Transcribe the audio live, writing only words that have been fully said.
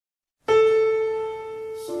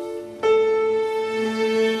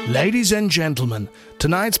Ladies and gentlemen,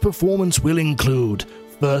 tonight's performance will include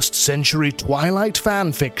first century Twilight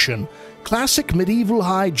fanfiction, classic medieval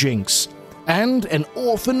hijinks, and an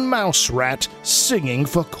orphan mouse rat singing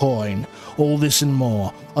for coin. All this and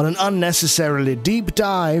more on an unnecessarily deep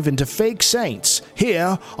dive into fake saints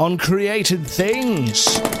here on Created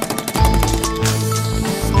Things.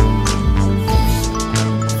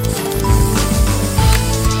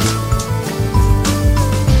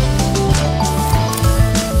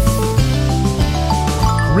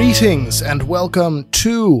 Greetings and welcome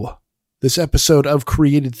to this episode of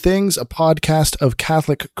Created Things, a podcast of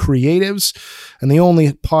Catholic creatives, and the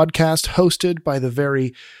only podcast hosted by the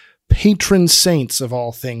very patron saints of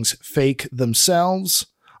all things fake themselves.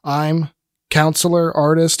 I'm counselor,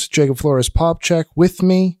 artist, Jacob Flores Popchek. With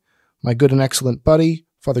me, my good and excellent buddy,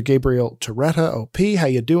 Father Gabriel Torretta, OP. How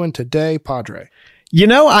you doing today, Padre? You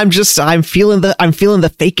know, I'm feeling the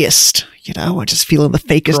fakest. You know, I'm just feeling the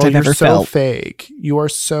fakest Bro, I've ever so felt. Fake. You are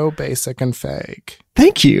so basic and fake.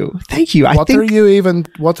 Thank you. What are you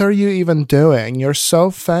even doing? You're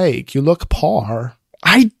so fake. You look poor.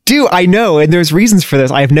 I do. I know. And there's reasons for this.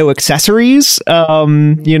 I have no accessories.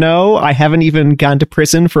 You know, I haven't even gone to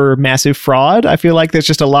prison for massive fraud. I feel like there's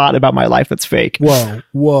just a lot about my life that's fake.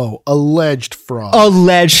 Whoa. Alleged fraud.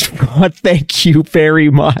 Alleged fraud. Thank you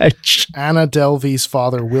very much. Anna Delvey's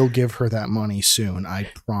father will give her that money soon.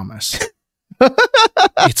 I promise.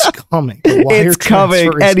 It's coming. It's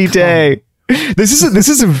coming any day. This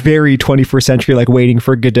is a very 21st century, like waiting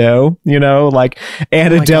for Godot, you know, like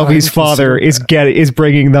Anna Delvey's father is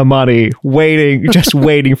bringing the money, just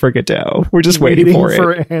waiting for Godot. We're just waiting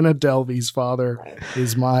for it. Anna Delvey's father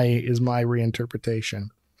is my reinterpretation.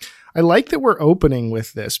 I like that we're opening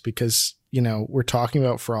with this because, you know, we're talking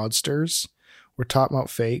about fraudsters. We're talking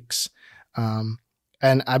about fakes. And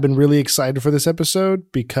I've been really excited for this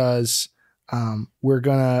episode because we're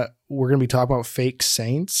gonna be talking about fake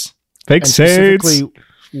saints. Fake saints. Specifically,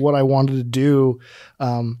 what I wanted to do,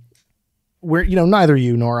 where, you know, neither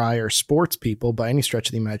you nor I are sports people by any stretch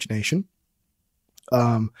of the imagination.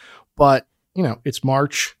 But, you know, it's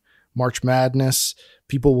March Madness.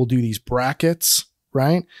 People will do these brackets,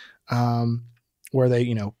 right? Where they,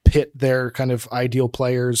 you know, pit their kind of ideal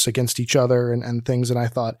players against each other and things. And I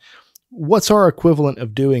thought, what's our equivalent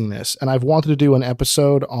of doing this? And I've wanted to do an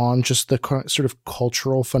episode on just the sort of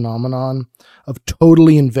cultural phenomenon of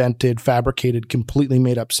totally invented, fabricated, completely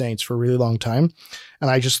made up saints for a really long time.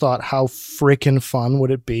 And I just thought, how freaking fun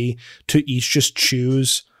would it be to each just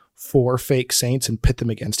choose 4 fake saints and pit them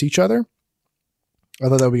against each other? I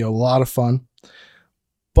thought that would be a lot of fun.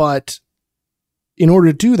 But in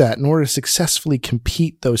order to do that, in order to successfully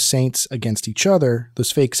compete those saints against each other,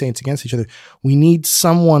 those fake saints against each other, we need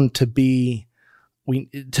someone to be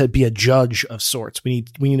a judge of sorts. We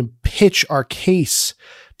need to pitch our case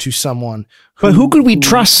to someone. But who could we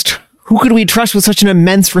trust? Who could we trust with such an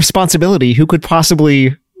immense responsibility? Who could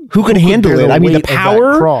handle it? I mean, the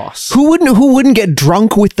power. Who wouldn't get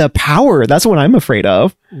drunk with the power? That's what I'm afraid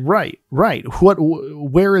of. Right.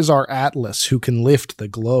 Where is our Atlas who can lift the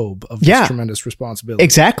globe of this tremendous responsibility?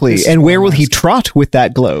 Exactly. And where will he trot with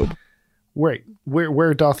that globe?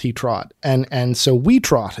 Where doth he trot? And so we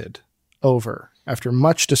trotted over, after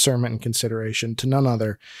much discernment and consideration, to none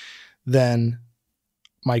other than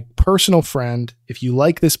my personal friend. If you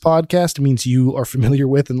like this podcast, it means you are familiar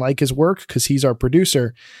with and like his work because he's our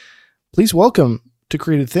producer. Please welcome to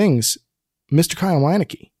Created Things, Mr. Kyle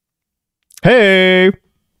Meineke. Hey.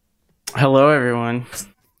 Hello, everyone.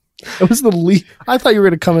 That was I thought you were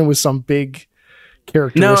going to come in with some big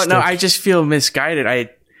characteristic. No, I just feel misguided.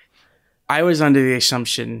 I was under the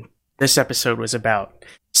assumption this episode was about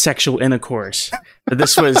sexual intercourse. But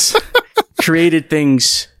this was Created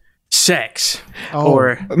Things sex.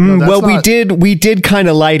 We did kind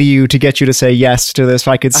of lie to you to get you to say yes to this.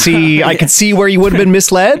 I could see where you would have been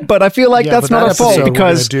misled, but I feel like that's not our fault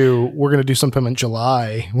because we're going to do sometime in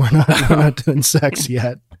July. We're not doing sex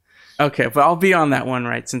yet. Okay, but I'll be on that one,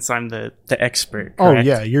 right? Since I'm the expert. Correct? Oh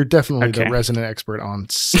yeah, you're definitely the resident expert on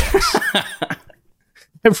sex.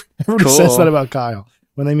 Everybody says that about Kyle.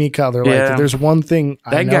 When they meet Kyle, they're like, "There's one thing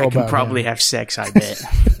I know about him." That guy can probably have sex. I bet.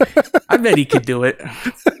 I bet he could do it.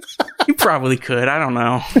 He probably could. I don't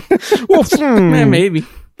know. Well, maybe.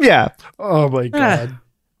 Yeah. Oh my god.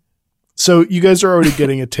 So you guys are already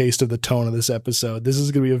getting a taste of the tone of this episode. This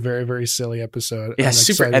is going to be a very, very silly episode. Yeah,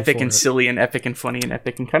 super epic and silly and epic and funny and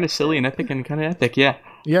epic and kind of silly and epic and kind of epic. Yeah.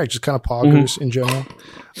 Yeah, just kind of poggers in general.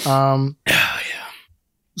 Yeah.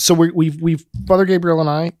 So we've Father Gabriel and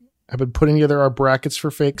I have been putting together our brackets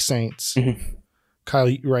for fake saints. Mm-hmm.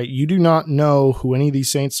 Kyle, right? You do not know who any of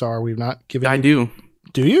these saints are. We've not given. I do.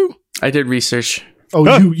 Do you? I did research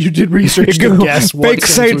Oh, you did research to guess what fake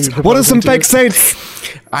saints. What are some fake saints?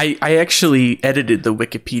 I actually edited the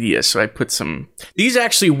Wikipedia, so I put some. These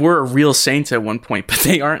actually were real saints at one point, but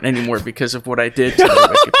they aren't anymore because of what I did to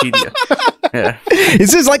the Wikipedia. Yeah.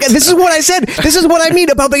 This is what I said. This is what I mean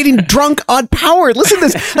about getting drunk on power. Listen to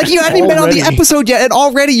this. Like, you haven't even been on the episode yet, and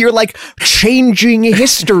already you're like changing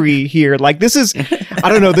history here. Like, this is, I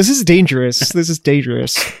don't know. This is dangerous. This is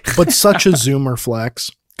dangerous. But such a Zoomer flex.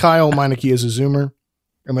 Kyle Meineke is a Zoomer.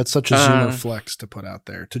 And that's such a Zoomer flex to put out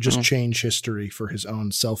there, to just change history for his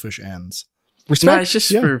own selfish ends. Respect. No, it's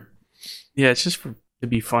just it's just for to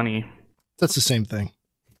be funny. That's the same thing.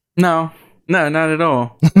 No, not at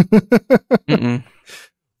all.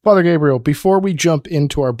 Father Gabriel, before we jump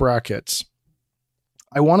into our brackets,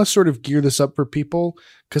 I want to sort of gear this up for people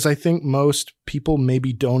because I think most people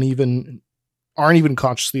maybe aren't even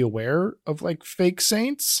consciously aware of like fake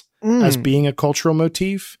saints as being a cultural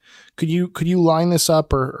motif. Could you line this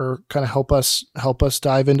up or kind of help us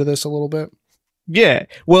dive into this a little bit? Yeah.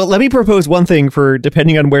 Well, let me propose one thing for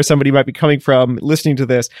depending on where somebody might be coming from listening to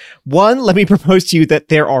this. One, let me propose to you that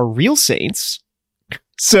there are real saints.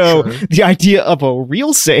 So the idea of a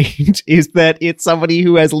real saint is that it's somebody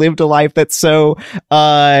who has lived a life that's so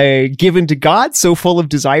given to God, so full of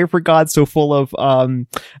desire for God, so full of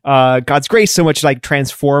God's grace, so much like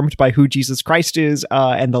transformed by who Jesus Christ is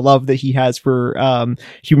and the love that he has for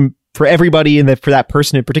for everybody and for that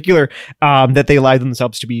person in particular, that they allow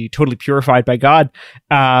themselves to be totally purified by God.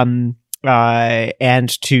 And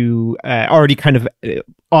to already kind of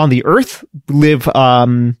on the earth live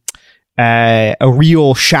a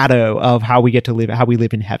real shadow of how we get to live, how we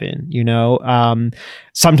live in heaven, you know.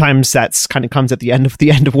 Sometimes that's kind of comes at the end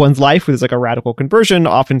of one's life with like a radical conversion.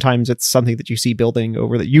 Oftentimes it's something that you see building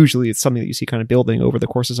over that. Usually it's something that you see kind of building over the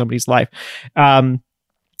course of somebody's life.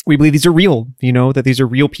 We believe these are real, you know, that these are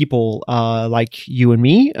real people like you and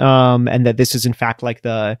me, and that this is in fact like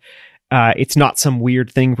it's not some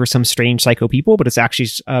weird thing for some strange psycho people, but it's actually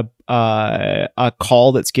a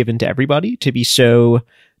call that's given to everybody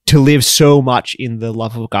to live so much in the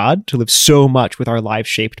love of God, to live so much with our lives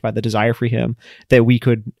shaped by the desire for him that we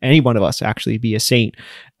could, any one of us, actually be a saint.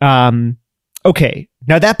 Okay.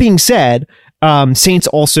 Now, that being said, saints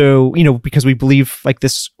also, you know, because we believe like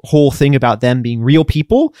this whole thing about them being real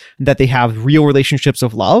people, that they have real relationships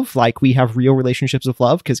of love, like we have real relationships of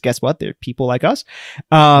love, because guess what? They're people like us.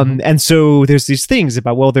 And so there's these things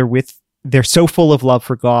about, well, they're so full of love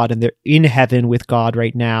for God and they're in heaven with God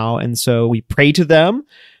right now. And so we pray to them.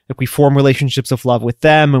 Like we form relationships of love with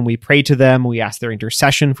them and we pray to them. We ask their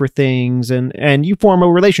intercession for things and you form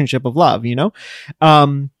a relationship of love, you know?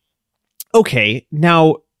 Okay.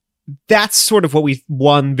 Now that's sort of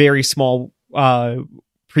one very small,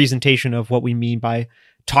 presentation of what we mean by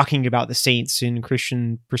talking about the saints in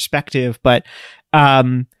Christian perspective. But,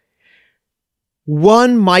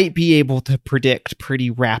 one might be able to predict pretty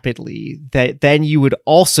rapidly that then you would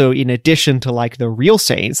also, in addition to like the real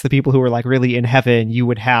saints, the people who are like really in heaven, you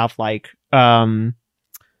would have like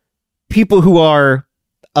people who are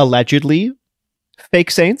allegedly fake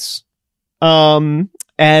saints,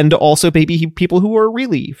 and also maybe people who are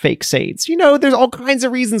really fake saints. You know, there's all kinds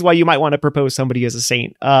of reasons why you might want to propose somebody as a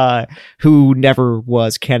saint who never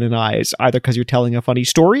was canonized, either because you're telling a funny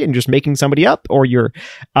story and just making somebody up, or you're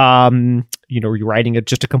you're writing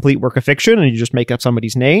just a complete work of fiction and you just make up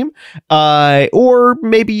somebody's name, or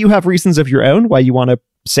maybe you have reasons of your own why you want to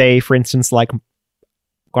say, for instance, like,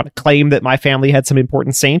 got to claim that my family had some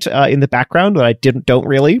important saint in the background that I don't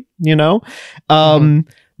really, you know.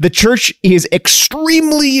 The church is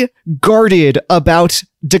extremely guarded about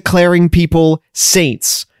declaring people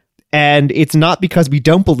saints. And it's not because we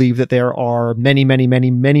don't believe that there are many, many, many,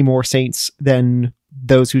 many more saints than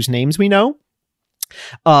those whose names we know.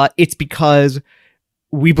 It's because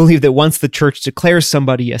we believe that once the church declares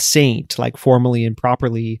somebody a saint, like formally and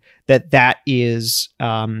properly, that is,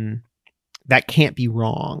 that can't be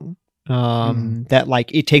wrong. That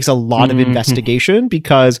like it takes a lot of investigation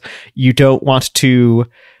because you don't want to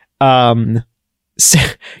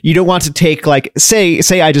take like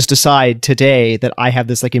say I just decide today that I have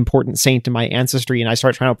this like important saint in my ancestry and I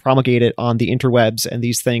start trying to promulgate it on the interwebs and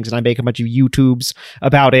these things, and I make a bunch of YouTubes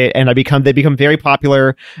about it and they become very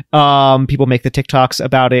popular. People make the TikToks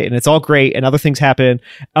about it and it's all great, and other things happen.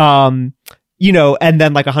 You know, and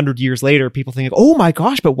then like 100 years later, people think, oh my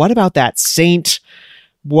gosh, but what about that Saint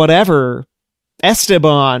whatever,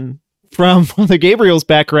 Esteban from Father Gabriel's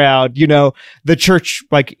background? You know, the church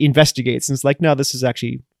like investigates and it's like, no, this is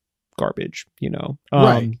actually garbage, you know,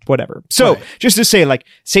 whatever. So just to say, like,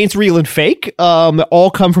 saints real and fake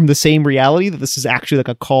all come from the same reality, that this is actually like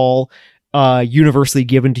a call universally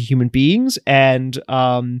given to human beings, and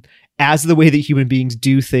as the way that human beings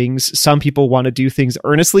do things, some people want to do things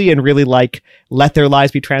earnestly and really like let their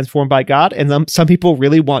lives be transformed by God, and some people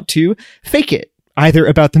really want to fake it, either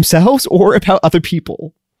about themselves or about other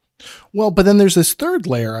people. Well, but then there's this third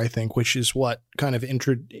layer, I think, which is what kind of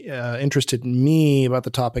interested me about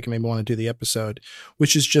the topic and made me want to do the episode,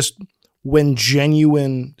 which is just when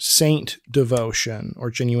genuine saint devotion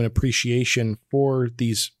or genuine appreciation for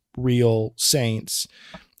these real saints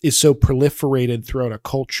is so proliferated throughout a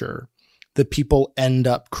culture that people end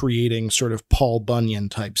up creating sort of Paul Bunyan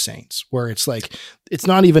type saints, where it's like, it's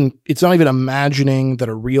not even imagining that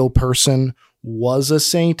a real person was a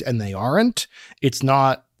saint and they aren't. It's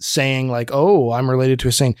not saying like, oh, I'm related to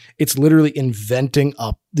a saint. It's literally inventing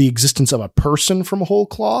up the existence of a person from whole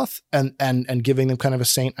cloth and giving them kind of a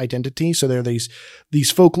saint identity. So there are these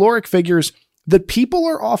folkloric figures that people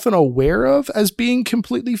are often aware of as being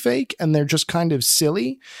completely fake, and they're just kind of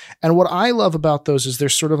silly. And what I love about those is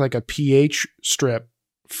there's sort of like a pH strip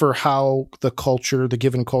for how the culture, the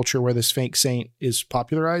given culture where this fake saint is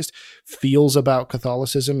popularized, feels about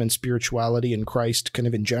Catholicism and spirituality and Christ kind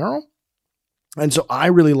of in general. And so I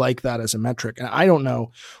really like that as a metric. And I don't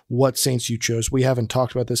know what saints you chose. We haven't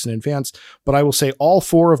talked about this in advance, but I will say all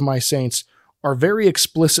 4 of my saints are very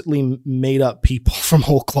explicitly made up people from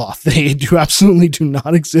whole cloth. They absolutely do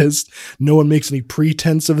not exist. No one makes any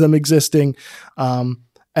pretense of them existing. And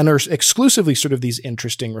are exclusively sort of these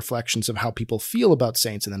interesting reflections of how people feel about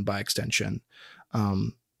saints, and then by extension,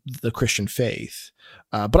 the Christian faith.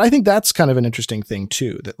 But I think that's kind of an interesting thing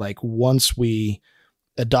too, that like once we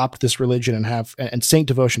adopt this religion and saint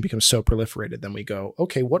devotion becomes so proliferated, then we go,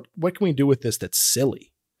 okay, what can we do with this that's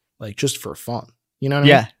silly? Like just for fun. You know what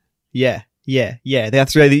I mean? Yeah,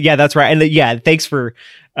 that's right. Yeah, that's right. And yeah, thanks for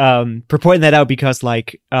pointing that out, because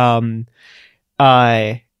like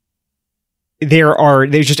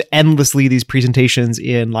there's just endlessly these presentations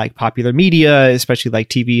in like popular media, especially like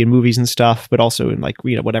TV and movies and stuff, but also in like,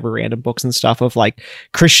 you know, whatever random books and stuff of like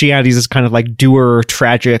Christianity is this kind of like dour,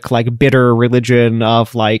 tragic, like bitter religion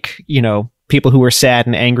of like, you know, people who are sad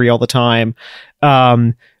and angry all the time.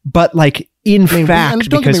 But like in fact, and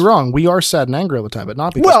don't get me wrong, we are sad and angry all the time, but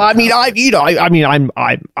not because. Well, I mean,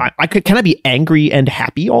 can I be angry and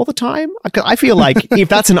happy all the time? I feel like if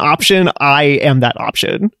that's an option, I am that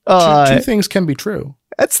option. Two things can be true.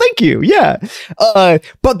 Thank you. Yeah.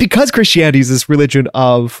 But because Christianity is this religion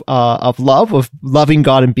of love, of loving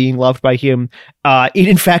God and being loved by Him, it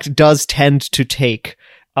in fact does tend to take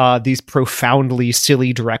these profoundly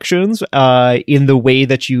silly directions in the way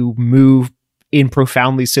that you move in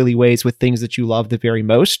profoundly silly ways with things that you love the very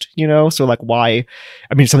most, you know? So like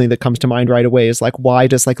something that comes to mind right away is like, why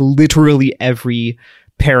does like literally every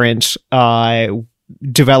parent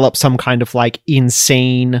develop some kind of like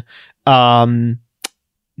insane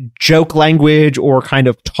joke language or kind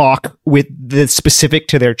of talk with the specific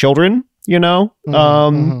to their children, you know?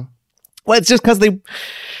 Well, it's just because they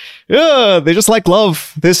just like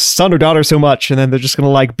love this son or daughter so much, and then they're just gonna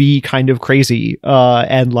like be kind of crazy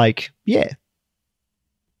and like, yeah.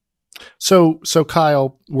 So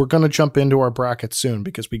Kyle, we're going to jump into our bracket soon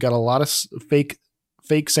because we got a lot of fake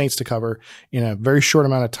saints to cover in a very short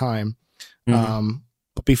amount of time.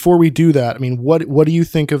 But before we do that, I mean, what do you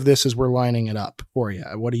think of this as we're lining it up for you?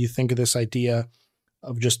 What do you think of this idea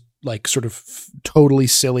of just like sort of totally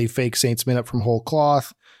silly fake saints made up from whole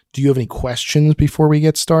cloth? Do you have any questions before we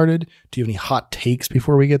get started? Do you have any hot takes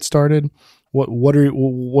before we get started?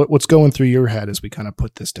 What's going through your head as we kind of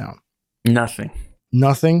put this down? Nothing.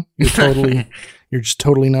 You're just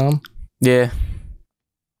totally numb. Yeah.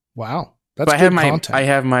 Wow. That's but I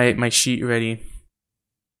have my sheet ready.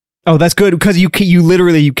 Oh, that's good, because you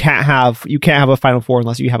can't have a Final Four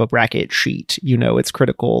unless you have a bracket sheet. You know, it's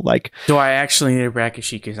critical. Like, do I actually need a bracket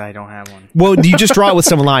sheet because I don't have one? Well, you just draw it with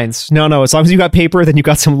some lines. No. As long as you got paper, then you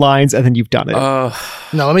got some lines, and then you've done it.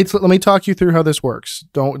 No, let me talk you through how this works.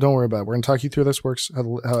 Don't worry about it. We're going to talk you through how this works,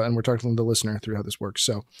 and we're talking to the listener through how this works.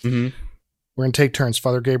 So we're going to take turns.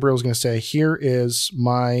 Father Gabriel is going to say, "Here is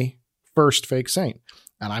my first fake saint,"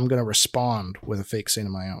 and I'm going to respond with a fake saint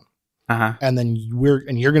of my own. And then you're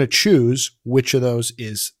going to choose which of those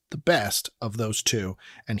is the best of those two.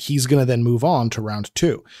 And he's going to then move on to round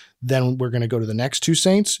 2. Then we're going to go to the next 2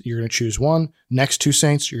 saints. You're going to choose one. Next 2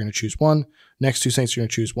 saints, you're going to choose one. Next 2 saints, you're going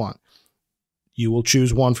to choose one. You will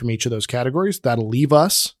choose one from each of those categories. That'll leave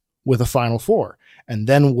us with a final 4. And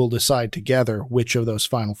then we'll decide together which of those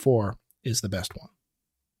final 4 is the best one.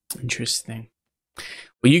 Interesting.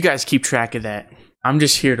 Well, you guys keep track of that. I'm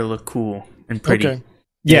just here to look cool and pretty. Okay.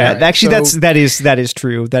 Yeah, right. Actually, that is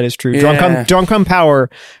true. That is true. Yeah. Drunk on power,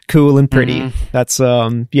 cool and pretty. That's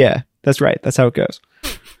yeah. That's right. That's how it goes.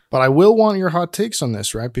 But I will want your hot takes on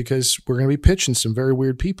this, right? Because we're going to be pitching some very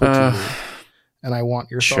weird people to you. And I want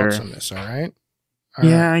your thoughts on this, all right?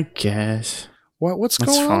 Yeah, I guess. What's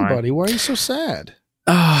going on, buddy? Why are you so sad?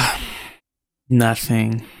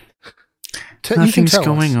 Nothing. Nothing's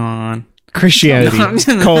going on. Christianity,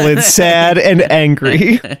 sad and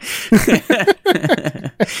angry.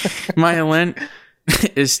 My Lent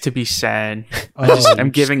is to be sad. I'm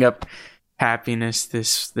giving up happiness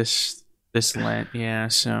this Lent. Yeah,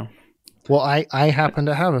 so. Well, I happen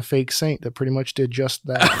to have a fake saint that pretty much did just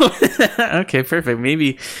that. Okay, perfect.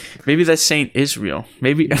 Maybe that saint is real.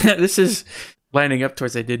 Maybe this is lining up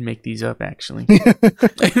towards I did make these up, actually.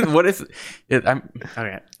 What if I'm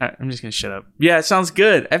just gonna shut up. Yeah, it sounds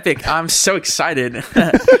good. Epic. I'm so excited.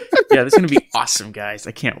 Yeah, this is gonna be awesome, guys.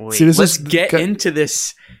 I can't wait. Let's get into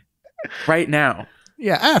this right now.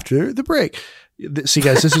 Yeah, after the break. See,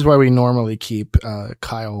 guys, this is why we normally keep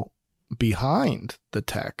Kyle behind the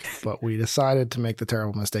tech, but we decided to make the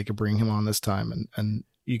terrible mistake of bringing him on this time, and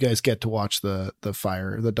you guys get to watch the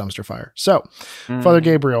dumpster fire. So, Father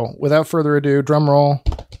Gabriel, without further ado, drum roll.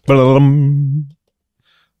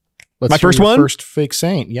 Let's my first one? First fake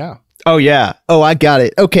saint, yeah. Oh, yeah. Oh, I got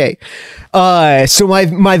it. Okay. So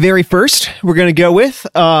my very first we're going to go with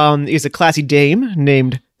is a classy dame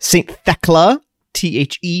named Saint Thecla,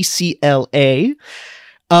 Thecla.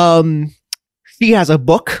 She has a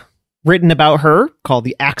book written about her called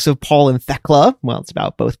The Acts of Paul and Thecla. Well, it's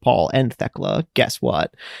about both Paul and Thecla. Guess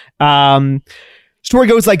what? Story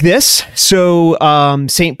goes like this. So,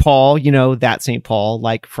 St. Paul, that St. Paul,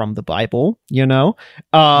 like from the Bible, who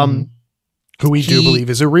we do believe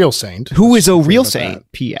is a real saint. Who is a real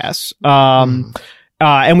saint, P.S.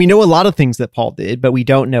 And we know a lot of things that Paul did, but we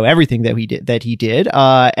don't know everything that he did.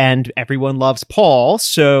 And everyone loves Paul.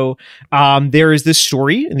 So, there is this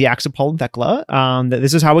story in the Acts of Paul and Thecla, that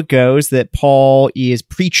this is how it goes, that Paul is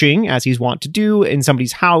preaching as he's wont to do in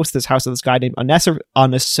somebody's house, this house of this guy named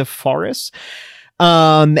Onesiphorus.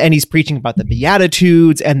 And he's preaching about the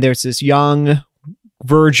Beatitudes, and there's this young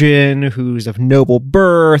virgin who's of noble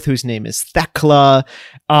birth, whose name is Thecla,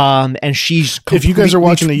 and she's if you guys are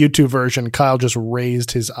watching the YouTube version, Kyle just raised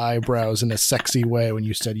his eyebrows in a sexy way when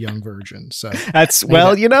you said young virgin. So that's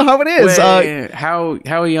you know how it is. Wait,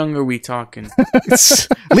 how young are we talking? It's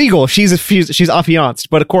legal. She's affianced,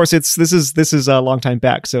 but of course this is a long time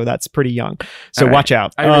back, so that's pretty young. So right. Watch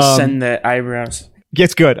out. I rescind the eyebrows.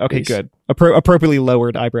 It's good. Okay, please. Good. Appropriately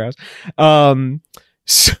lowered eyebrows.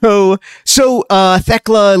 So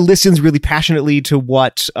Thecla listens really passionately to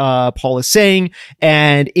what Paul is saying,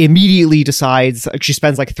 and immediately decides, she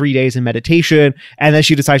spends like 3 days in meditation, and then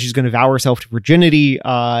she decides she's going to vow herself to virginity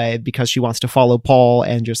because she wants to follow Paul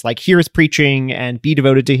and just like hear his preaching and be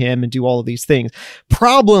devoted to him and do all of these things.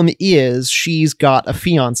 Problem is, she's got a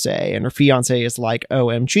fiance, and her fiance is like,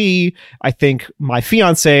 OMG, I think my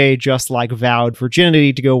fiance just like vowed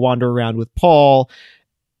virginity to go wander around with Paul. !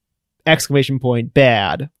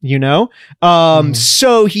 Bad,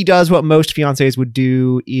 So he does what most fiancés would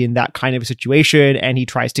do in that kind of a situation, and he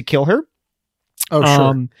tries to kill her. Oh,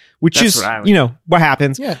 sure. Which That's is, what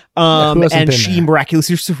happens. Yeah. And she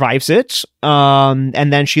miraculously survives it. And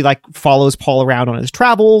then she like follows Paul around on his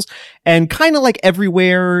travels, and kind of like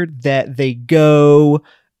everywhere that they go,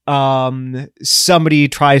 somebody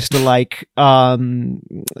tries to like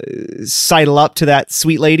sidle up to that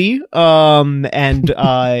sweet lady and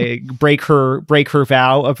break her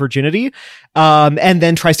vow of virginity, and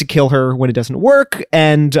then tries to kill her when it doesn't work.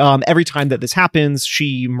 And every time that this happens,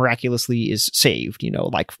 she miraculously is saved.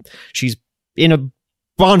 Like she's in a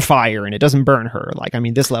bonfire and it doesn't burn her. Like, I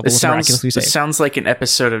mean, this level is miraculously saved. This sounds like an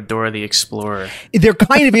episode of Dora the Explorer. There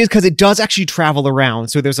kind of is, because it does actually travel around.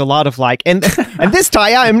 So there's a lot of like, and this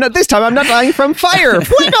time I'm not dying from fire.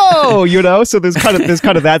 Fuego! So there's kind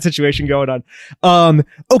of that situation going on.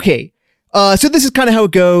 Okay. So this is kind of how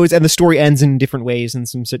it goes, and the story ends in different ways and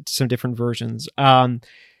some different versions.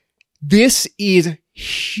 This is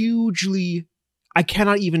hugely, I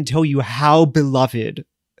cannot even tell you how beloved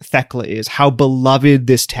Thecla is, how beloved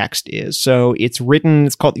this text is. So it's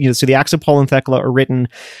called, so the Acts of Paul and Thecla are written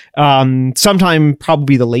sometime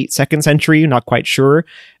probably the late 2nd century, not quite sure.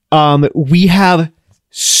 We have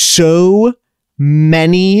so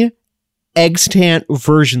many extant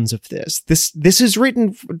versions of this. This is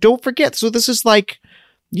written, don't forget, so this is like,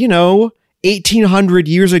 1800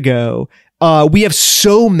 years ago. We have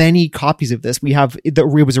so many copies of this. We have it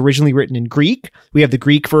was originally written in Greek. We have the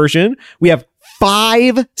Greek version. We have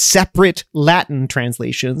 5 separate Latin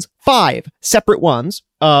translations, 5 separate ones.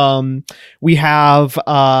 We have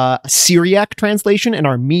a Syriac translation, an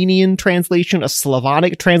Armenian translation, a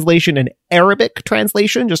Slavonic translation, an Arabic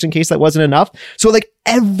translation, just in case that wasn't enough. So like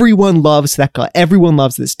everyone loves Thecla. Everyone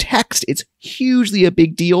loves this text. It's hugely a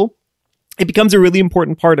big deal. It becomes a really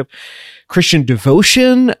important part of Christian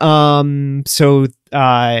devotion.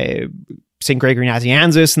 St. Gregory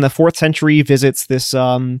Nazianzus in the 4th century visits this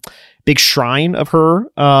big shrine of her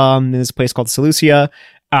in this place called Seleucia.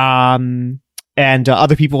 And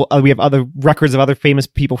other people, we have other records of other famous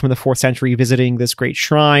people from the 4th century visiting this great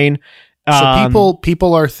shrine. So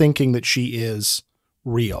people are thinking that she is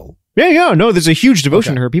real. Yeah, no, there's a huge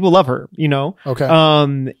devotion to her. People love her, you know? Okay.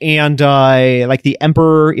 Like the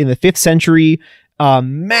emperor in the 5th century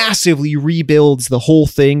massively rebuilds the whole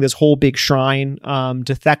thing, this whole big shrine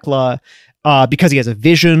to Thecla, because he has a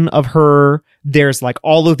vision of her. There's like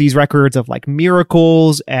all of these records of like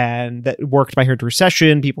miracles and that worked by her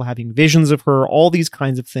intercession, people having visions of her, all these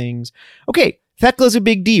kinds of things. Okay, Thecla's a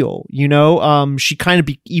big deal, you know? She kind of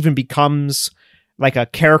even becomes like a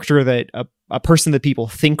character that a person that people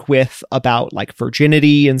think with about like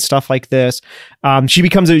virginity and stuff like this.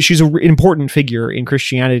 She's an important figure in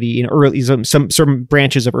Christianity, in early some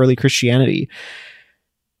branches of early Christianity.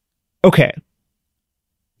 Okay.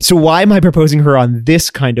 So why am I proposing her on this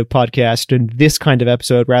kind of podcast and this kind of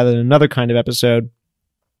episode rather than another kind of episode?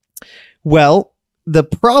 Well, the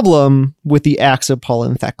problem with the Acts of Paul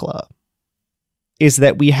and Thecla is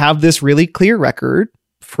that we have this really clear record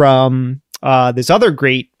from this other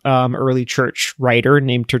great early church writer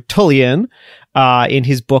named Tertullian in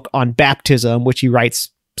his book on baptism, which he writes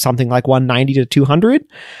something like 190 to 200.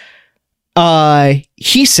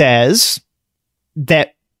 He says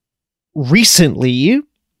that recently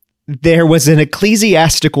there was an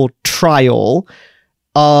ecclesiastical trial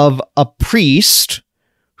of a priest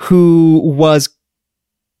who was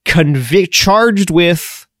charged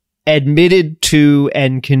with, admitted to,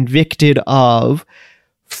 and convicted of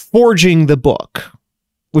forging the book,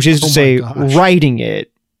 which is to say writing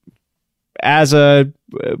it as a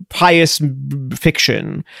pious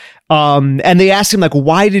fiction. And they asked him like,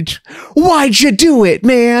 why'd you do it,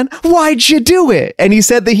 man? Why'd you do it? And he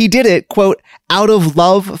said that he did it, quote, out of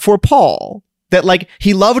love for Paul. That like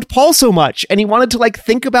he loved Paul so much and he wanted to like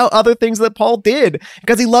think about other things that Paul did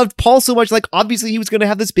because he loved Paul so much. Like obviously he was going to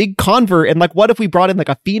have this big convert, and like what if we brought in like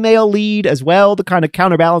a female lead as well to kind of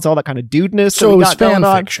counterbalance all that kind of dudeness? So it was fan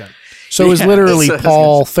fiction. So it was literally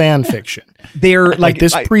Paul fan fiction. They're like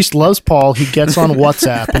this priest loves Paul. He gets on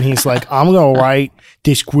WhatsApp and he's like, I'm going to write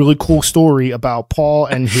this really cool story about Paul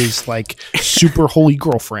and his like super holy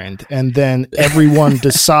girlfriend. And then everyone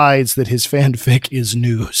decides that his fanfic is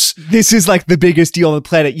news. This is like the biggest deal on the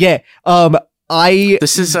planet. Yeah.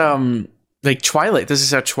 This is like Twilight. This is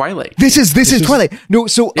how Twilight. This is Twilight. No,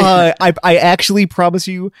 so I actually promise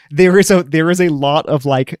you there is a lot of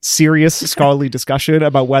like serious scholarly discussion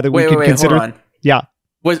about whether we can consider. Hold on. Yeah.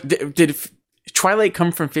 Did Twilight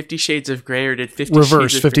come from 50 Shades of Grey, or did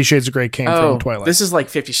 50 Shades of Grey came from Twilight? This is like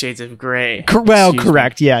 50 Shades of Grey.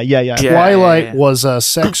 Correct. Yeah. Twilight was a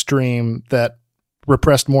sex dream that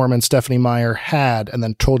repressed Mormon Stephanie Meyer had and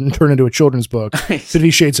then turned into a children's book. 50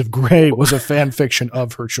 Shades of Grey was a fan fiction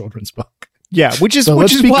of her children's book. Yeah, which is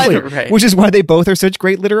why they both are such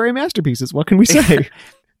great literary masterpieces. What can we say?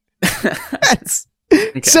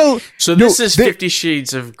 Okay. So this is 50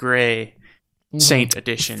 Shades of Grey Saint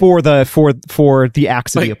edition for the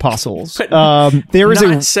Acts of the Apostles. There is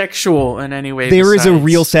not sexual in any way. There is a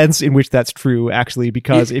real sense in which that's true, actually,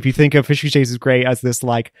 because if you think of 50 Shades of Grey as this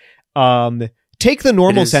like take the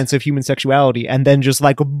normal sense of human sexuality and then just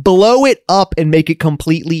like blow it up and make it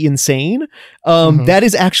completely insane. That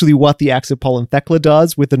is actually what the Acts of Paul and Thecla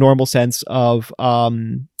does with the normal sense of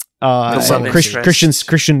Christian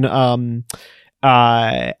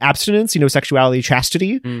abstinence, sexuality,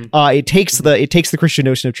 chastity. It takes the Christian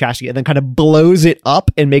notion of chastity and then kind of blows it up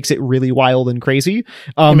and makes it really wild and crazy.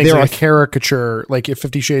 It makes it a caricature. Like if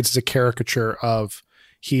 50 Shades is a caricature of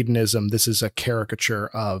hedonism, this is a caricature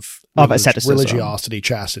of asceticism, religiosity,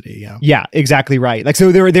 chastity. Yeah, exactly right. Like,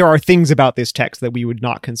 so there are things about this text that we would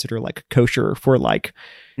not consider like kosher for like.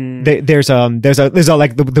 There's like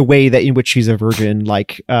the way that in which she's a virgin,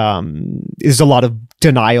 like there's a lot of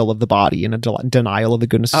denial of the body and a denial of the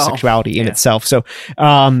goodness of sexuality in itself. So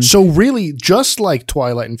really, just like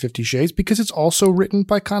Twilight and 50 Shades, because it's also written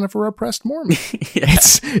by kind of a repressed Mormon.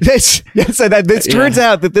 This turns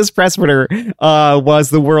out that this presbyter was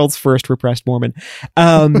the world's first repressed Mormon.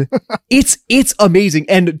 It's amazing,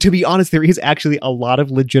 and to be honest, there is actually a lot of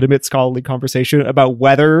legitimate scholarly conversation about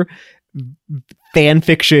whether fan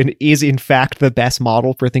fiction is in fact the best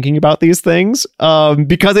model for thinking about these things,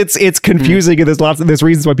 because it's confusing and there's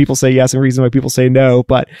reasons why people say yes and reasons why people say no,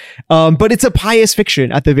 but it's a pious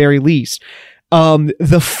fiction at the very least.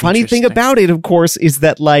 The funny thing about it, of course, is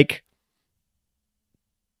that like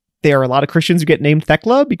there are a lot of Christians who get named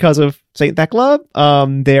Thecla because of Saint Thecla.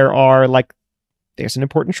 There's an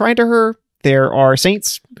important shrine to her. There are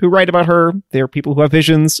saints who write about her. There are people who have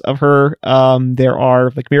visions of her. There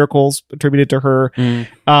are like miracles attributed to her,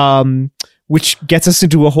 which gets us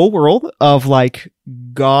into a whole world of like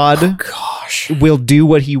God will do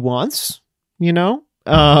what he wants, you know?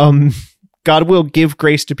 God will give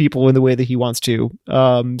grace to people in the way that he wants to.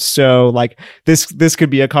 So like this could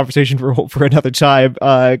be a conversation for another time.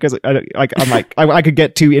 Cause I could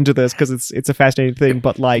get too into this cause it's a fascinating thing,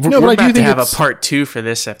 but like, no, but I do think have a part 2 for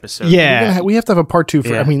this episode. Yeah. We have to have a part 2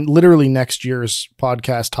 for, I mean, literally next year's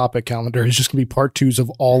podcast topic calendar is just gonna be part 2s of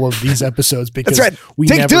all of these episodes because we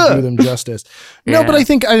never do them justice. No, but I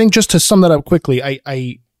think just to sum that up quickly,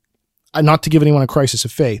 I not to give anyone a crisis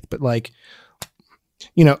of faith, but like,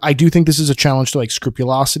 you know, I do think this is a challenge to like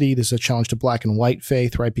scrupulosity. This is a challenge to black and white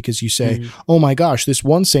faith, right? Because you say, oh my gosh, this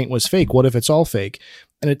one saint was fake. What if it's all fake?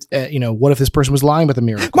 And it's, you know, what if this person was lying about the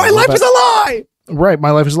miracle? My life is a lie! Right. My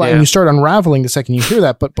life is a lie. Yeah. And you start unraveling the second you hear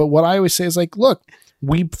that. But what I always say is like, look,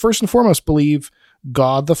 we first and foremost believe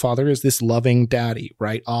God the Father is this loving daddy,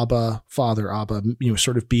 right? Abba, Father, Abba, you know,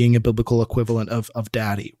 sort of being a biblical equivalent of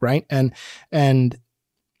daddy, right? And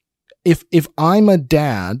if I'm a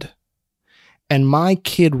dad, and my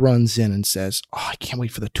kid runs in and says, oh, I can't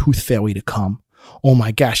wait for the tooth fairy to come. Oh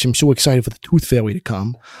my gosh, I'm so excited for the tooth fairy to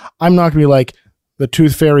come. I'm not going to be like, the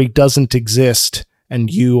tooth fairy doesn't exist and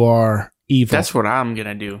you are evil. That's what I'm going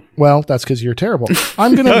to do. Well, that's because you're terrible.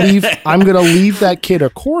 I'm going to leave that kid a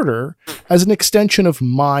quarter as an extension of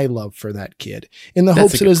my love for that kid in the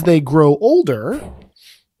hopes that as they grow older,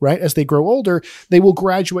 right? As they grow older, they will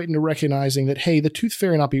graduate into recognizing that, hey, the tooth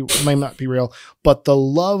fairy may not be real, but the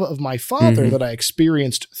love of my father that I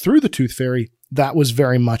experienced through the tooth fairy, that was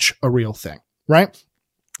very much a real thing, right?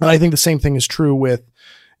 And I think the same thing is true with,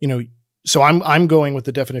 you know, so I'm going with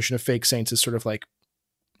the definition of fake saints as sort of like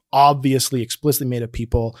obviously explicitly made of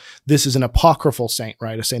people. This is an apocryphal saint,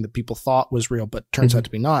 right? A saint that people thought was real, but turns out to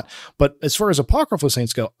be not. But as far as apocryphal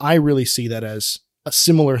saints go, I really see that as a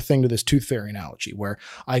similar thing to this tooth fairy analogy where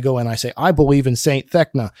I go and I say, I believe in Saint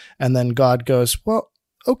Thecla. And then God goes, well,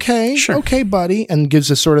 okay, okay, buddy. And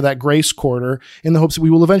gives us sort of that grace quarter in the hopes that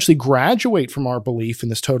we will eventually graduate from our belief in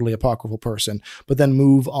this totally apocryphal person, but then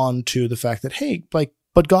move on to the fact that, hey, like,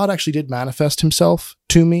 but God actually did manifest himself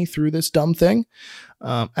to me through this dumb thing.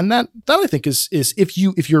 And that I think is if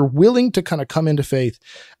you're willing to kind of come into faith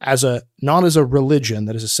as not as a religion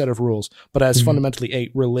that is a set of rules, but as fundamentally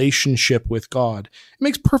a relationship with God, it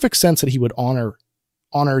makes perfect sense that he would honor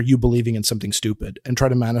you believing in something stupid and try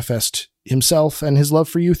to manifest himself and his love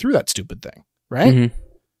for you through that stupid thing. Right? Mm-hmm.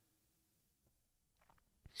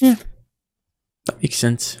 Yeah. That makes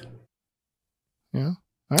sense. Yeah.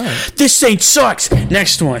 All right. This saint sucks.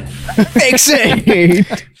 Next one. Fake saint.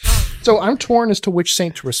 So I'm torn as to which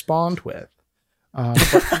saint to respond with.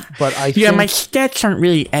 But I think my stats aren't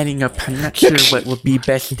really adding up. I'm not sure what would be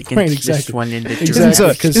best against this one in the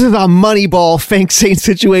draft. This is a Moneyball fake saint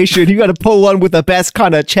situation. You got to pull one with the best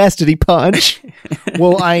kind of chastity punch.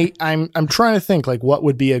 Well, I'm trying to think like what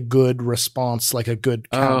would be a good response, like a good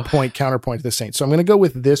counterpoint to the saint. So I'm going to go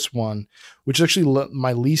with this one, which is actually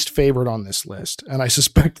my least favorite on this list, and I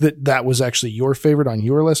suspect that was actually your favorite on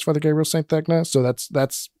your list, Father Gabriel, Saint Thecla. So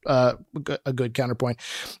that's a good counterpoint.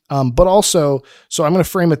 But also, so I'm going to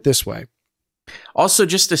frame it this way. Also,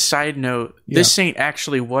 just a side note, this saint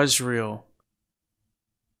actually was real,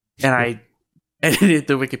 and I edited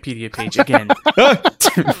the Wikipedia page again.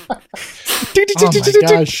 Oh my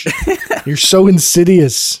gosh, you're so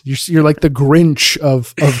insidious. You're like the Grinch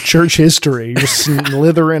of church history. You're just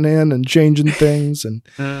slithering in and changing things, and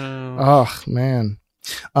oh man.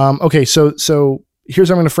 Okay, so here's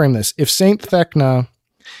how I'm going to frame this. If Saint Thecla,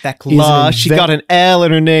 she got an L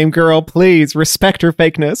in her name, girl. Please respect her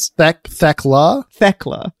fakeness.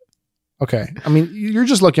 Thecla. Okay, I mean you're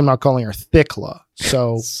just lucky I'm not calling her Thicla.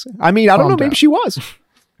 So I mean I don't know. Maybe she was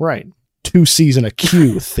right. 2 C's and a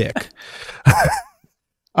Q thick.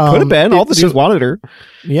 Could have been. All the dudes wanted her.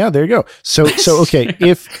 Yeah, there you go. So okay,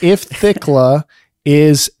 if Thecla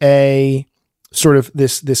is a sort of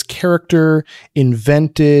this character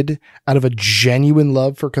invented out of a genuine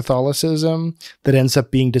love for Catholicism that ends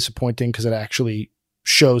up being disappointing because it actually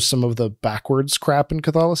shows some of the backwards crap in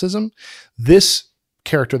Catholicism, this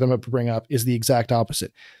character that I'm about to bring up is the exact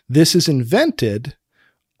opposite. This is invented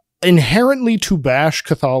inherently to bash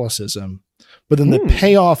Catholicism, but then the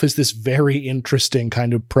payoff is this very interesting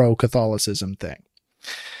kind of pro-Catholicism thing.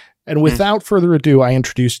 And without further ado, I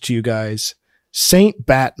introduce to you guys Saint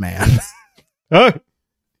Batman.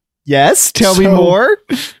 Yes, tell me more.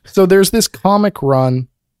 So there's this comic run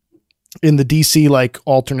in the DC like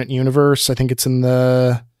alternate universe. I think it's in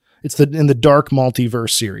the Dark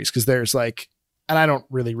Multiverse series, because there's like, and I don't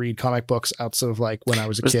really read comic books outside of like when I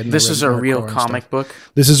was a kid. This is a real comic book?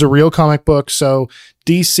 This is a real comic book. So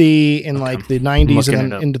DC in like the 90s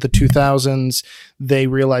and then into the 2000s, they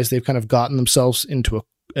realized they've kind of gotten themselves into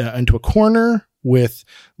a corner with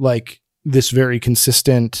like this very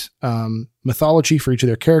consistent mythology for each of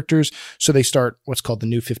their characters. So they start what's called the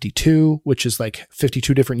New 52, which is like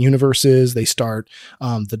 52 different universes. They start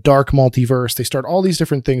the Dark Multiverse. They start all these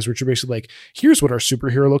different things, which are basically like, here's what our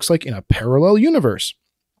superhero looks like in a parallel universe.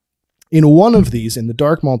 In one of these, in the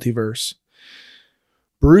Dark Multiverse,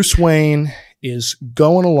 Bruce Wayne is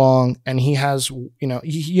going along, and he has,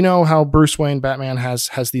 you know how Bruce Wayne, Batman has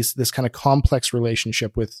this kind of complex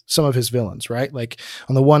relationship with some of his villains, right? Like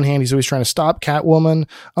on the one hand, he's always trying to stop Catwoman.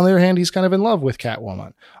 On the other hand, he's kind of in love with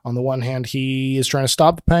Catwoman. On the one hand, he is trying to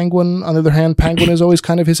stop the Penguin. On the other hand, Penguin is always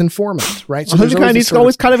kind of his informant, right? So he's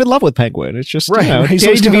always kind of in love with Penguin. It's just, right. Danny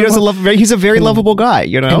DeVito's he's a very lovable guy,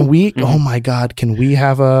 you know? Oh my God, can we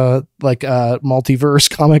have a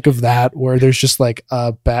multiverse comic of that where there's just like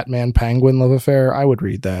a Batman Penguin love affair? I would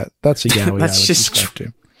read that. That's a yaoi. That's just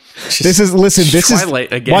to. This is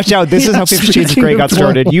Twilight again. Watch out. This is how 50 Shades of Grey got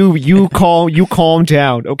started. You calm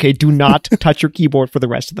down. Okay, do not touch your keyboard for the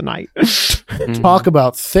rest of the night. Talk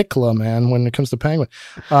about Thicla, man, when it comes to Penguin.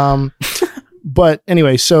 But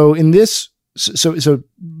anyway, so in this, so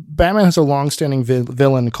Batman has a long-standing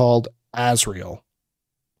villain called Azrael,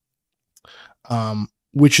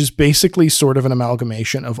 which is basically sort of an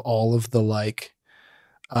amalgamation of all of the like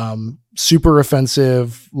super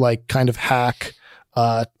offensive, like kind of hack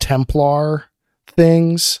Templar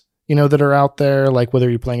things, that are out there, like whether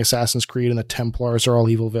you're playing Assassin's Creed and the Templars are all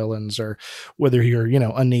evil villains, or whether you're,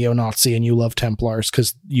 a neo-Nazi and you love Templars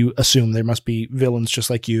because you assume there must be villains just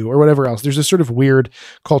like you, or whatever else. There's this sort of weird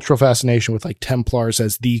cultural fascination with like Templars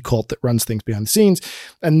as the cult that runs things behind the scenes.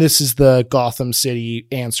 And this is the Gotham City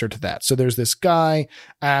answer to that. So there's this guy,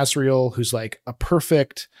 Azrael, who's like a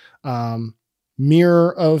perfect,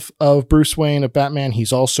 mirror of Bruce Wayne, of Batman.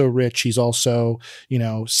 He's also rich. He's also,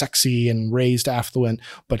 sexy and raised affluent,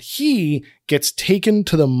 but he gets taken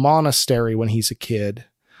to the monastery when he's a kid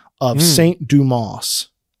of Saint Dumas.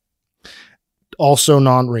 Also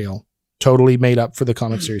non-real, totally made up for the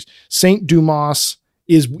comic series. Saint Dumas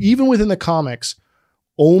is, even within the comics,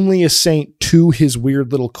 only a saint to his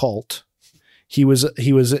weird little cult. He was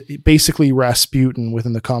basically Rasputin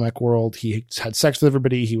within the comic world. He had sex with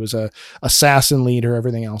everybody. He was a assassin leader,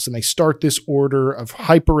 everything else. And they start this order of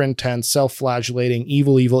hyper intense, self-flagellating,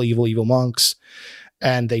 evil monks.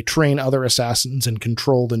 And they train other assassins and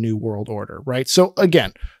control the new world order, right? So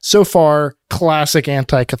again, so far, classic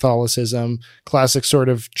anti-Catholicism, classic sort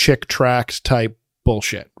of chick tract type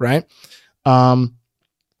bullshit, right? At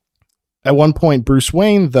one point, Bruce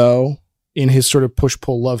Wayne, though, in his sort of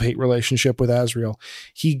push-pull love-hate relationship with Azrael,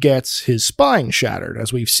 he gets his spine shattered,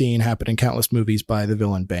 as we've seen happen in countless movies by the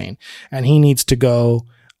villain Bane. And he needs to go,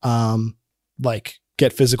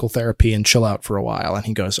 get physical therapy and chill out for a while. And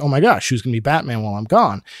he goes, oh my gosh, who's going to be Batman while I'm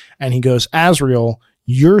gone? And he goes, Azrael,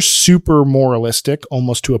 you're super moralistic,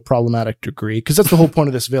 almost to a problematic degree, because that's the whole point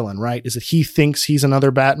of this villain, right? Is that he thinks he's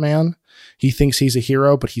another Batman. He thinks he's a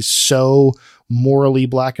hero, but he's so morally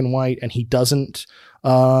black and white, and he doesn't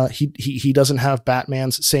he doesn't have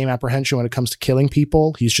Batman's same apprehension when it comes to killing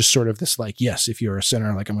people. He's just sort of this like, yes, if you're a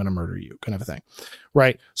sinner, like I'm going to murder you kind of a thing.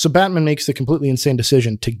 Right. So Batman makes the completely insane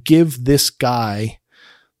decision to give this guy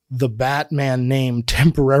the Batman name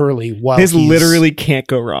temporarily while this literally can't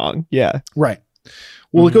go wrong. Yeah. Right.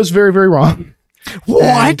 Well, it goes very, very wrong.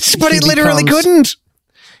 What? But it literally couldn't.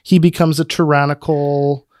 He becomes a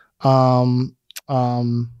tyrannical,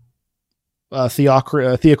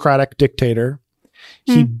 theocratic dictator.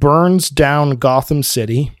 He burns down Gotham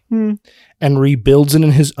City and rebuilds it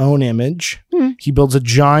in his own image. He builds a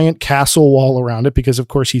giant castle wall around it because, of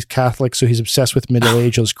course, he's Catholic, so he's obsessed with Middle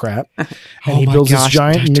Ages crap. And he builds this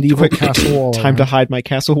giant medieval castle wall. Time to hide my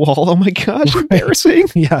castle wall. Oh my gosh, embarrassing.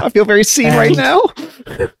 Yeah. I feel very seen right now.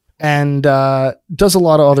 And does a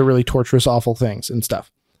lot of other really torturous, awful things and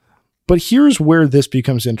stuff. But here's where this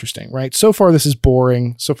becomes interesting, right? So far, this is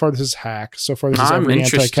boring. So far, this is hack. So far, this is every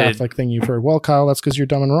anti-Catholic thing you've heard. Well, Kyle, that's because you're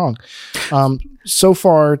dumb and wrong. So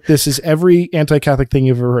far, this is every anti-Catholic thing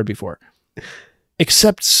you've ever heard before.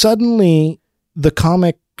 Except suddenly, the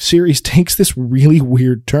comic series takes this really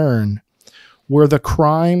weird turn where the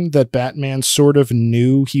crime that Batman sort of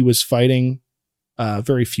knew he was fighting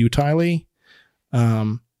very futilely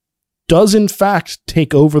does in fact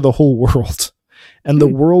take over the whole world, and the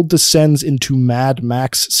world descends into Mad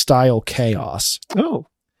Max style chaos. Oh.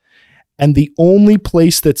 And the only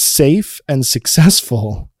place that's safe and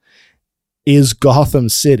successful is Gotham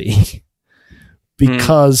City,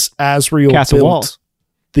 because Azrael Castle built walls.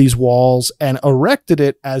 these walls and erected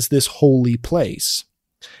it as this holy place.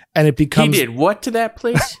 And it becomes... He did what to that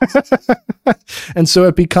place? And so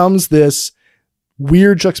it becomes this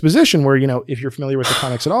weird juxtaposition where, you know, if you're familiar with the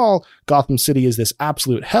comics at all, Gotham City is this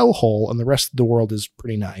absolute hellhole and the rest of the world is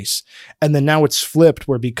pretty nice. And then now it's flipped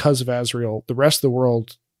where because of Azrael, the rest of the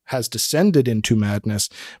world has descended into madness,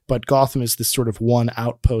 but Gotham is this sort of one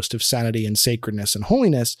outpost of sanity and sacredness and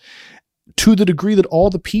holiness, to the degree that all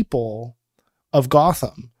the people of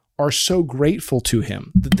Gotham are so grateful to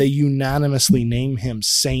him that they unanimously name him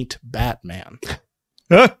Saint Batman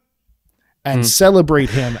and celebrate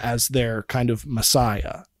him as their kind of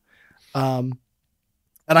messiah. And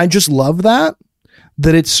I just love that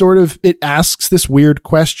it's sort of, it asks this weird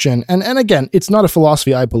question. And again, it's not a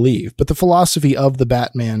philosophy I believe, but the philosophy of the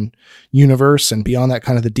Batman universe and beyond that,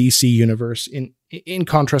 kind of the DC universe in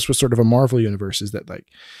contrast with sort of a Marvel universe, is that like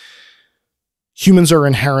humans are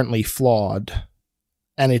inherently flawed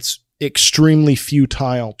and it's extremely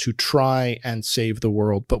futile to try and save the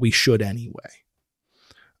world, but we should anyway.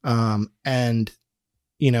 And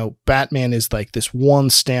you know, Batman is like this one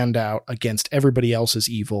standout against everybody else's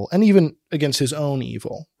evil and even against his own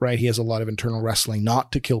evil, right? He has a lot of internal wrestling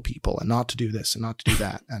not to kill people and not to do this and not to do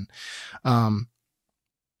that.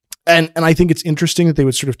 And I think it's interesting that they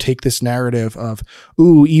would sort of take this narrative of,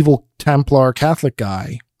 ooh, evil Templar Catholic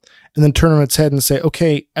guy, and then turn on its head and say,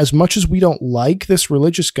 okay, as much as we don't like this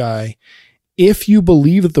religious guy, if you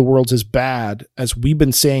believe that the world's as bad as we've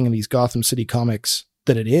been saying in these Gotham City comics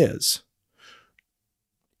that it is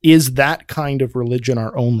that kind of religion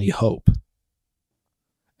our only hope?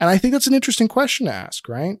 And I think that's an interesting question to ask,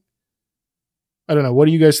 right? I don't know. What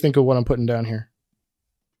do you guys think of what I'm putting down here?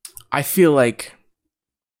 I feel like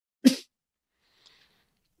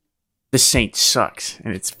the saint sucks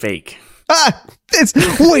and it's fake.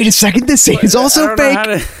 Wait a second. This saint is also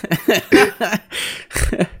fake.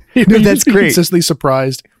 You know, that's great. Consistently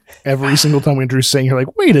surprised every single time we introduce saying, you're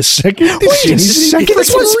like, wait a second.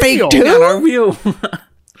 This one's fake too. Not our real.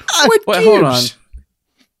 What Wait, hold on.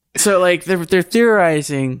 So, like, they're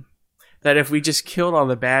theorizing that if we just killed all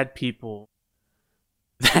the bad people,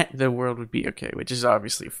 that the world would be okay, which is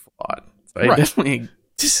obviously flawed. So I definitely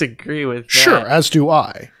disagree with that. Sure, as do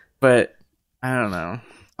I. But I don't know.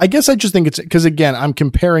 I guess I just think it's because, again, I'm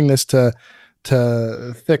comparing this to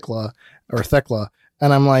Thekla,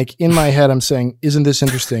 and I'm like, in my head, I'm saying, isn't this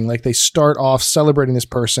interesting? Like, they start off celebrating this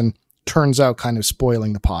person, turns out kind of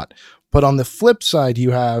spoiling the pot. But on the flip side,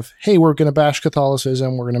 you have, hey, we're going to bash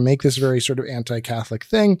Catholicism. We're going to make this very sort of anti-Catholic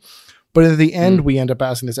thing. But at the end, we end up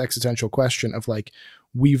asking this existential question of like,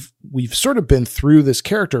 we've sort of been through this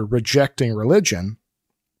character rejecting religion.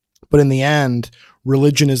 But in the end,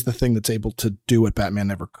 religion is the thing that's able to do what Batman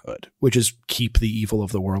never could, which is keep the evil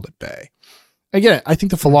of the world at bay. Again, I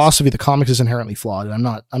think the philosophy of the comics is inherently flawed, and I'm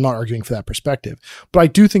not arguing for that perspective. But I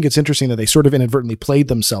do think it's interesting that they sort of inadvertently played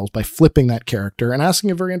themselves by flipping that character and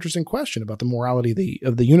asking a very interesting question about the morality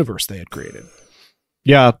of the universe they had created.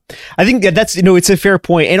 Yeah, I think that's, you know, it's a fair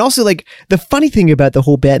point. And also, like, the funny thing about the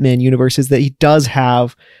whole Batman universe is that he does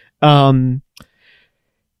have, like,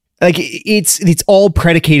 it's all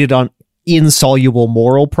predicated on insoluble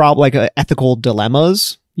moral like ethical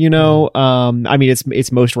dilemmas. You know, I mean,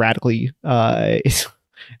 it's most radically,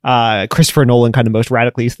 Christopher Nolan kind of most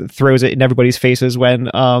radically throws it in everybody's faces when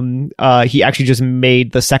he actually just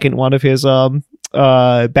made the second one of his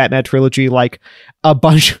Batman trilogy like a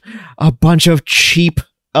bunch of cheap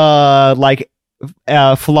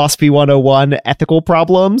philosophy 101 ethical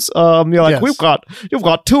problems. You're like, yes. You've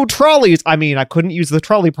got two trolleys. I mean, I couldn't use the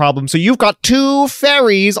trolley problem, so you've got two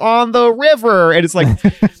ferries on the river, and it's like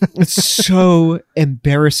it's so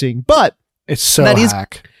embarrassing, but it's so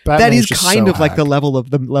hack. That is kind of like the level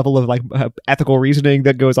of like ethical reasoning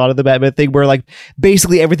that goes on in the Batman thing, where like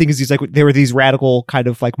basically everything is these, like, there were these radical kind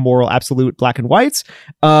of like moral absolute black and whites,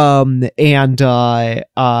 and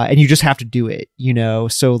you just have to do it, you know.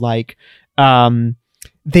 So like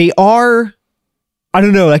they are, I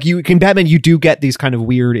don't know, like in Batman you do get these kind of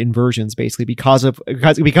weird inversions basically because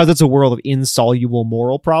it's a world of insoluble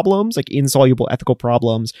moral problems, like insoluble ethical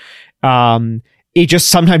problems. It just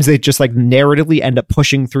sometimes they just like narratively end up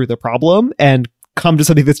pushing through the problem and come to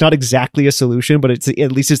something that's not exactly a solution, but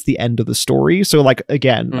at least it's the end of the story. So like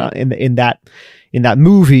again, in that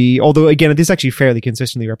movie, although again, this is actually fairly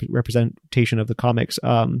consistently representation of the comics.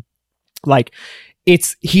 Like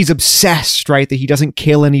he's obsessed, right? That he doesn't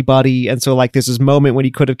kill anybody. And so like there's this moment when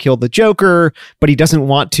he could have killed the Joker, but he doesn't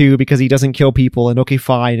want to because he doesn't kill people, and okay,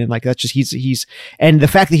 fine. And like, that's just, he's, and the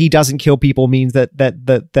fact that he doesn't kill people means that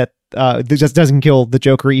just doesn't kill the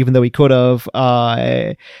Joker, even though he could have,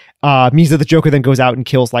 means that the Joker then goes out and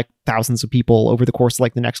kills like thousands of people over the course of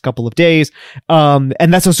like the next couple of days.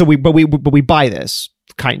 And that's also, but we buy this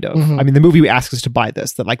kind of, I mean, the movie asks us to buy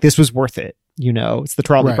this, that like, this was worth it. You know, it's the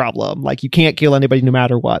trolley problem. Like, you can't kill anybody no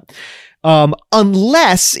matter what.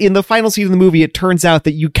 Unless in the final scene of the movie, it turns out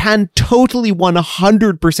that you can totally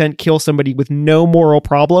 100% kill somebody with no moral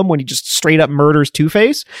problem when he just straight up murders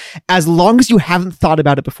Two-Face, as long as you haven't thought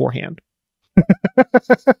about it beforehand.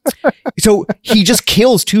 So he just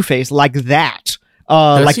kills Two-Face like that.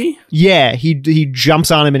 Does he? Yeah, he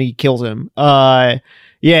jumps on him and he kills him.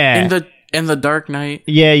 Yeah. In the Dark Knight.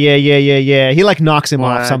 Yeah. He like knocks him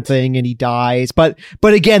off something and he dies. But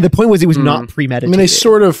again, the point was it was not premeditated. I mean, they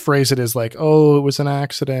sort of phrase it as like, oh, it was an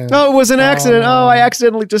accident. Oh, it was an accident. Oh, I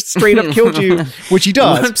accidentally just straight up killed you, which he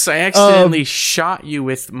does. Whoops, I accidentally shot you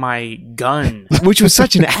with my gun. Which was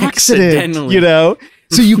such an accident, you know?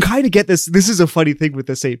 So you kind of get this. This is a funny thing with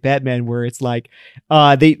the Saint Batman, where it's like,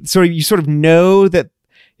 you sort of know that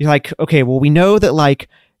you're like, okay, well, we know that like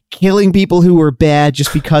killing people who are bad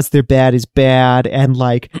just because they're bad is bad, and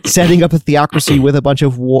like setting up a theocracy with a bunch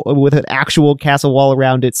of with an actual castle wall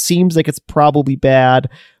around it seems like it's probably bad.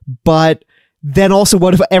 But then also,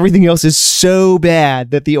 what if everything else is so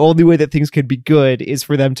bad that the only way that things can be good is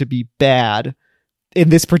for them to be bad in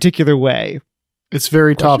this particular way? It's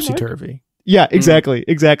very topsy-turvy. Yeah, exactly.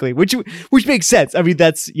 Which makes sense. I mean,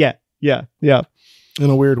 that's yeah. In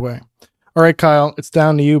a weird way. All right, Kyle, it's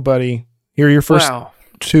down to you, buddy. Here are your first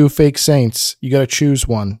two fake saints. You got to choose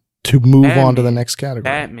one to move on to the next category.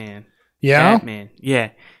 Batman. Yeah? Batman.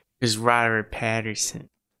 Yeah. Is Robert Pattinson.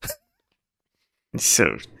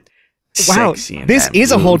 So sexy. Wow. This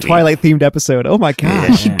is a whole Twilight themed episode. Oh my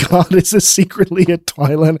gosh. Yeah. God, is this secretly a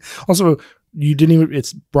Twilight? Also, you didn't even,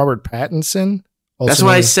 it's Robert Pattinson. That's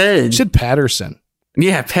what I said. You said Patterson.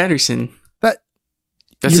 Yeah, Patterson. That's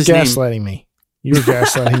his gaslighting name. Me. You're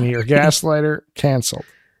gaslighting me. You're a gaslighter. Canceled.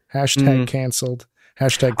 Hashtag canceled.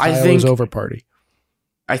 Hashtag Kylo's over party.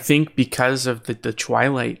 I think because of the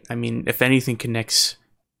Twilight, I mean, if anything connects.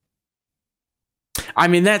 I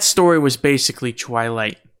mean, that story was basically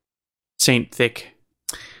Twilight. Saint Thick.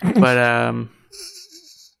 But,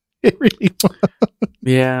 it really was.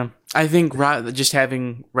 Yeah. I think just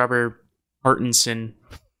having Robert Pattinson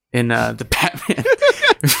in the Batman.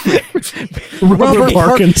 Robert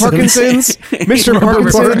Parkinson's. Mr.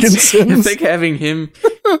 Parkinson's. I think having him,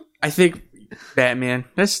 I think Batman.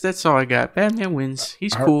 That's all I got. Batman wins.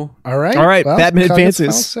 He's cool. All right. Well, Batman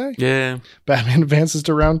advances. Yeah. Batman advances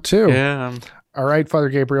to round 2. Yeah. All right, Father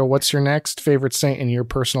Gabriel, what's your next favorite saint in your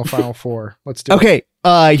personal Final Four? Let's do it. Okay.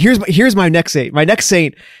 Here's my next saint. My next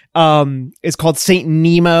saint is called Saint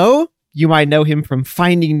Nemo. You might know him from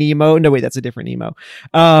Finding Nemo. No, wait, that's a different Nemo.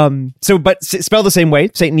 But spelled the same way,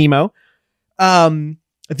 Saint Nemo. The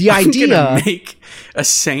idea gonna make a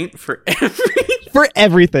saint for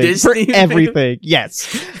everything. Disney for everything.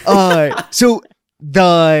 Yes. So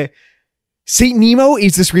the Saint Nemo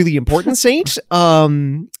is this really important saint.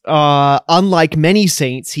 Unlike many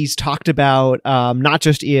saints, he's talked about not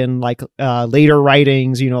just in like later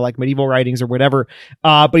writings, you know, like medieval writings or whatever,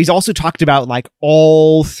 but he's also talked about like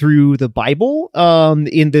all through the Bible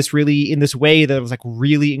in this way that was like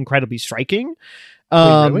really incredibly striking.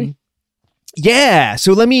 Wait, really? Yeah.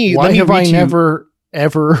 So let me. Why have I you. never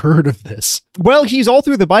ever heard of this? Well, he's all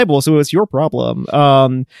through the Bible, so it's your problem.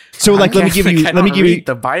 So like, let me give you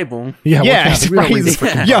the Bible. Yeah,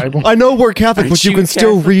 Bible. I know we're Catholic, but you can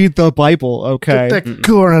still read the Bible. Okay, get that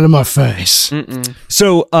corn out of my face.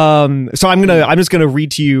 So I'm just gonna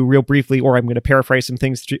read to you real briefly, or I'm gonna paraphrase some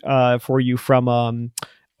things for you from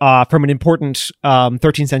an important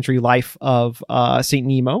 13th century life of Saint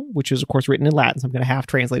Nemo, which is of course written in Latin. So I'm going to half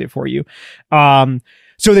translate it for you.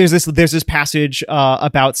 So there's this passage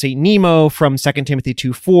about Saint Nemo from 2 Timothy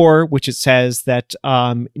 2:4, which it says that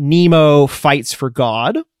Nemo fights for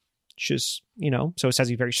God, which is, you know, so it says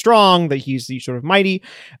he's very strong, that he's sort of mighty.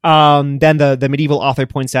 Then the medieval author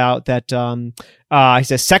points out that he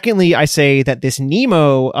says, secondly, I say that this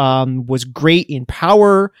Nemo was great in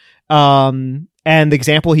power. And the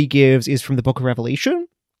example he gives is from the book of Revelation,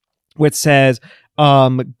 which says,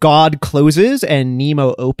 God closes and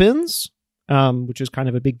Nemo opens, which is kind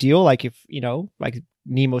of a big deal. Like if, you know, like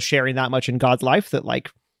Nemo's sharing that much in God's life that,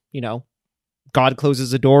 like, you know, God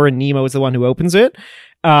closes a door and Nemo is the one who opens it.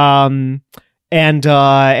 And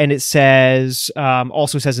it says,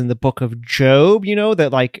 also says in the book of Job, you know,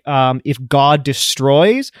 that like, if God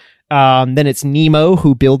destroys, then it's Nemo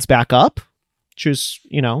who builds back up, which is,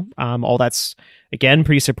 you know, all that's, again,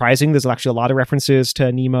 pretty surprising. There's actually a lot of references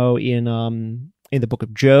to Nemo in the book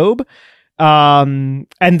of Job. And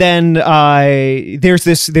then there's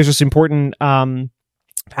this important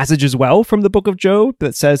passage as well from the book of Job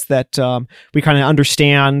that says that we kind of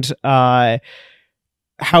understand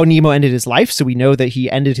how Nemo ended his life. So we know that he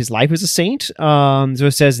ended his life as a saint. So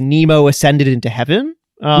it says Nemo ascended into heaven.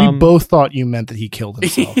 We both thought you meant that he killed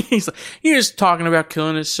himself. He was talking about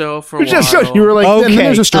killing himself for a while. You were like, okay, and then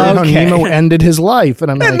there's a story how Nemo ended his life.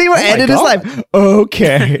 And I'm like, Nemo ended his life.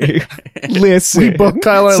 Okay. Listen. We both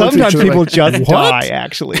kind of sometimes people like, just die,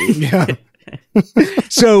 actually. Yeah.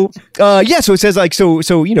 So it says like,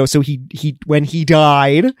 so you know, so he when he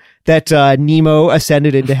died, that Nemo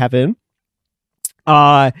ascended into heaven.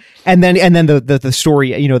 And then the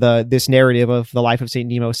story, you know, this narrative of the life of Saint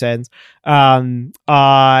Nemo says, and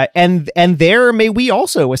there may we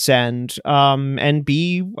also ascend, and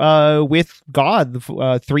be, with God,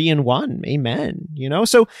 3 in 1. Amen. You know,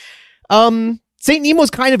 so, Saint Nemo is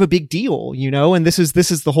kind of a big deal, you know, and this is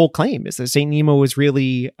the whole claim, is that Saint Nemo is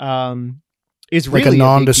really, is like really a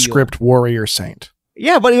nondescript warrior saint.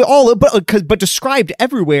 Yeah, but described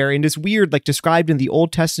everywhere, and is weird, like described in the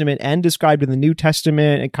Old Testament and described in the New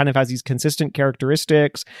Testament. It kind of has these consistent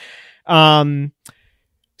characteristics. So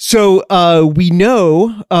we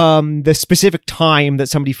know the specific time that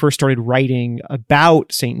somebody first started writing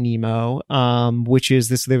about Saint Nemo, which is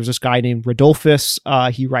this. There was this guy named Rodolphus.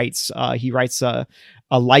 He writes a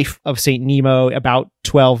life of Saint Nemo about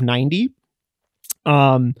 1290.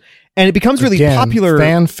 And it becomes really popular.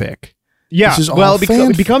 Fanfic. Yeah, well,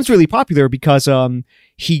 it becomes really popular because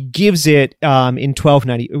he gives it in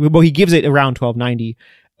 1290. Well, he gives it around 1290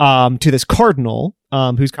 to this cardinal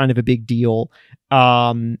who's kind of a big deal,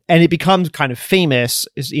 and it becomes kind of famous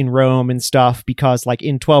in Rome and stuff because, like,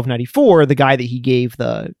 in 1294, the guy that he gave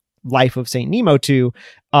the life of Saint Nemo to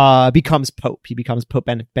becomes Pope. He becomes Pope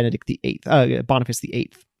Benedict VIII, Boniface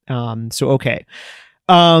VIII. So okay,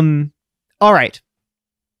 all right.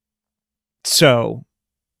 So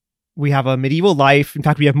we have a medieval life. In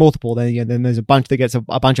fact, we have multiple. Then there's a bunch that gets a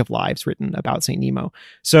bunch of lives written about Saint Nemo.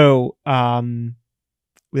 So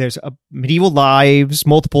there's medieval lives,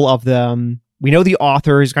 multiple of them. We know the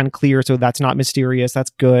author is kind of clear, so that's not mysterious.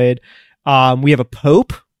 That's good. We have a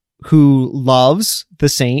pope who loves the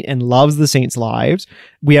saint and loves the saint's lives.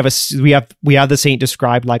 We have the saint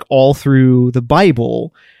described like all through the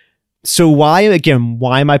Bible. So why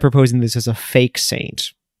am I proposing this as a fake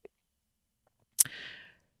saint?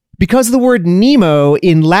 Because the word Nemo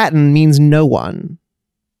in Latin means no one.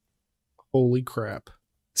 Holy crap.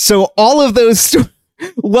 So all of those,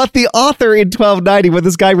 what the author in 1290, what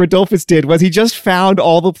this guy Rodolphus did, was he just found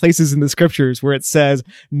all the places in the scriptures where it says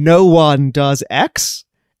no one does X,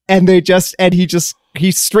 and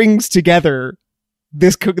he strings together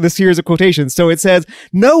this series of quotations. So it says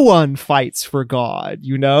no one fights for God,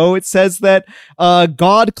 you know. It says that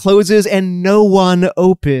God closes and no one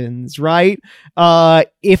opens, right?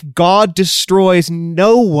 If God destroys,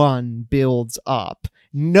 no one builds up.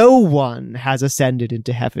 No one has ascended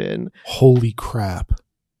into heaven. Holy crap.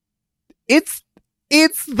 It's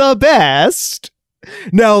the best.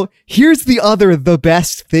 Now, here's the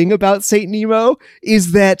best thing about Saint Nemo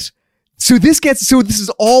is that So this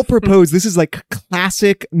is all proposed. This is like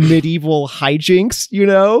classic medieval hijinks, you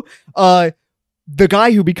know? The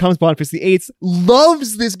guy who becomes Boniface VIII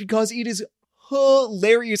loves this because it is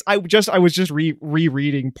hilarious. I was just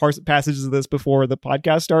rereading passages of this before the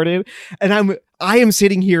podcast started, and I am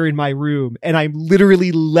sitting here in my room and I'm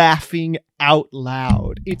literally laughing out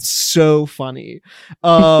loud. It's so funny.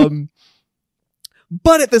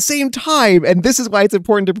 But at the same time, and this is why it's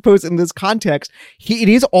important to propose in this context, it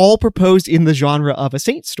is all proposed in the genre of a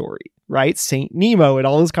saint story, right? Saint Nemo and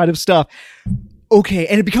all this kind of stuff. Okay,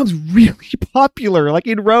 and it becomes really popular. Like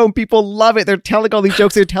in Rome, people love it. They're telling all these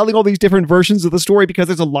jokes. They're telling all these different versions of the story because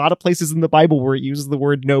there's a lot of places in the Bible where it uses the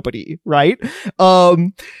word nobody, right?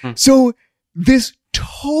 So this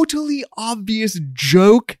totally obvious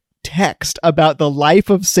joke text about the life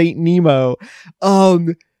of Saint Nemo,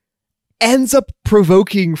 ends up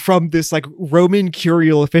provoking from this like Roman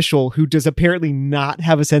curial official who does apparently not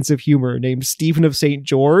have a sense of humor named Stephen of St.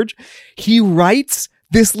 George. He writes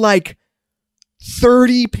this like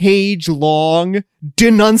 30-page long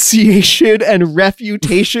denunciation and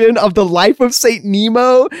refutation of the life of Saint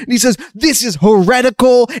Nemo. And he says, this is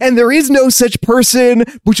heretical and there is no such person,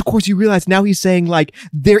 which of course you realize now he's saying like,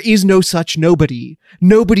 there is no such nobody.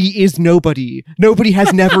 Nobody is nobody. Nobody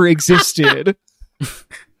has never existed.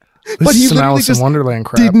 But he some Alice in Wonderland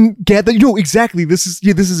crap. Didn't get that. Exactly. This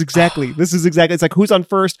is exactly. It's like who's on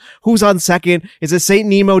first, who's on second. Is it Saint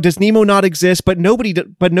Nemo? Does Nemo not exist? But nobody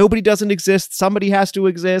doesn't exist. Somebody has to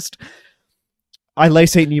exist. I lay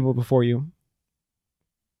Saint Nemo before you.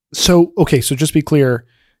 So just be clear,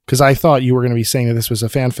 because I thought you were going to be saying that this was a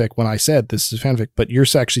fanfic when I said this is a fanfic, but you're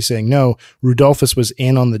actually saying no. Rudolphus was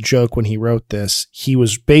in on the joke when he wrote this. He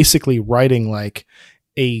was basically writing like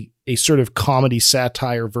a sort of comedy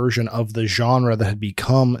satire version of the genre that had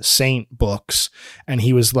become Saint books. And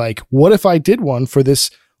he was like, what if I did one for this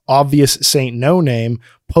obvious Saint no name?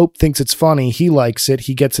 Pope thinks it's funny. He likes it.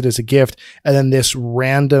 He gets it as a gift. And then this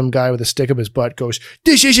random guy with a stick up his butt goes,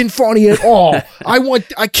 this funny at all.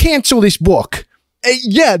 I cancel this book.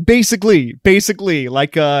 Yeah, basically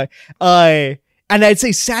like, and I'd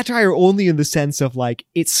say satire only in the sense of like,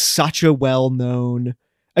 it's such a well-known,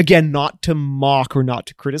 again, not to mock or not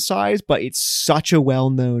to criticize, but it's such a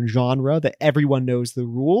well-known genre that everyone knows the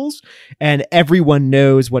rules and everyone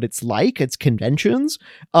knows what it's like, its conventions.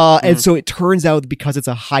 And so it turns out because it's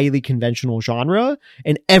a highly conventional genre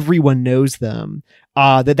and everyone knows them,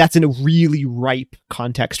 that's in a really ripe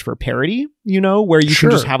context for parody, where you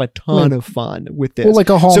can just have a ton of fun with this. Well, like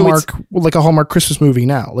a Hallmark Christmas movie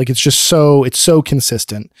now. Like it's so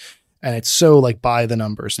consistent. And it's so like by the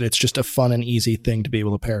numbers that it's just a fun and easy thing to be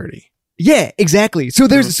able to parody. Yeah, exactly. So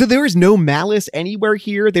there is no malice anywhere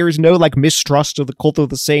here. There is no like mistrust of the Cult of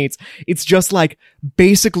the Saints. It's just like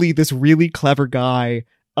basically this really clever guy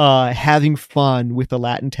having fun with the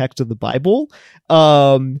Latin text of the Bible.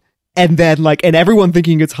 And then and everyone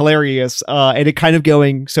thinking it's hilarious, and it kind of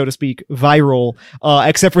going, so to speak, viral,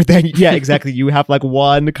 except for then, yeah, exactly. You have like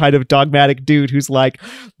one kind of dogmatic dude who's like,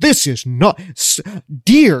 this is not,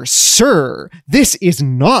 dear sir, this is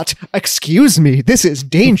not, excuse me, this is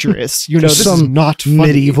dangerous. This is not funny.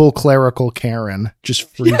 Medieval clerical Karen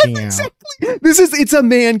just freaking out. It's a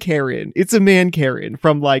man Karen. It's a man Karen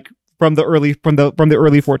from the early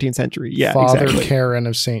 14th century. Yeah, Father exactly. Karen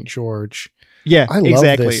of St. George. Yeah, I love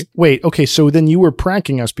exactly. This. Wait, okay, so then you were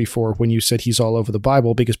pranking us before when you said he's all over the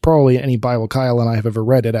Bible, because probably any Bible Kyle and I have ever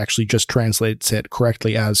read, it actually just translates it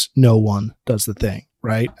correctly as no one does the thing,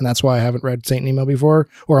 right? And that's why I haven't read Saint Nemo before,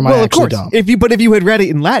 or am I actually dumb? If you had read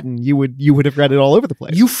it in Latin, you would have read it all over the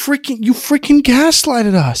place. You freaking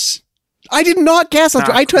gaslighted us. I did not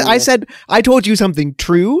gaslight you. I said I told you something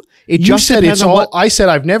true. You said it's all. I said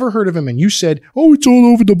I've never heard of him, and you said, "Oh, it's all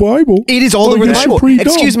over the Bible." It is all over the Bible.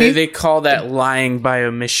 Excuse me. They call that lying by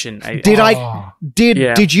omission.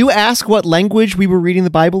 Did you ask what language we were reading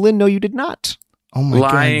the Bible in? No, you did not. Oh my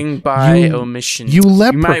God! Lying by omission. You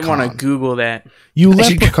leprechaun. You might want to Google that. You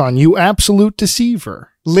leprechaun. You absolute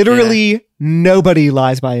deceiver. Literally, nobody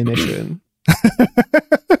lies by omission.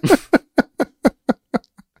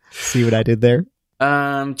 See what I did there?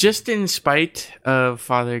 Just in spite of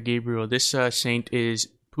Father Gabriel, this saint is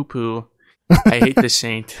poo-poo. I hate this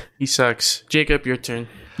saint. He sucks. Jacob, your turn.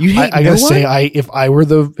 I gotta say, if I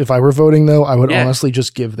were voting though, I would honestly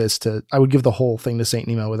just give this to. I would give the whole thing to Saint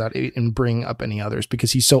Nemo without and bring up any others,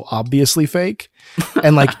 because he's so obviously fake,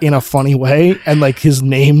 and like in a funny way, and like his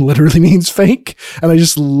name literally means fake, and I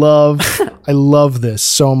love this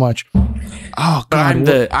so much. Oh God,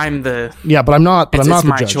 I'm the yeah, but I'm not. But I'm not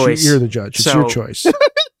the judge. Choice. You're the judge. It's your choice.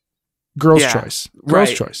 Girl's choice.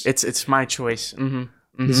 Girl's choice. It's my choice. Mm-hmm.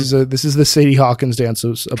 Mm-hmm. This is the Sadie Hawkins dance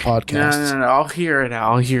of a podcast. No. I'll hear it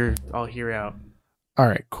out. I'll hear out. All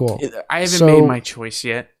right, cool. I haven't made my choice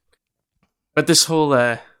yet, but this whole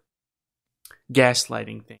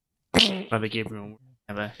gaslighting thing, Father Gabriel.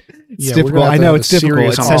 It's difficult. I know it's difficult.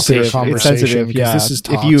 It's sensitive. It's sensitive. Yeah. This is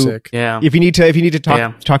toxic. If you need to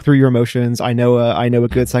talk through your emotions, I know a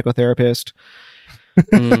good psychotherapist.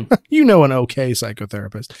 You know an okay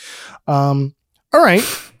psychotherapist. All right.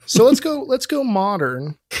 So let's go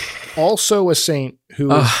modern. Also a saint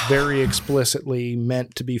who is very explicitly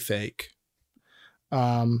meant to be fake.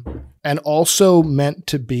 And also meant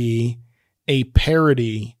to be a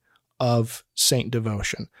parody of saint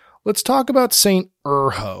devotion. Let's talk about Saint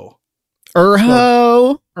Urho.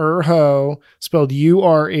 Urho, spelled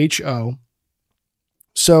U-R-H-O.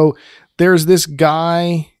 So there's this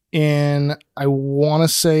guy in, I want to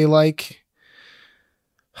say like,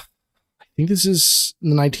 I think this is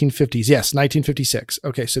in the 1950s. Yes, 1956.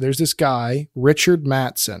 Okay, so there's this guy, Richard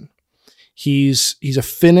Mattson. He's a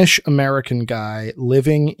Finnish American guy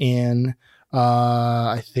living in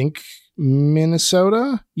I think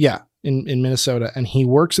Minnesota. Yeah, in Minnesota. And he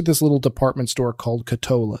works at this little department store called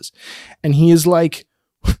Catola's. And he is like,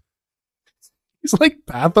 he's like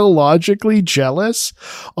pathologically jealous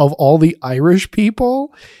of all the Irish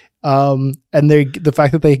people. And the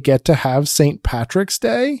fact that they get to have St. Patrick's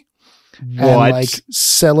Day and like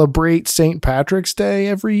celebrate St. Patrick's Day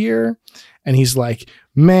every year. And he's like,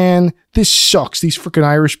 man, this sucks. These freaking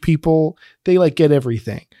Irish people, they like get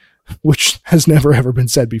everything, which has never ever been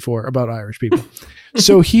said before about Irish people.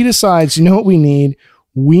 So he decides, you know what we need?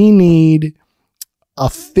 We need a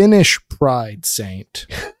Finnish pride saint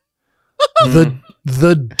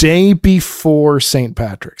the day before St.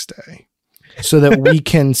 Patrick's Day, so that we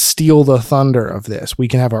can steal the thunder of this. We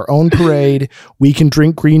can have our own parade. We can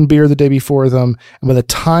drink green beer the day before them. And by the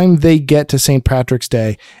time they get to St. Patrick's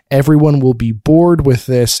Day, everyone will be bored with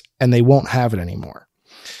this and they won't have it anymore.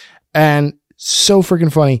 And so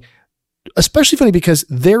freaking funny, especially funny because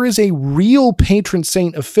there is a real patron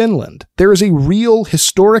saint of Finland. There is a real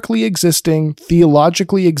historically existing,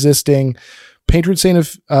 theologically existing patron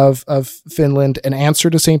saint of Finland, an answer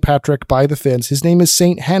to St. Patrick by the Finns. His name is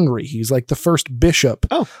Saint Henry. He's like the first bishop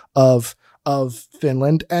of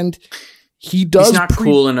Finland, and he does. He's not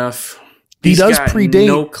cool enough. He does predate.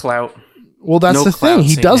 No clout. Well, that's the thing.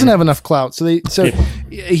 He doesn't have enough clout. So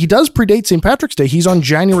he does predate St. Patrick's Day. He's on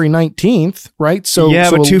January 19th, right?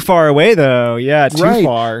 But too far away though. Yeah, too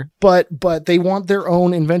far. But they want their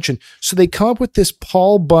own invention. So they come up with this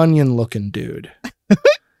Paul Bunyan looking dude.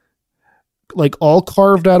 Like all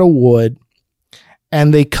carved out of wood,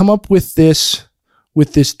 and they come up with this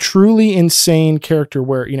truly insane character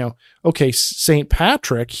where, you know, okay, St.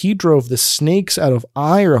 Patrick, he drove the snakes out of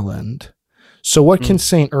Ireland. So what can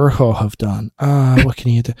St. Urho have done? What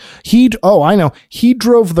can he do? I know. He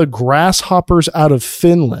drove the grasshoppers out of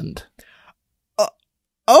Finland.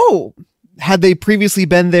 Had they previously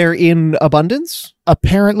been there in abundance?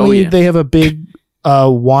 Apparently they have a big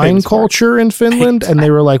wine culture in Finland, and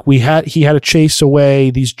they were like, he had to chase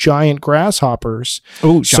away these giant grasshoppers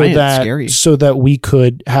so that we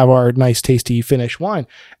could have our nice tasty Finnish wine.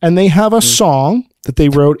 And they have a song that they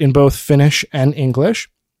wrote in both Finnish and English,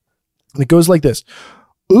 and it goes like this: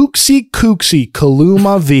 Uksi kuksi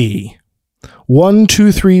kaluma v 1,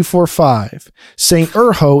 2, 3, 4, 5. St.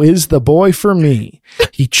 Urho is the boy for me.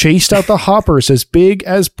 He chased out the hoppers as big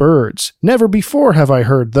as birds. Never before have I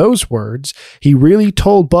heard those words. He really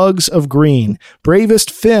told bugs of green.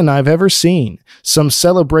 Bravest Finn I've ever seen. Some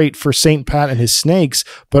celebrate for St. Pat and his snakes,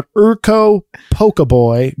 but Urko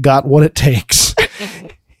Pokaboy got what it takes.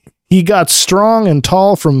 He got strong and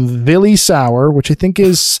tall from Villy Sour, which I think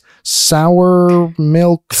is sour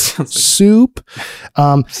milk soup.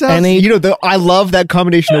 I love that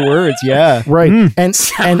combination of words. Yeah. Right. And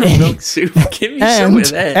milk soup. Give me some of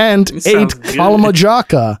that. And ate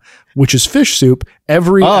kalamajaka, which is fish soup,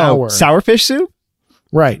 every hour. Sour fish soup?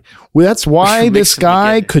 Right. Well, that's why this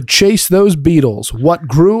guy could chase those beetles, what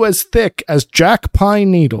grew as thick as jack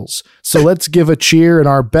pine needles. So let's give a cheer in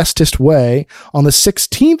our bestest way on the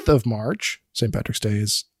 16th of March. St. Patrick's Day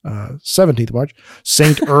is 17th of March,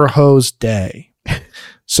 St. Urho's Day.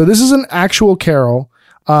 So this is an actual carol.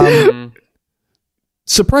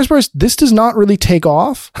 Surprise, this does not really take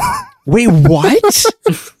off. Wait, what?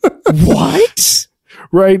 What?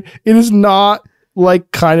 Right. It is not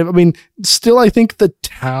like still I think the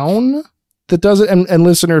town that does it, and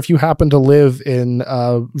listener, if you happen to live in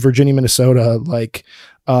Virginia, Minnesota, like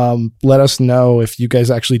let us know if you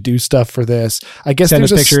guys actually do stuff for this. I guess send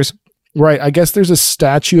us pictures. Right. I guess there's a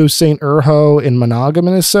statue of St. Urho in Monaga,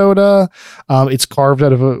 Minnesota. It's carved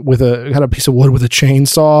out of a piece of wood with a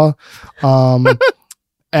chainsaw.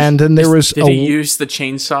 And then there was did he use the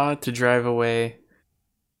chainsaw to drive away?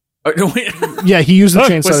 Oh, no, wait. Yeah, he used the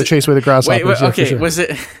chainsaw to chase away the grasshoppers. Wait, okay, sure. Was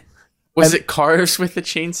it carved with the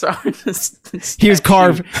chainsaw? He was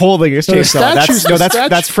carved holding his chainsaw.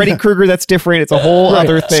 That's Freddy Krueger. That's different. It's a whole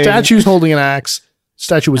other thing. Statue's holding an axe.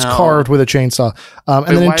 Statue was carved with a chainsaw.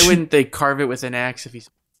 And then why wouldn't they carve it with an axe if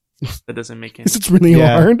that doesn't make sense? It's really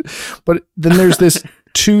hard. But then there's this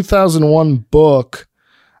 2001 book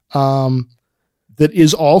that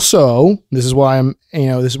is also, this is why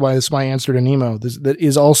this is my answer to Nemo. That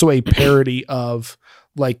is also a parody of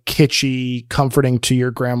like kitschy, comforting to your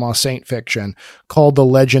grandma saint fiction called The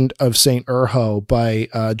Legend of St. Urho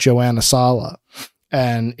by Joanna Sala.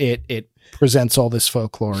 And it presents all this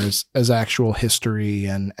folklore as actual history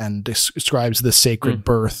and describes the sacred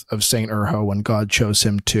birth of St. Urho when God chose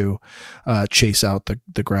him to chase out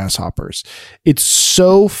the grasshoppers. It's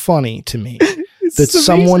so funny to me that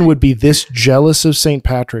someone would be this jealous of St.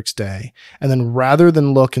 Patrick's Day, and then rather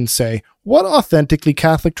than look and say, what authentically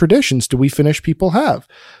Catholic traditions do we Finnish people have?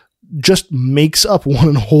 Just makes up one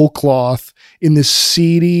in whole cloth in this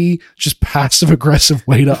seedy, just passive-aggressive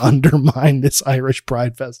way to undermine this Irish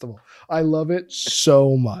Pride Festival. I love it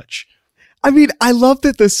so much. I mean, I love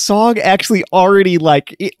that the song actually already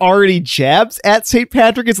jabs at St.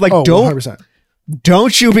 Patrick. It's like, 100%.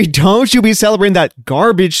 Don't you be celebrating that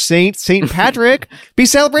garbage St. Patrick. Be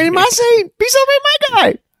celebrating my saint. Be celebrating my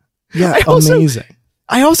guy. Yeah, amazing.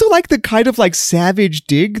 I also like the kind of like savage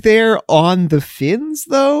dig there on the Finns,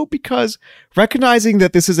 though, because recognizing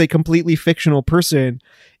that this is a completely fictional person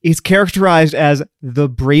is characterized as the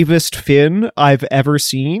bravest Finn I've ever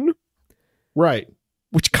seen. Right.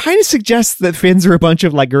 Which kind of suggests that Finns are a bunch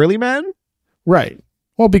of like girly men. Right.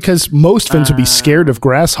 Well, because most Finns would be scared of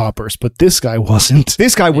grasshoppers, but this guy wasn't.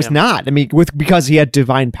 This guy was not. I mean, because he had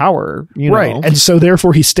divine power, right? And so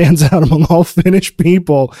therefore he stands out among all Finnish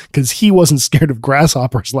people because he wasn't scared of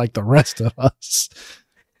grasshoppers like the rest of us.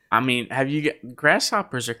 I mean,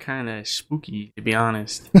 grasshoppers are kind of spooky, to be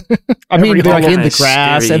honest. I mean, they're like in the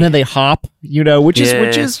grass scary. And then they hop, which is,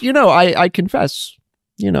 I confess.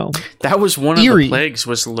 That was one eerie. of the plagues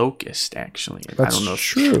was locust, actually. That's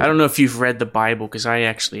true. I don't know if you've read the Bible, because I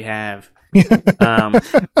actually have.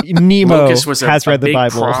 Nemo locust was has read the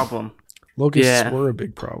Bible. Problem. Locusts were a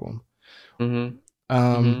big problem.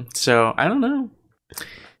 So I don't know.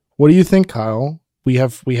 What do you think, Kyle? We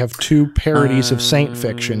have two parodies of saint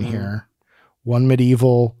fiction here. One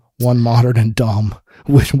medieval, one modern and dumb.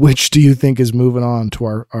 Which do you think is moving on to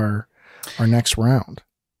our next round?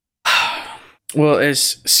 Well,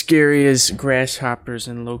 as scary as grasshoppers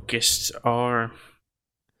and locusts are,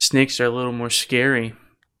 snakes are a little more scary.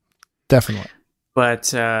 Definitely.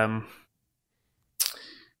 But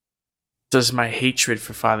does my hatred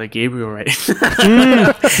for Father Gabriel right?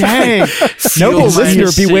 Dang. Noble listener,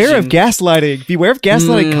 beware of gaslighting. Beware of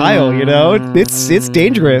gaslighting Kyle, It's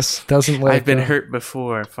dangerous. Doesn't let I've been hurt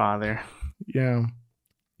before, Father. Yeah.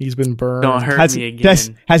 He's been burned. Don't hurt me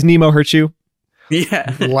again. Has Nemo hurt you?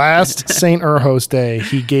 Yeah. Last St. Urho's Day,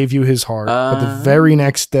 he gave you his heart, but the very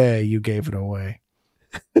next day, you gave it away.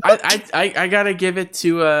 I gotta give it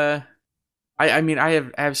to I mean, I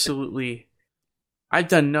have absolutely, I've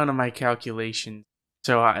done none of my calculations,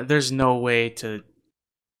 so there's no way to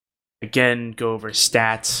again go over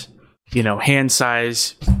stats, hand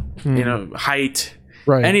size, height,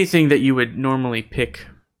 right? Anything that you would normally pick,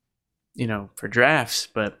 for drafts.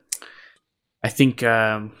 But I think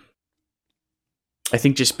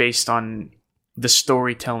just based on the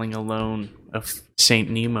storytelling alone of Saint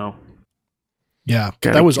Nemo. Yeah,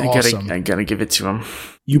 that was awesome. I gotta give it to him.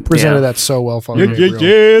 You presented that so well, Father Gabriel.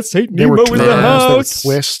 Yeah, Saint Nemo in the house. There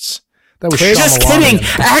were twists. That was just kidding.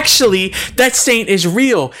 Actually, that saint is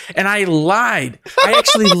real, and I lied. I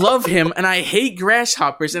actually love him, and I hate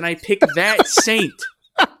grasshoppers, and I picked that saint.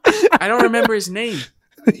 I don't remember his name.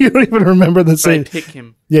 You don't even remember the saint. I pick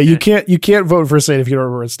him. Yeah, you can't vote for a saint if you don't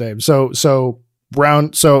remember its name. So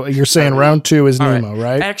you're saying round 2 is Nemo,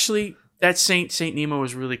 right? Actually, that Saint Nemo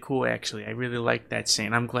was really cool. Actually, I really like that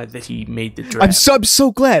saint. I'm glad that he made the draft. I'm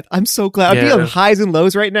so glad. I'm feeling highs and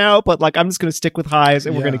lows right now, but I'm just gonna stick with highs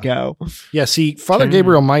and we're gonna go. Yeah. See, Father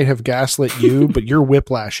Gabriel might have gaslit you, but you're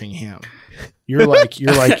whiplashing him. You're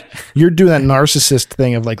doing that narcissist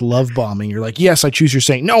thing of love bombing. You're like, yes, I choose your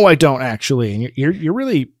saint. No, I don't actually. And you're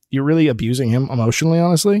really abusing him emotionally,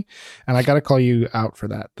 honestly. And I got to call you out for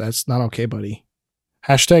that. That's not okay, buddy.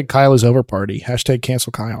 Hashtag Kyle is over party. Hashtag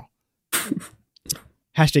cancel Kyle.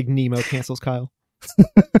 Hashtag Nemo cancels Kyle.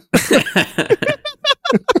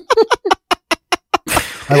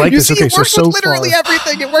 I like this. Okay, it works with literally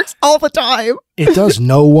everything. It works all the time. It does.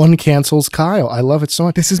 No one cancels Kyle. I love it so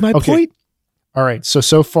much. This is my point. All right.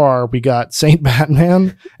 So far we got Saint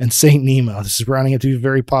Batman and Saint Nemo. This is rounding it to be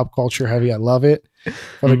very pop culture heavy. I love it.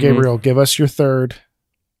 Father Gabriel, give us your third.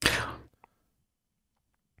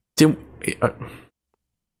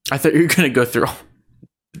 I thought you were going to go through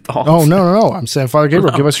all. Oh, no. I'm saying, Father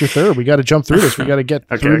Gabriel, give us your third. We got to jump through this. We got to get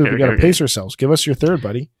through this. We got to pace ourselves. Give us your third,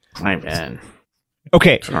 buddy. My man.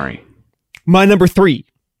 Okay. Sorry. My number 3.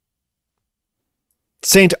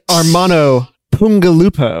 Saint Armano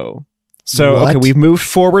Pungalupo. So, What? okay, we've moved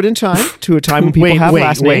forward in time to a time when people have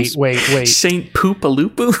last names. Wait. Saint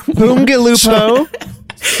Poopalupu? Pungalupo.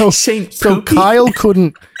 So Kyle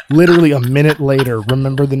couldn't literally a minute later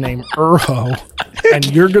remember the name Urho, and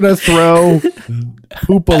you're gonna throw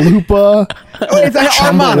Poopalupa. It's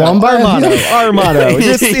Armano.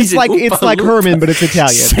 It's like Herman, but it's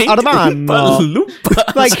Italian. Saint Armano.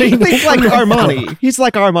 Think like Armani. He's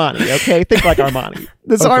like Armani. Okay, think like Armani.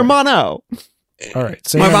 This is Armano. All right.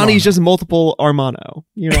 Say Armani is just multiple Armano,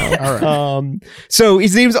 All right. So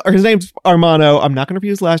his name's Armano. I'm not going to repeat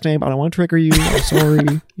his last name. I don't want to trigger you. I'm sorry.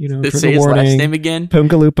 Let's trigger say his warning. last name again.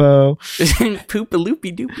 Punkalupo.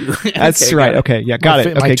 Poopaloopy-doopy. That's Okay, right. Okay. Yeah. Got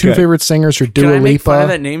it. My Okay. two Good. favorite singers are Can I Dua make fun of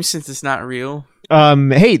Lipa. that name since it's not real?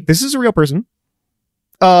 Hey, this is a real person.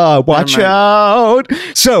 Watch Never mind. out.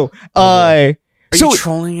 So, Are you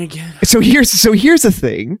trolling again? So here's the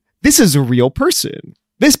thing. This is a real person.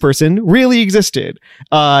 This person really existed.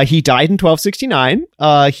 He died in 1269.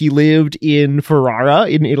 He lived in Ferrara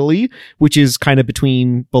in Italy, which is kind of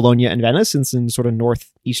between Bologna and Venice, and it's in sort of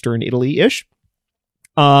northeastern Italy-ish.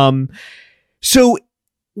 So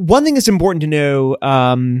one thing that's important to know.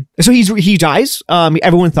 So he dies.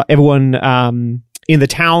 Everyone in the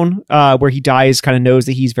town where he dies kind of knows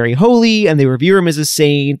that he's very holy, and they revere him as a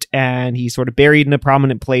saint, and he's sort of buried in a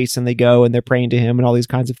prominent place, and they go and they're praying to him and all these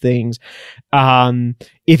kinds of things.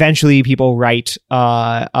 Eventually people write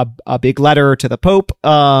a big letter to the Pope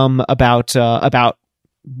about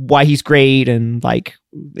why he's great, and like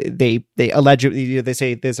they allegedly they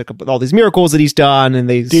say there's all these miracles that he's done, and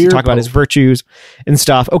they talk about his virtues and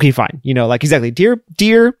stuff. Okay, fine. Like exactly. Dear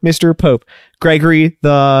Mr. Pope Gregory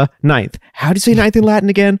the Ninth. How do you say ninth in Latin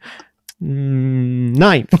again?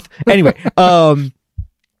 Ninth. Anyway,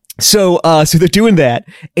 so they're doing that,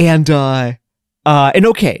 and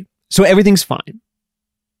okay, so everything's fine.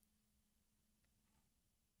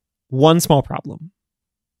 One small problem.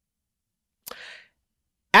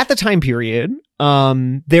 At the time period,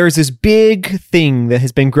 there's this big thing that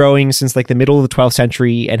has been growing since like the middle of the 12th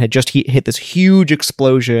century and had just hit this huge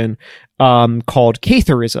explosion called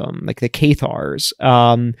Catharism, like the Cathars,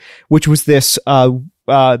 which was this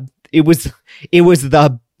it was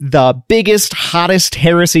the biggest, hottest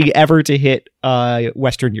heresy ever to hit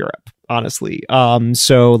Western Europe. Honestly.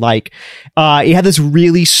 So like, it had this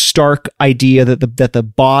really stark idea that the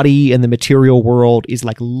body and the material world is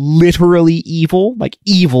like literally evil, like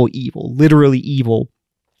evil, literally evil.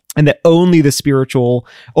 And that only the spirit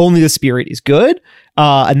is good.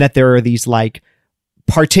 And that there are these like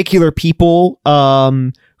particular people,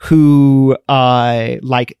 who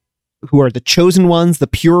are the chosen ones, the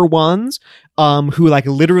pure ones, who like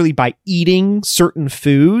literally by eating certain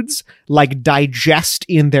foods, like digest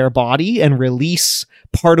in their body and release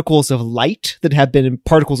particles of light that have been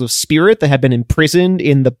particles of spirit that have been imprisoned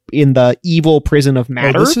in the evil prison of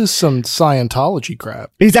matter. This is some Scientology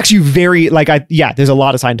crap. It's actually very there's a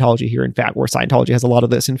lot of Scientology here, in fact, or Scientology has a lot of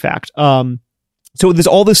this, in fact. So there's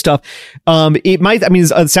all this stuff.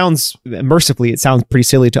 It sounds mercifully, it sounds pretty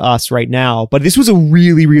silly to us right now, but this was a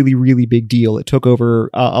really, really, really big deal. It took over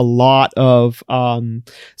a lot of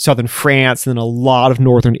southern France and then a lot of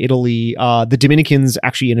northern Italy. The Dominicans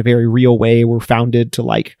actually, in a very real way, were founded to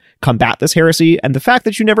like combat this heresy. And the fact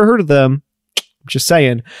that you never heard of them, just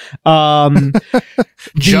saying. Job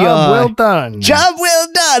well done. Job well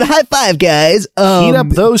done. High five, guys. Heat up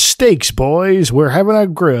those steaks, boys. We're having a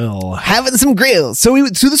grill. Having some grills. So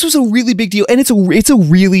this was a really big deal, and it's a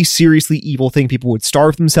really seriously evil thing. People would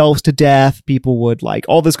starve themselves to death. People would like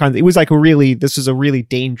all this kind of. It was like this was a really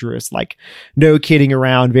dangerous, like no kidding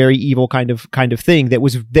around, very evil kind of thing that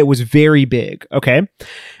was very big. Okay,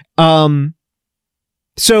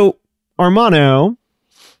 so Armano,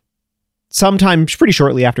 sometime pretty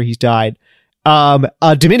shortly after he's died,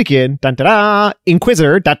 a Dominican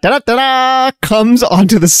inquisitor comes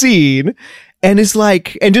onto the scene and is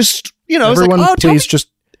like, and just Everyone, it's like,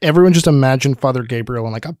 everyone just imagine Father Gabriel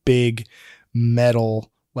in like a big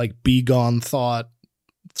metal, like Be Gone Thought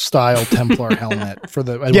style Templar helmet for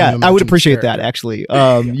the. I would appreciate that actually.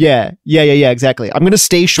 Yeah, exactly. I'm gonna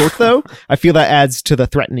stay short though. I feel that adds to the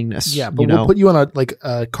threateningness. Yeah, but we'll put you on a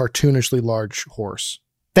cartoonishly large horse.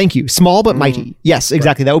 Thank you. Small but mighty. Yes,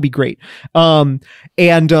 exactly. Right. That would be great. Okay,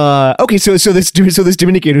 so this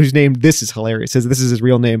Dominican who's named, this is hilarious. This is his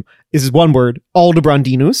real name. This is one word,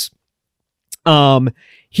 Aldobrandinus.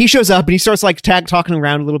 He shows up and he starts like talking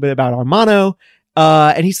around a little bit about Armano.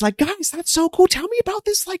 And he's like, guys, that's so cool. Tell me about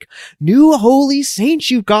this like new holy saint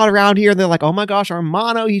you've got around here. And they're like, oh my gosh,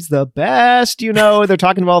 Armano, he's the best, they're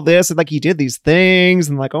talking about this and like he did these things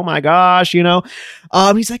and like, oh my gosh, he's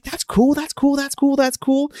like, that's cool.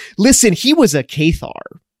 Listen, he was a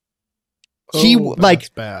Cathar. That's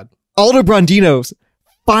bad. Aldobrandinus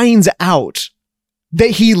finds out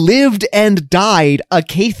that he lived and died a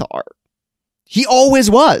Cathar. He always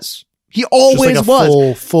was.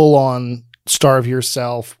 Full on starve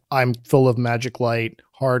yourself. I'm full of magic light,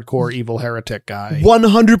 hardcore evil heretic guy.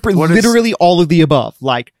 100%, literally all of the above.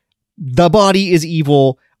 Like the body is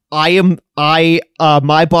evil.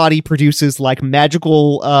 my body produces like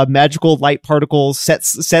magical light particles,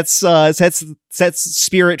 sets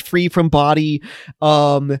spirit free from body,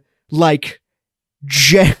 like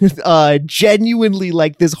genuinely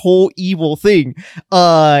like this whole evil thing.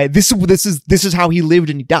 This is how he lived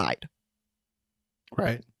and he died.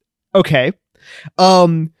 Right. Okay.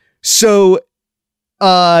 So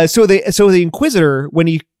the Inquisitor, when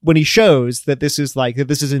he shows that this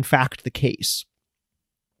is in fact the case,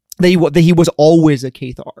 that he was always a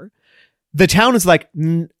Cathar, the town is like,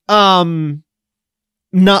 nuh-uh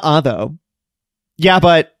though. Yeah,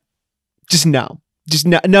 but just no. Just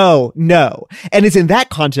no. And it's in that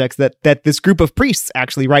context that this group of priests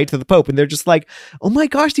actually write to the Pope, and they're just like, oh my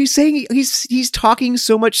gosh, he's saying he's talking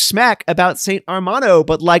so much smack about Saint Armano,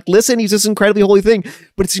 but like, listen, he's this incredibly holy thing.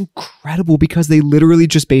 But it's incredible because they literally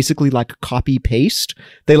just basically like copy paste.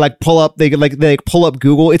 They like pull up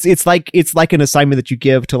Google. It's like an assignment that you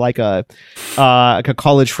give to like a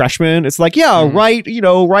college freshman. It's like, write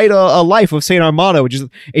a life of Saint Armano, which is,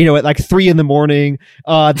 at like 3 a.m.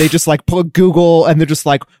 They just like put Google, and they're just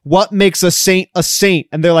like, what makes a saint a saint?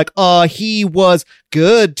 And they're like, he was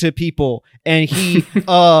good to people, and he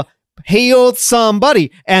healed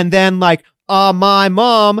somebody, and then like, my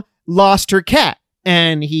mom lost her cat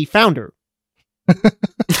and he found her.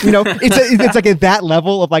 It's like at that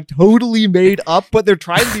level of like totally made up, but they're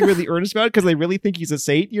trying to be really earnest about it because they really think he's a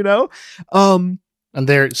saint, And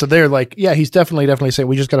they're like, yeah, he's definitely saying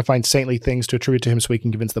we just got to find saintly things to attribute to him so we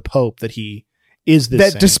can convince the Pope that he is this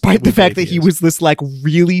that saint, despite the fact that he was this like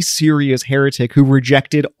really serious heretic who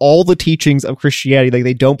rejected all the teachings of Christianity. Like,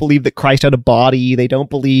 they don't believe that Christ had a body. They don't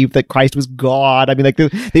believe that Christ was God. I mean, like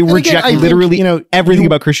they reject literally everything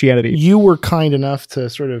about Christianity. You were kind enough to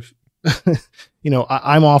sort of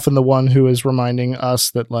I'm often the one who is reminding us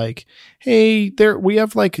that like, hey, we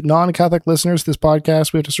have like non-Catholic listeners to this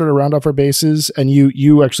podcast. We have to sort of round off our bases. And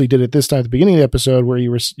you actually did it this time at the beginning of the episode where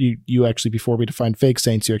you actually, before we defined fake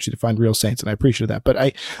saints, you actually defined real saints. And I appreciate that.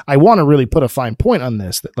 But I want to really put a fine point on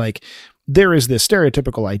this, that like there is this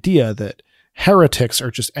stereotypical idea that heretics are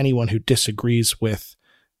just anyone who disagrees with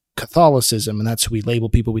Catholicism. And that's who we label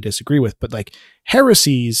people we disagree with. But like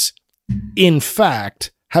heresies, in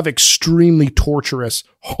fact, have extremely torturous,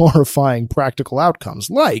 horrifying practical outcomes,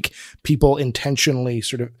 like people intentionally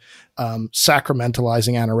sort of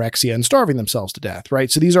sacramentalizing anorexia and starving themselves to death, right?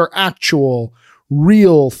 So these are actual,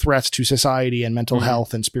 real threats to society and mental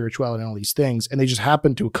health and spirituality and all these things, and they just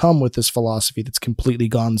happen to come with this philosophy that's completely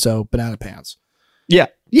gonzo banana pants. Yeah,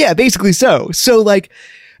 basically so. So like,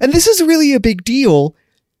 and this is really a big deal.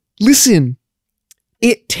 Listen,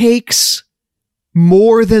 it takes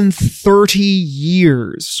more than 30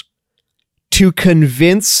 years to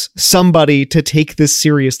convince somebody to take this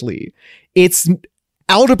seriously.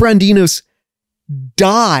 Aldobrandinus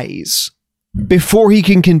dies before he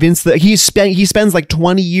can convince he spends like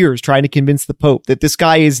 20 years trying to convince the Pope that this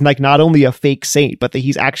guy is like not only a fake saint, but that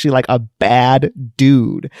he's actually like a bad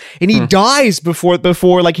dude. And he dies before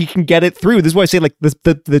like he can get it through. This is why I say like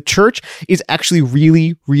the church is actually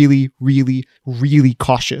really, really, really, really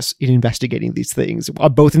cautious in investigating these things,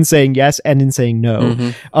 both in saying yes and in saying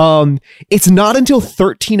no. It's not until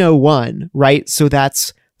 1301, right? So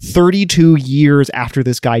that's 32 years after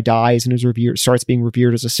this guy dies and starts being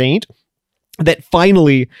revered as a saint, that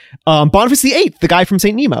finally Boniface VIII, the guy from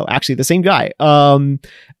St. Nemo, actually the same guy,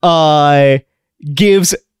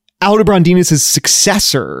 gives Aldobrandinus'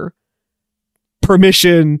 successor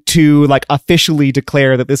permission to like officially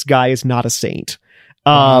declare that this guy is not a saint.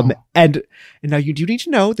 And now you do need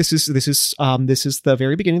to know this is the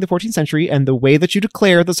very beginning of the 14th century, and the way that you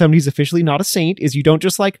declare that somebody's officially not a saint is you don't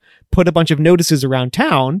just like put a bunch of notices around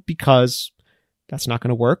town, because that's not going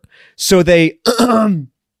to work. So they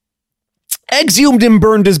exhumed him,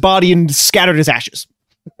 burned his body, and scattered his ashes.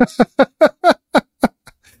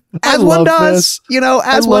 As one does,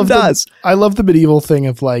 as one does. I love the medieval thing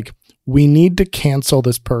of like, we need to cancel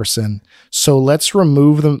this person, so let's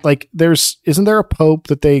remove them. Like, isn't there a pope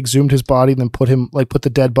that they exhumed his body and then put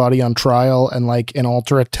the dead body on trial, and like an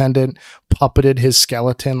altar attendant puppeted his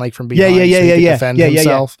skeleton like from behind so he could defend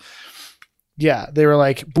himself. Yeah, they were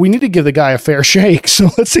like, we need to give the guy a fair shake,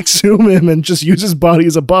 so let's exhume him and just use his body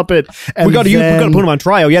as a puppet. And we got to put him on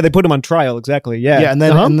trial. Yeah, they put him on trial, exactly. Yeah, and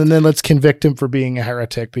then let's convict him for being a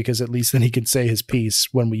heretic, because at least then he can say his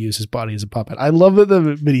piece when we use his body as a puppet. I love that the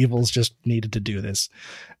medievals just needed to do this.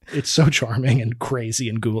 It's so charming and crazy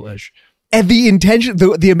and ghoulish. And the intention,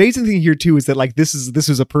 the amazing thing here too, is that like this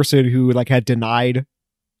is a person who like had denied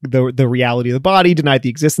the reality of the body, denied the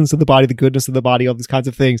existence of the body, the goodness of the body, all these kinds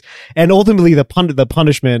of things. And ultimately the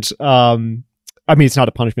punishment, I mean, it's not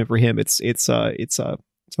a punishment for him. It's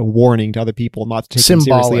it's a warning to other people not to take him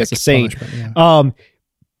seriously as a saint,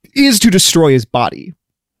 is to destroy his body.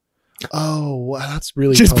 Oh, wow, that's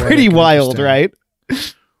really just pretty wild, right?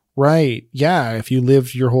 Right. Yeah. If you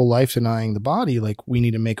lived your whole life denying the body, like, we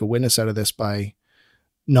need to make a witness out of this by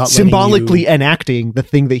not symbolically enacting the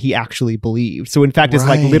thing that he actually believed. So in fact, it's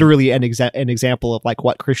like literally an example of like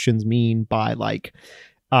what Christians mean by like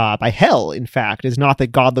by hell. In fact, is not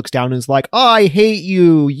that God looks down and is like, I hate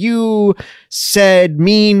you. You said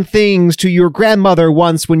mean things to your grandmother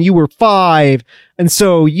once when you were 5, and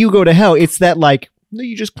so you go to hell. It's that like, no,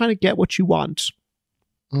 you just kind of get what you want.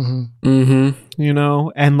 Mm-hmm. Mm-hmm. You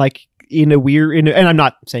know, and like in a weird, and I'm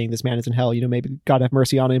not saying this man is in hell, you know, maybe God have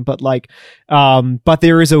mercy on him, but like, but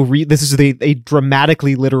there is this is a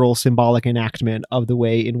dramatically literal symbolic enactment of the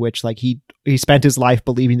way in which like he spent his life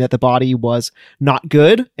believing that the body was not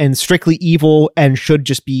good and strictly evil and should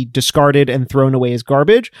just be discarded and thrown away as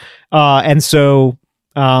garbage. And so,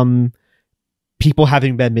 people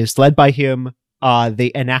having been misled by him,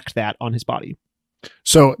 they enact that on his body.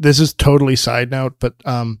 So this is totally side note, but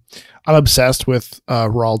I'm obsessed with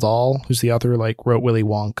Roald Dahl, who's the author, like wrote Willy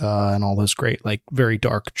Wonka and all those great, like very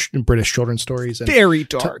dark British children's stories. And very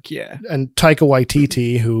dark, yeah. And Taika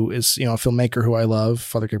Waititi, who is, you know, a filmmaker who I love.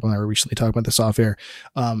 Father Gabriel and I were recently talking about this off air.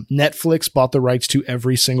 Netflix bought the rights to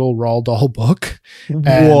every single Roald Dahl book.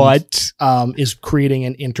 What? And, is creating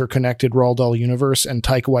an interconnected Roald Dahl universe, and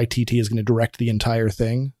Taika Waititi is going to direct the entire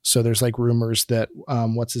thing. So there's like rumors that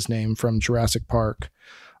what's his name from Jurassic Park?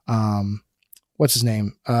 What's his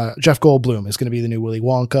name? Jeff Goldblum is going to be the new Willy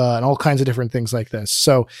Wonka and all kinds of different things like this.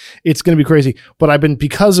 So it's going to be crazy. But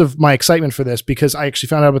because of my excitement for this, because I actually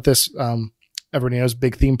found out about this, everybody knows,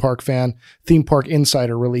 big theme park fan, Theme Park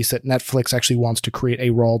Insider released that Netflix actually wants to create a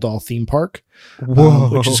Roald Dahl theme park. Whoa,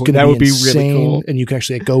 which is going to be insane. Really cool. And you can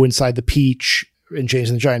actually go inside the Peach and James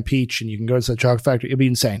and the Giant Peach, and you can go inside the chocolate factory. It'll be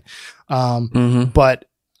insane. But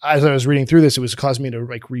as I was reading through this, it was causing me to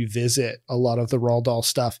like revisit a lot of the Roald Dahl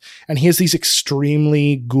stuff. And he has these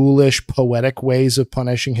extremely ghoulish, poetic ways of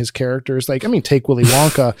punishing his characters. Like, I mean, take Willy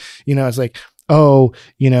Wonka, you know, it's like, oh,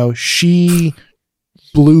 you know, she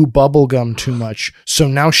blew bubblegum too much, so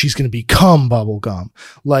now she's going to become bubblegum.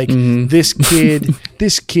 Like this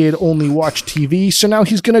kid only watched TV, so now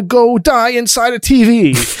he's going to go die inside a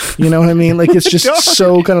TV. You know what I mean? Like, it's just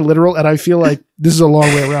so kind of literal. And I feel like this is a long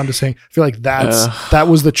way around to saying, I feel like that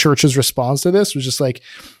was the church's response to this, was just like,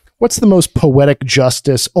 what's the most poetic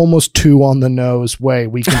justice, almost too on the nose way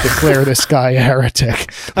we can declare this guy a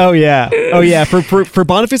heretic? Oh yeah. For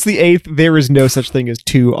Boniface VIII, there is no such thing as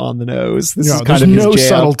too on the nose. This is kind of no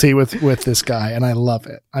subtlety with this guy, and I love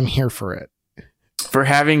it. I'm here for it. For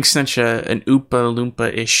having such an Oompa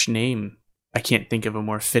Loompa-ish name, I can't think of a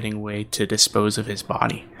more fitting way to dispose of his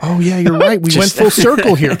body. Oh yeah, you're right. We went full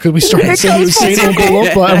circle here because we started saying he was Saint Oompa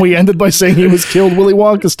Loompa, and we ended by saying he was killed Willy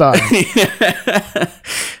Wonka style.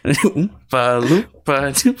 Oompa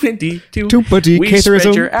Loompa, Toopity-doo. Toopity, We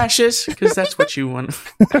spread your ashes because that's what you want.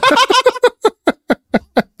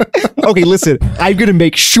 Okay, listen, I'm going to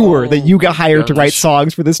make sure that you get hired to write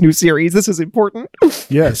songs for this new series. This is important.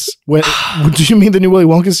 Yes. Do you mean the new Willy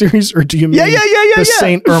Wonka series, or do you mean the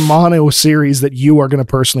Saint Hermano series that you are going to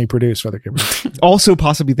personally produce, Father Gabriel? Also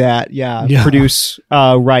possibly that, yeah. Produce,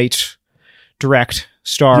 write, direct,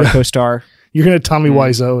 star, co-star. You're going to Tommy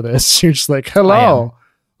Wiseau this. You're just like, hello,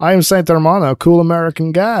 I am Saint Hermano, cool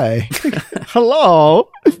American guy. Hello.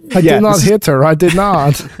 I did not hit her. I did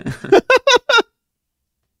not.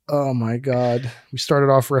 Oh my God. We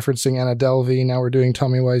started off referencing Anna Delvey. Now we're doing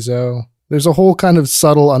Tommy Wiseau. There's a whole kind of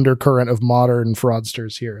subtle undercurrent of modern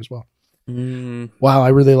fraudsters here as well. Wow. I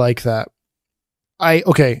really like that. I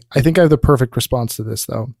think I have the perfect response to this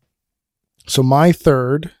though. So my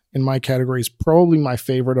third in my category is probably my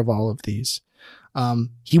favorite of all of these.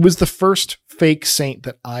 He was the first fake saint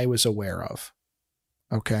that I was aware of.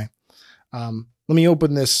 Okay. Let me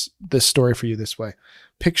open this story for you this way.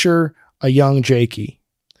 Picture a young Jakey.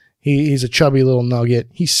 He's a chubby little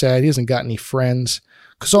nugget. He's sad. He hasn't got any friends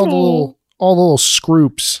because all the little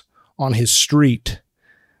scroops on his street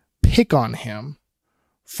pick on him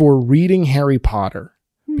for reading Harry Potter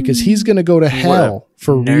because he's going to go to hell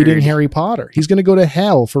for reading Harry Potter. He's going to go to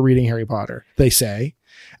hell for reading Harry Potter, they say.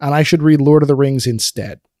 And I should read Lord of the Rings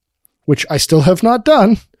instead, which I still have not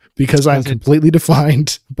done because I'm completely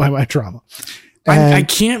defined by my trauma.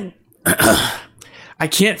 I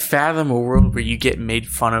can't fathom a world where you get made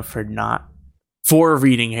fun of for for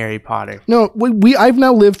reading Harry Potter. No, I've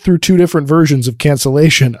now lived through two different versions of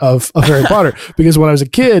cancellation of Harry Potter, because when I was a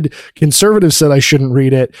kid, conservatives said I shouldn't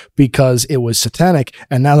read it because it was satanic.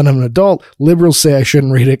 And now that I'm an adult, liberals say I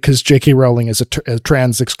shouldn't read it because J.K. Rowling is a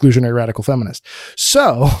trans exclusionary radical feminist.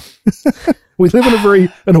 So we live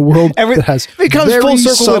in a world that has becomes very full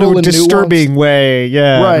circle in a disturbing way.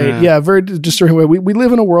 Yeah. Right. Yeah. Very disturbing way. We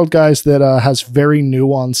live in a world, guys, that has very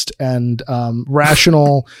nuanced and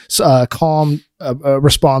rational, calm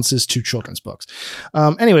responses to children's books.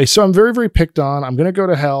 Anyway, so I'm very, very picked on. I'm going to go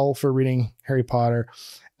to hell for reading Harry Potter,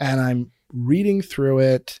 and I'm reading through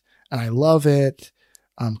it, and I love it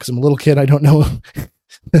because I'm a little kid. I don't know that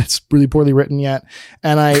it's really poorly written yet,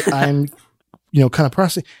 and I'm kind of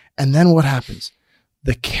processing. And then what happens?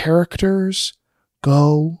 The characters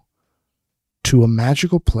go to a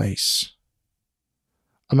magical place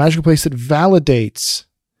that validates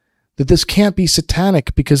that this can't be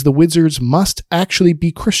satanic, because the wizards must actually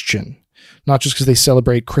be Christian, not just because they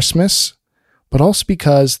celebrate Christmas, but also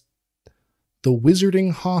because the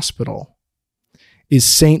Wizarding Hospital is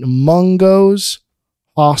St. Mungo's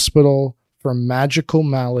hospital for magical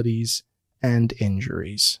maladies and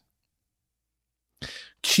injuries.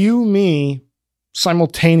 Cue me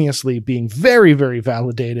simultaneously being very, very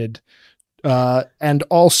validated, and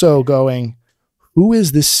also going, who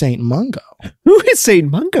is this Saint Mungo? Who is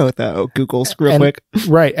Saint Mungo, though? Google's real quick.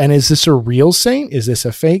 Right. And is this a real saint? Is this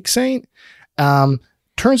a fake saint?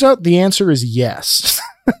 Turns out the answer is yes.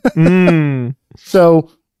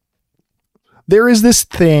 So there is this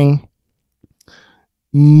thing,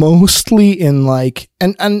 mostly in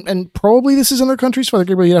and probably this is in other countries, so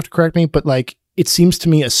everybody you'd have to correct me, but it seems to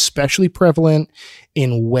me especially prevalent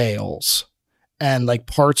in Wales and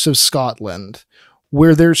parts of Scotland,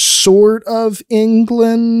 where they're sort of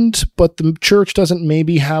England, but the church doesn't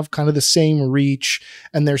maybe have kind of the same reach,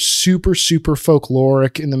 and they're super, super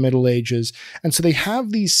folkloric in the Middle Ages. And so they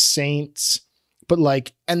have these saints,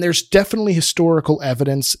 but and there's definitely historical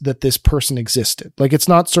evidence that this person existed. It's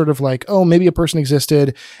not sort of oh, maybe a person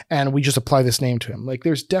existed and we just apply this name to him.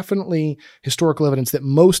 There's definitely historical evidence that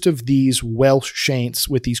most of these Welsh saints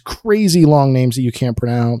with these crazy long names that you can't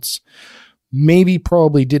pronounce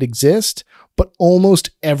probably did exist, but almost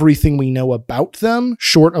everything we know about them,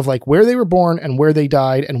 short of where they were born and where they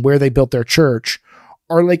died and where they built their church,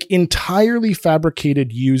 are entirely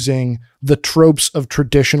fabricated using the tropes of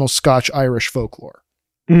traditional Scotch-Irish folklore.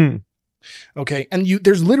 Okay. And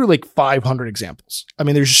there's literally 500 examples. I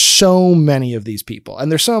mean, there's so many of these people,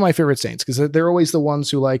 and they're some of my favorite saints because they're always the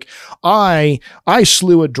ones who I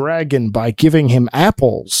slew a dragon by giving him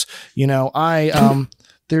apples.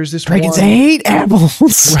 There's this dragons ate apples.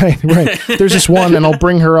 Right. There's this one, and I'll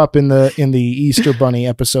bring her up in the Easter Bunny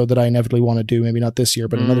episode that I inevitably want to do, maybe not this year,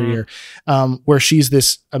 but another year, where she's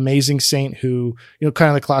this amazing saint who, kind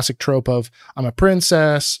of the classic trope of I'm a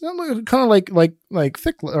princess, kind of like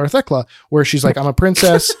Thecla, where she's I'm a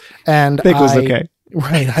princess, and Thecla's okay.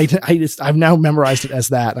 Right. I've now memorized it as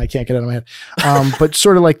that, and I can't get it out of my head. But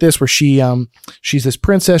sort of like this, where she's this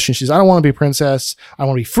princess, and she's, I don't want to be a princess. I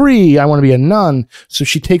want to be free. I want to be a nun. So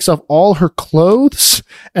she takes off all her clothes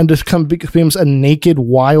and becomes a naked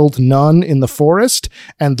wild nun in the forest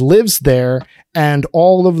and lives there. And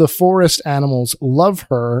all of the forest animals love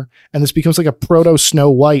her. And this becomes a proto Snow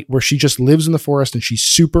White, where she just lives in the forest and she's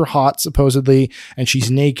super hot, supposedly. And she's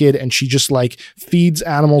naked, and she just feeds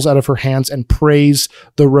animals out of her hands and prays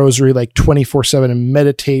the rosary 24/7 and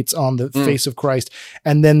meditates on the face of Christ.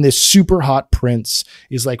 And then this super hot prince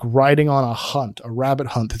is riding on a rabbit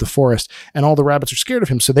hunt through the forest, and all the rabbits are scared of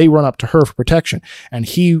him. So they run up to her for protection, and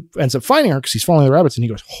he ends up finding her because he's following the rabbits, and he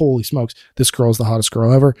goes, holy smokes, this girl is the hottest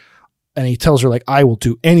girl ever. And he tells her I will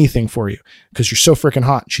do anything for you because you're so freaking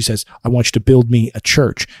hot. She says, I want you to build me a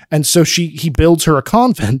church. And so he builds her a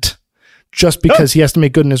convent just because he has to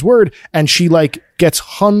make good in his word. And she gets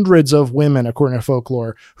hundreds of women, according to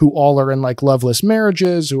folklore, who all are in loveless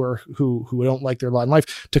marriages, who don't like their lot in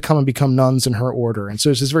life, to come and become nuns in her order. And so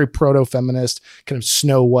it's this very proto-feminist kind of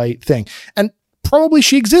Snow White thing. And probably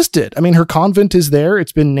she existed. I mean, her convent is there.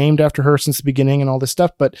 It's been named after her since the beginning and all this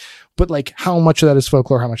stuff. But how much of that is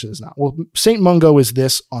folklore? How much of that is not? Well, Saint Mungo is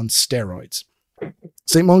this on steroids.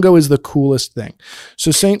 Saint Mungo is the coolest thing.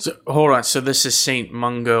 So hold on. So this is Saint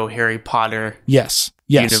Mungo Harry Potter. Yes.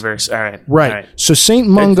 Universe. All right. Right. So Saint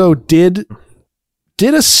Mungo did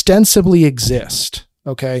ostensibly exist.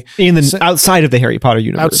 Okay. Outside of the Harry Potter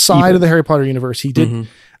universe. Outside of the Harry Potter universe, he did.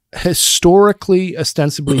 Historically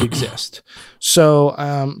ostensibly exist. So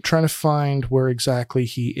I'm trying to find where exactly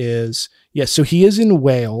he is. Yes, so he is in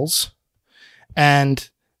Wales, and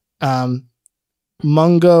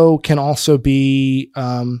Mungo can also be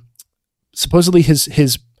supposedly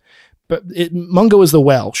Mungo is the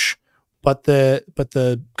Welsh, but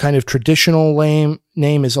the kind of traditional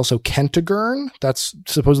name is also Kentigern. That's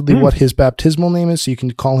supposedly what his baptismal name is. So you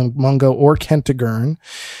can call him Mungo or Kentigern.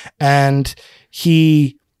 And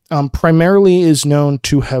he primarily is known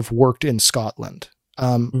to have worked in Scotland.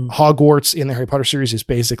 Hogwarts in the Harry Potter series is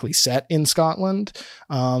basically set in Scotland.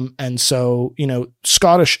 And so,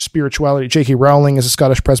 Scottish spirituality, J.K. Rowling is a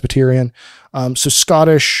Scottish Presbyterian. So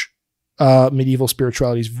Scottish medieval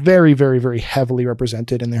spirituality is very, very, very heavily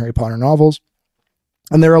represented in the Harry Potter novels.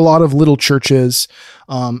 And there are a lot of little churches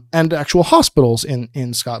and actual hospitals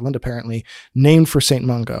in Scotland, apparently, named for St.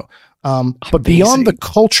 Mungo. But beyond the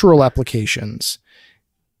cultural applications,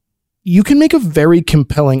 you can make a very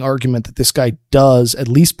compelling argument that this guy does, at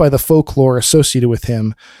least by the folklore associated with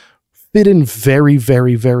him, fit in very,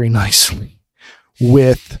 very, very nicely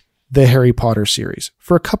with the Harry Potter series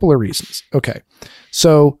for a couple of reasons. Okay,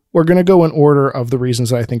 so we're going to go in order of the reasons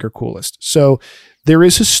that I think are coolest. So there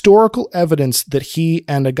is historical evidence that he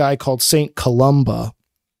and a guy called Saint Columba,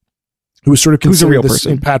 who was sort of considered the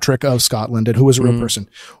St. Patrick of Scotland and who was a real person,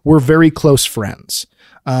 were very close friends.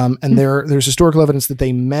 And there's historical evidence that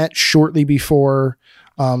they met shortly before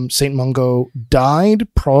St. Mungo died,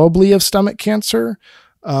 probably of stomach cancer,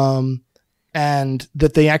 and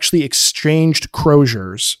that they actually exchanged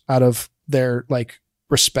croziers out of their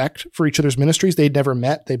respect for each other's ministries. They'd never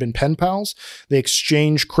met. They'd been pen pals. They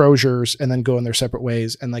exchange croziers and then go in their separate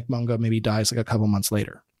ways. And Mungo maybe dies a couple months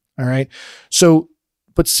later. All right. So,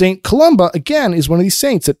 but St. Columba, again, is one of these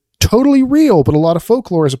saints that totally real, but a lot of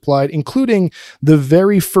folklore is applied, including the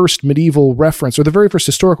very first medieval reference or the very first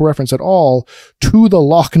historical reference at all to the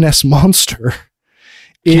Loch Ness Monster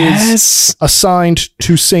is assigned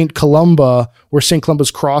to St. Columba, where St.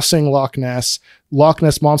 Columba's crossing Loch Ness. Loch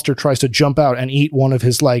Ness Monster tries to jump out and eat one of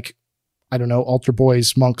his altar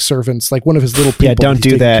boys, monk servants, one of his little people. Yeah, don't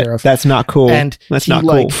do that. That's not cool. And that's not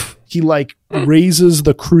cool. He raises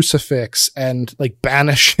the crucifix and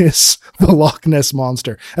banishes the Loch Ness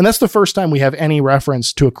Monster. And that's the first time we have any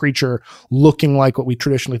reference to a creature looking like what we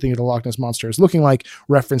traditionally think of the Loch Ness Monster is looking like,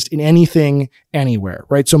 referenced in anything, anywhere,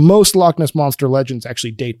 right? So most Loch Ness Monster legends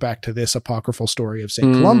actually date back to this apocryphal story of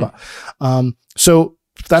St. Columba. So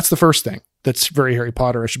that's the first thing that's very Harry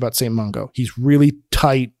Potterish about St. Mungo. He's really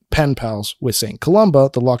tight pen pals with St.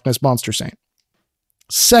 Columba, the Loch Ness Monster saint.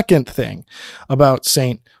 Second thing about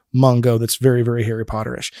St. Mungo that's very, very Harry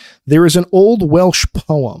Potterish. There is an old Welsh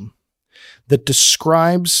poem that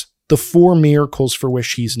describes the 4 miracles for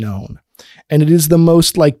which he's known. And it is the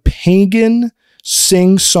most pagan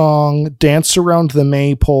sing-song, dance around the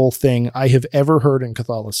maypole thing I have ever heard in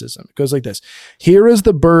Catholicism. It goes like this. Here is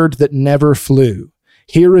the bird that never flew.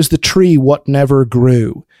 Here is the tree what never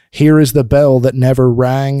grew. Here is the bell that never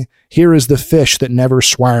rang. Here is the fish that never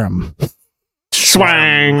swam.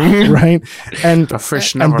 Swang, right? And the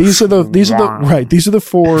fish and these are the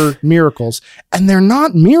 4 miracles, and they're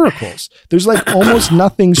not miracles. There's almost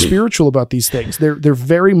nothing spiritual about these things. They're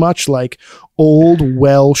very much old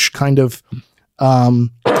Welsh kind of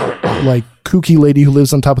kooky lady who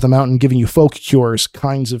lives on top of the mountain giving you folk cures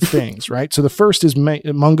kinds of things, right? So the first is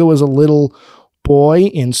Mungo is a little boy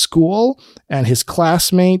in school, and his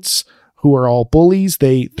classmates, who are all bullies,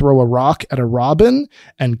 they throw a rock at a robin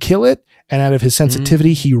and kill it. And out of his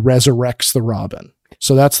sensitivity, he resurrects the robin.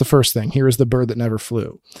 So that's the first thing. Here is the bird that never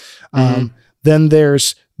flew. Then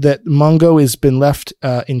there's that Mungo has been left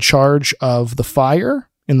in charge of the fire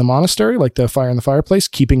in the monastery, the fire in the fireplace,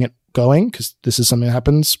 keeping it going, because this is something that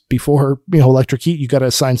happens before electric heat. You got to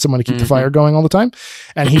assign someone to keep the fire going all the time.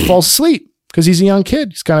 And he falls asleep because he's a young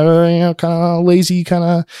kid. He's kind of lazy,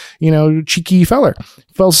 kind of cheeky feller.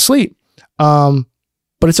 Falls asleep. But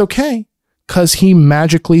it's okay, because he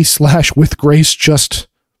magically / with grace just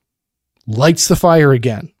lights the fire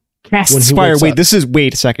again. Casts fire. Wait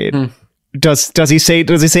a second. Does he say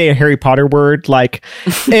a Harry Potter word like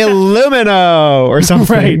Illumino or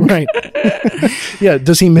something? Right. Yeah.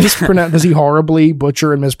 Does he horribly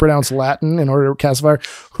butcher and mispronounce Latin in order to cast fire?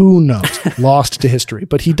 Who knows? Lost to history.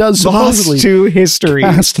 But he does supposedly lost to history.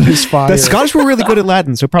 Cast this fire. The Scottish were really good at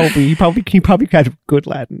Latin, so he probably had good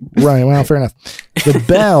Latin. Right. Well, fair enough. The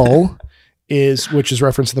bell which is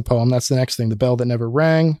referenced in the poem. That's the next thing. The bell that never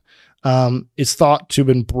rang is thought to have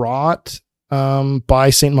been brought by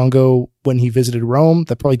St. Mungo when he visited Rome.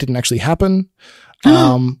 That probably didn't actually happen.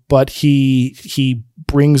 But he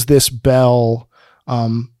brings this bell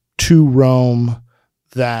to Rome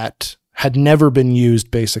that had never been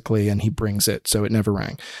used, basically, and he brings it, so it never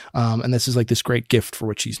rang. And this is this great gift for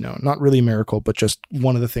which he's known. Not really a miracle, but just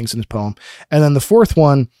one of the things in his poem. And then the fourth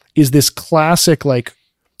one is this classic,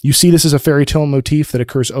 You see this as a fairy tale motif that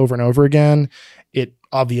occurs over and over again. It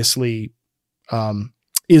obviously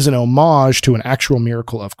is an homage to an actual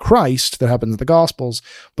miracle of Christ that happens in the Gospels.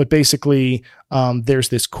 But basically, there's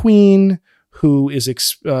this queen who is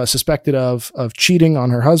suspected of cheating on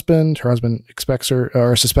her husband. Her husband suspects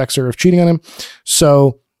her of cheating on him.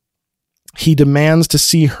 So he demands to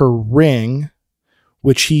see her ring,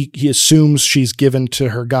 which he assumes she's given to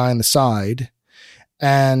her guy on the side.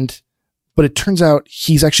 But it turns out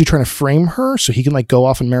he's actually trying to frame her so he can like go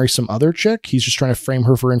off and marry some other chick. He's just trying to frame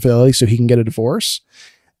her for infidelity so he can get a divorce.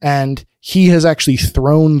 And he has actually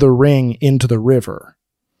thrown the ring into the river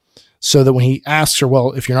so that when he asks her,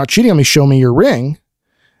 well, if you're not cheating on me, show me your ring.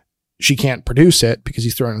 She can't produce it because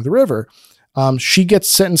he's thrown it into the river. She gets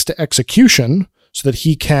sentenced to execution so that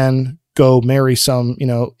he can go marry some,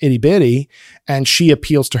 itty bitty. And she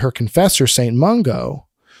appeals to her confessor, Saint Mungo,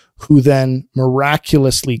 who then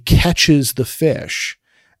miraculously catches the fish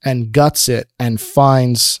and guts it and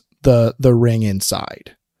finds the ring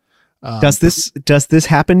inside. Does this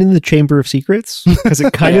happen in the Chamber of Secrets? Because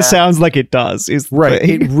it kind of sounds like it does. Right.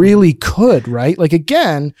 It really could, right? Like,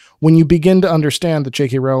 again, when you begin to understand that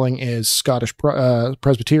J.K. Rowling is Scottish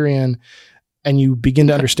Presbyterian, and you begin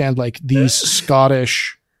to understand like these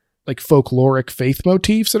Scottish like folkloric faith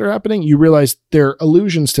motifs that are happening, you realize there are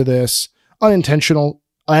allusions to this, unintentional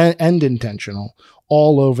and intentional,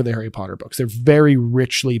 all over the Harry Potter books. They're very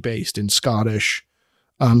richly based in Scottish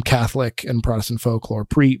Catholic and Protestant folklore,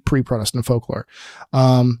 pre-Protestant folklore.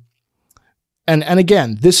 And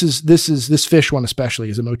again, this fish one especially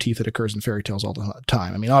is a motif that occurs in fairy tales all the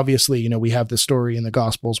time. I mean, obviously, we have this story in the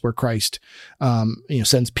Gospels where Christ,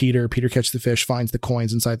 sends Peter catches the fish, finds the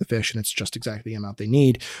coins inside the fish, and it's just exactly the amount they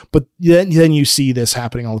need. But then you see this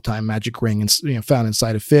happening all the time, magic ring, found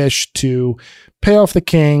inside a fish to pay off the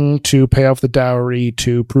king, to pay off the dowry,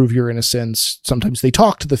 to prove your innocence. Sometimes they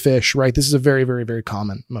talk to the fish, right? This is a very, very, very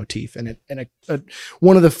common motif. And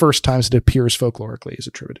one of the first times it appears folklorically is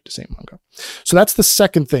attributed to St. Mungo. So that's the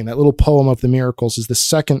second thing. That little poem of the miracles is the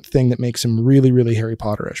second thing that makes him really, really Harry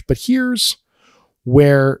Potterish. But here's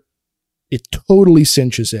where it totally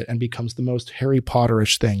cinches it and becomes the most Harry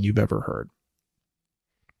Potterish thing you've ever heard.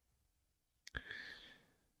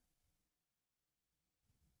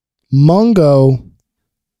 Mungo.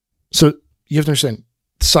 So you have to understand,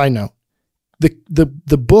 side note,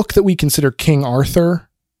 the book that we consider King Arthur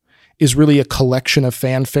is really a collection of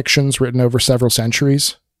fan fictions written over several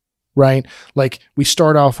centuries, right? Like, we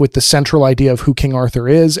start off with the central idea of who King Arthur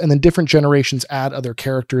is, and then different generations add other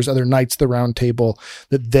characters, other knights of the Round Table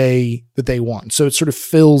that they want. So it sort of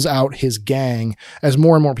fills out his gang as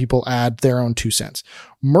more and more people add their own 2 cents.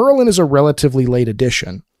 Merlin is a relatively late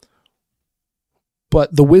addition.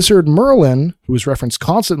 But the wizard Merlin, who is referenced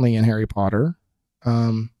constantly in Harry Potter,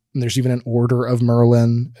 and there's even an order of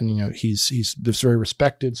Merlin, and he's this very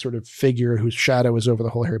respected sort of figure whose shadow is over the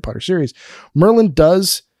whole Harry Potter series. Merlin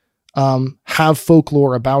does have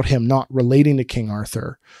folklore about him not relating to King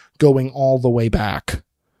Arthur, going all the way back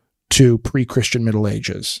to pre-Christian Middle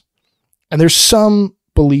Ages. And there's some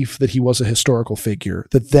belief that he was a historical figure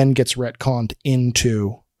that then gets retconned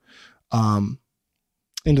into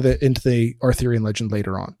the Arthurian legend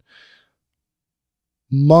later on.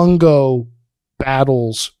 Mungo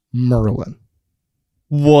battles Merlin.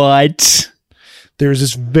 What? There's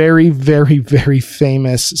this very, very, very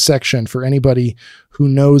famous section for anybody who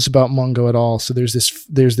knows about Mungo at all. So there's this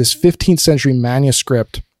 15th century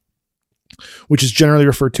manuscript, which is generally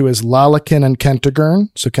referred to as Lalakin and Kentigern.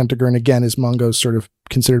 So Kentigern, again, is Mungo's sort of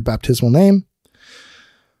considered baptismal name.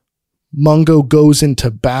 Mungo goes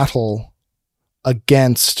into battle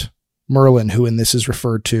against Merlin, who in this is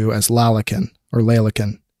referred to as Lalakin or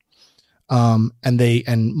Lalakin. And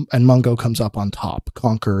Mungo comes up on top,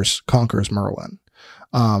 conquers Merlin.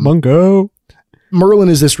 Mungo. Merlin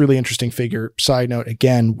is this really interesting figure, side note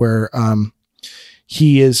again, where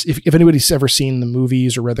he is, if anybody's ever seen the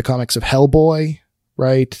movies or read the comics of Hellboy,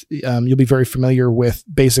 right? You'll be very familiar with,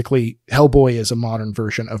 basically, Hellboy is a modern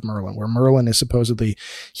version of Merlin, where Merlin is supposedly,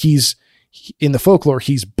 in the folklore,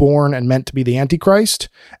 he's born and meant to be the Antichrist,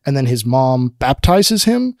 and then his mom baptizes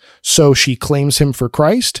him, so she claims him for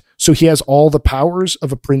Christ. So he has all the powers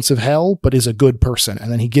of a prince of hell, but is a good person.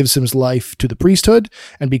 And then he gives his life to the priesthood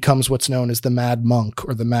and becomes what's known as the Mad Monk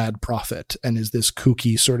or the Mad Prophet, and is this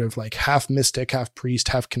kooky sort of like half mystic, half priest,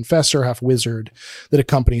 half confessor, half wizard that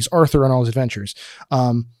accompanies Arthur on all his adventures.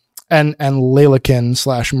 And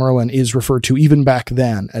Lalakin / Merlin is referred to even back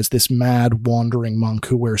then as this mad wandering monk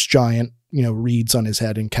who wears giant, reeds on his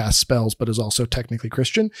head and casts spells, but is also technically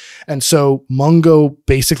Christian. And so Mungo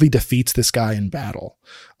basically defeats this guy in battle,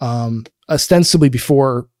 ostensibly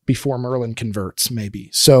before before Merlin converts, maybe.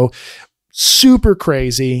 So super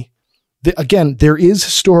crazy. Again, there is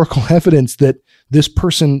historical evidence that this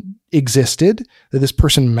person existed, that this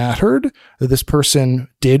person mattered, that this person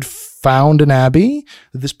did found an abbey,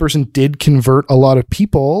 that this person did convert a lot of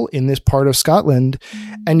people in this part of Scotland.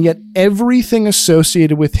 And yet everything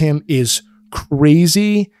associated with him is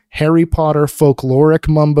crazy Harry Potter folkloric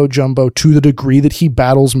mumbo jumbo to the degree that he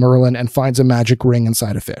battles Merlin and finds a magic ring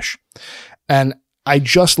inside a fish. And I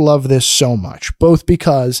just love this so much, both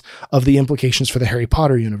because of the implications for the Harry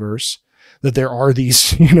Potter universe, that there are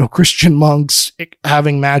these, Christian monks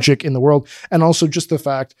having magic in the world, and also just the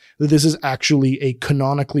fact that this is actually a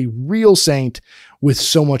canonically real saint with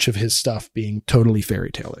so much of his stuff being totally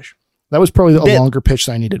fairy tale-ish. That was probably a longer pitch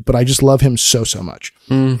than I needed, but I just love him so much.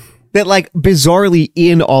 That bizarrely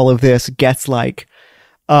in all of this gets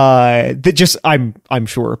that just I'm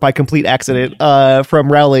sure by complete accident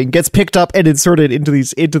from Rowling gets picked up and inserted into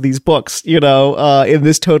these books, in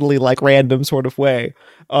this totally random sort of way.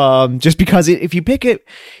 Just because if you pick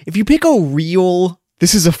a real,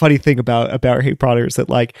 this is a funny thing about Harry Potter is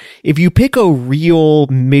that if you pick a real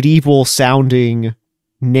medieval sounding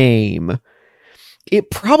name,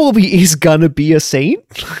 it probably is gonna be a saint.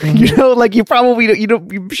 You probably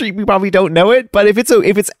we probably don't know it, but if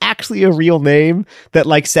it's actually a real name that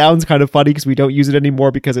sounds kind of funny because we don't use it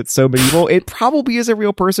anymore because it's so medieval, it probably is a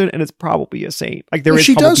real person and it's probably a saint.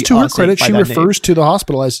 She does, to her credit, she refers to the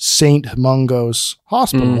hospital as Saint Mungo's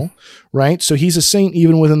Hospital, right? So he's a saint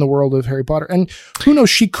even within the world of Harry Potter. And who knows,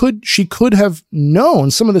 she could have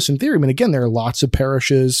known some of this in theory. I mean, again, there are lots of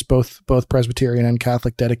parishes, both Presbyterian and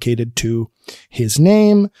Catholic, dedicated to his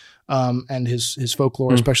name, and his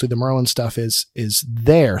folklore, especially the Merlin stuff, is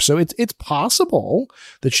there. So it's possible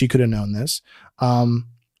that she could have known this.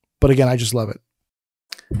 But again, I just love it.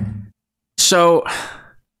 So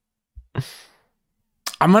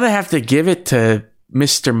I'm gonna have to give it to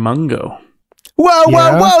Mr. Mungo.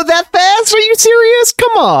 Whoa, that fast? Are you serious?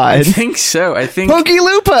 Come on. I think so. I think Pokey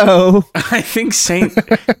Lupo. I think Saint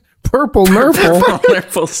Purple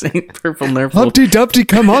Nurple. Saint Purple Nurple. Humpty Dumpty,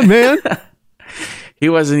 come on, man. He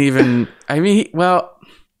wasn't even, all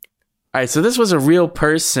right, so this was a real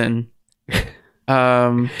person.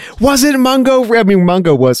 Was it Mungo? I mean,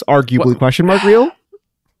 Mungo was arguably question mark real?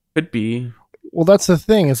 Could be. Well, that's the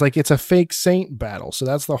thing. It's it's a fake saint battle. So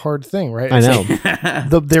that's the hard thing, right? I know.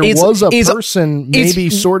 There was a person maybe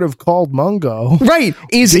sort of called Mungo. Right.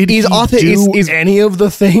 Is any of the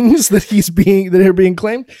things that are being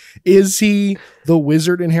claimed? Is he the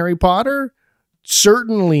wizard in Harry Potter?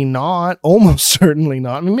 Certainly not. Almost certainly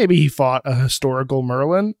not. I mean, maybe he fought a historical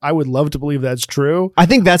Merlin. I would love to believe that's true. I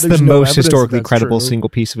think that's the most historically credible single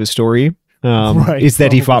piece of his story. Right, is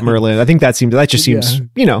that he fought Merlin. I think that seems that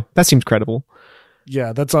seems credible.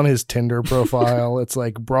 Yeah, that's on his Tinder profile. It's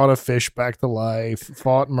brought a fish back to life,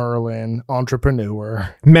 fought Merlin,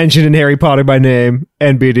 entrepreneur. Mentioned in Harry Potter by name,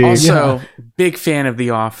 NBD. Also, big fan of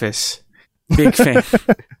The Office. Big fan.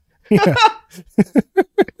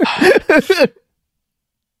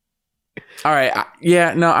 All right.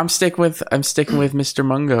 I'm sticking with Mr.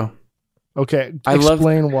 Mungo. Okay.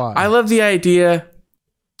 Explain why. I love the idea.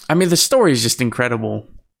 I mean, the story is just incredible.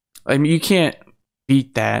 I mean, you can't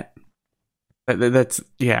beat that. That's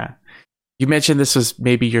yeah. You mentioned this was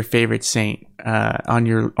maybe your favorite saint on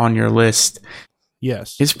your list.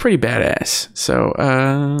 Yes, it's pretty badass. So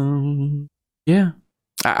yeah,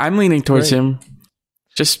 I'm leaning towards him.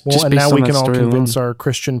 Just and now we can all convince our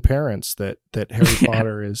Christian parents that Harry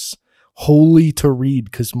Potter is holy to read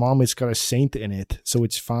because Mom, it's got a saint in it, so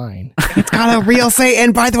it's fine. It's got a real saint.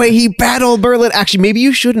 And by the way, he battled Merlin. Actually, maybe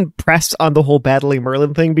you shouldn't press on the whole battling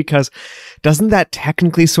Merlin thing, because doesn't that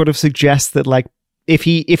technically sort of suggest that if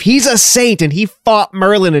he's a saint and he fought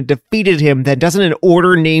Merlin and defeated him, then doesn't an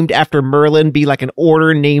order named after Merlin be an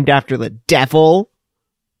order named after the devil?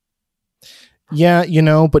 Yeah,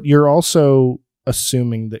 but you're also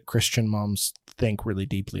assuming that Christian moms think really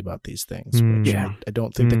deeply about these things. Which I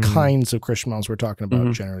don't think the kinds of Christian moms we're talking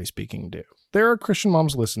about, generally speaking, do. There are Christian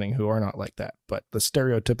moms listening who are not like that, but the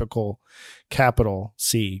stereotypical capital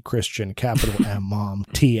C Christian, capital M mom,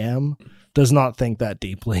 TM, does not think that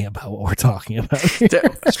deeply about what we're talking about.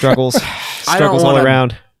 Struggles all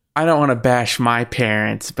around. I don't want to bash my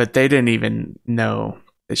parents, but they didn't even know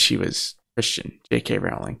that she was Christian. J.K.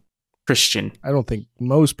 Rowling. Christian. I don't think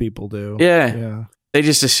most people do. Yeah. They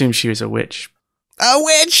just assumed she was a witch. A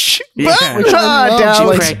witch? Yeah. She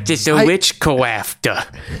practiced a witchcraft.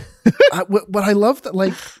 But I love that,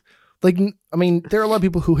 I mean, there are a lot of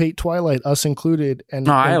people who hate Twilight, us included, and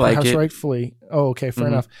I like it. Rightfully. Oh, okay, fair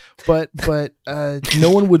enough. But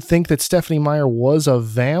no one would think that Stephenie Meyer was a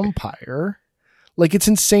vampire. Like, it's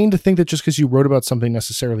insane to think that just because you wrote about something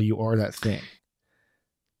necessarily you are that thing.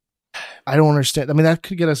 I don't understand. I mean, that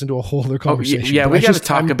could get us into a whole other conversation. Yeah, we got to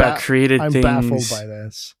talk about created things. I'm baffled by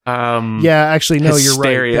this. Yeah, actually, no,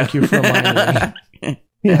 hysteria. You're right. Thank you for reminding me.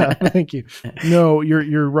 Yeah, thank you. No,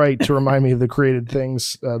 you're right to remind me of the created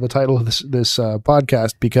things, the title of this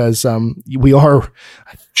podcast, because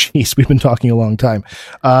we've been talking a long time,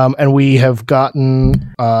 and we have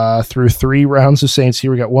gotten through 3 rounds of Saints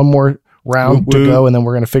here. We got one more round to go, and then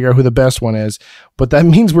we're going to figure out who the best one is. But that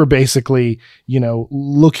means we're basically,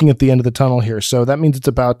 looking at the end of the tunnel here. So that means it's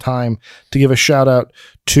about time to give a shout out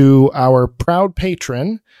to our proud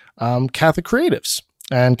patron, Catholic Creatives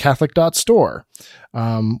and Catholic.store.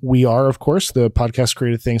 We are, of course, the podcast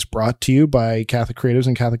Creative Things, brought to you by Catholic Creatives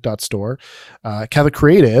and Catholic.store. Catholic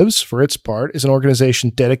Creatives, for its part, is an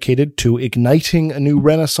organization dedicated to igniting a new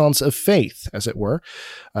renaissance of faith, as it were,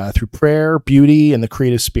 through prayer, beauty, and the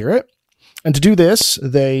creative spirit. And to do this,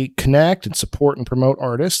 they connect and support and promote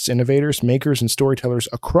artists, innovators, makers, and storytellers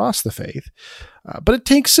across the faith. But it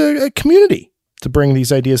takes a community to bring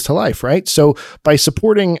these ideas to life, right? So by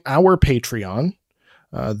supporting our Patreon,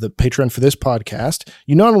 the Patreon for this podcast,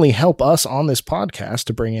 you not only help us on this podcast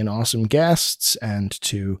to bring in awesome guests and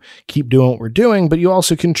to keep doing what we're doing, but you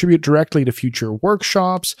also contribute directly to future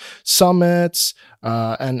workshops, summits,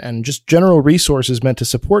 and just general resources meant to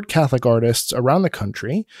support Catholic artists around the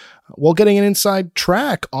country, while getting an inside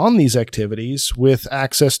track on these activities with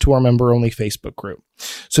access to our member-only Facebook group.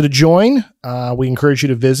 So to join, we encourage you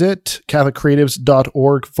to visit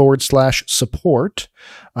catholiccreatives.org/support.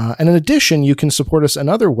 And in addition, you can support us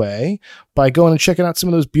another way by going and checking out some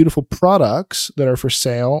of those beautiful products that are for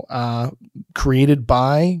sale, created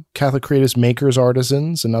by Catholic Creatives makers,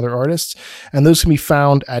 artisans, and other artists. And those can be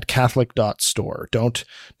found at Catholic.store. Don't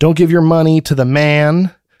give your money to the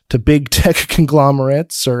man, to big tech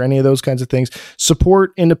conglomerates, or any of those kinds of things.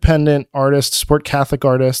 Support independent artists, support Catholic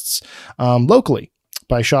artists locally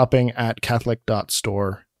by shopping at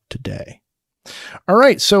Catholic.store today. All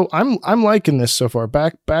right, so I'm liking this so far.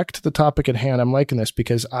 Back to the topic at hand. I'm liking this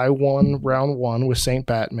because I won round 1 with Saint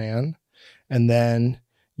Batman, and then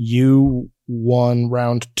you won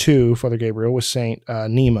round 2, Father Gabriel, with Saint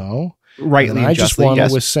Nemo. Rightly, and I just won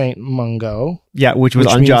yes. with Saint Mungo. Yeah, which was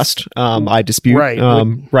unjust. I dispute. Right.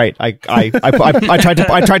 Right. I tried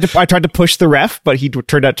to push the ref, but he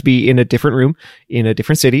turned out to be in a different room in a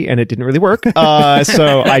different city, and it didn't really work.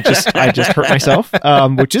 So I just hurt myself,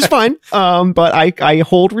 which is fine. But I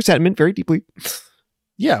hold resentment very deeply.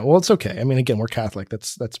 Yeah, well, it's okay. I mean, again, we're Catholic.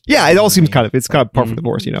 That's yeah. It all seems kind of par for the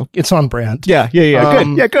course, It's on brand. Yeah.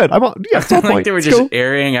 Good. Yeah, good. It's on point. They were just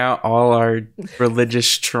airing out all our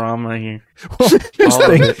religious trauma here. Well, here's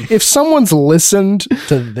the thing: if someone's listened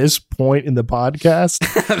to this point in the podcast,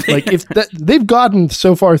 like they've gotten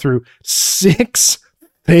so far through 6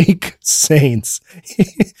 fake saints,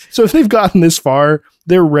 so if they've gotten this far,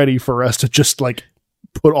 they're ready for us to just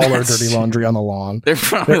put all our dirty laundry on the lawn. They're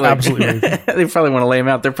absolutely. They probably want to lay them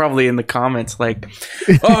out. They're probably in the comments like,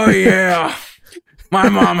 "Oh yeah, my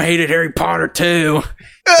mom hated Harry Potter too."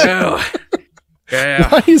 Oh, yeah.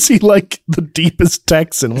 Why is he the deepest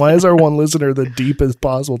Texan? Why is our one listener the deepest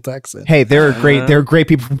possible Texan? Hey, there are great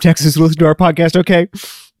people from Texas who listen to our podcast. Okay.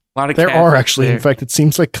 There are actually, in fact, it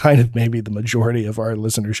seems like kind of maybe the majority of our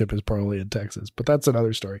listenership is probably in Texas, but that's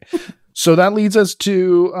another story. So that leads us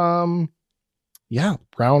to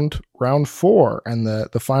round 4 and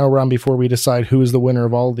the final round before we decide who is the winner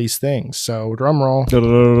of all of these things. So drum roll.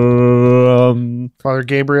 Father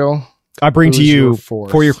Gabriel, I bring to you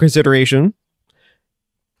for your consideration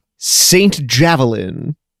Saint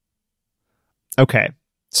Javelin. Okay.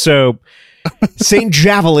 So Saint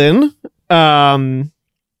Javelin,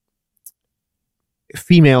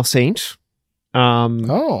 female saint.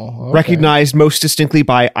 Okay. Recognized most distinctly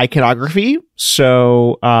by iconography.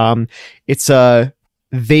 So it's a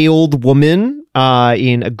veiled woman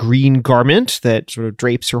in a green garment that sort of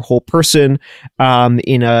drapes her whole person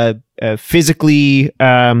in a physically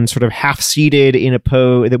sort of half-seated in a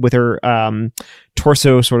pose with her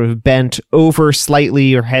torso sort of bent over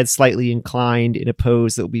slightly, or head slightly inclined in a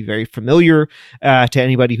pose that will be very familiar to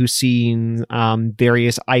anybody who's seen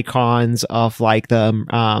various icons of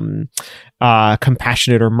the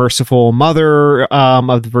compassionate or merciful mother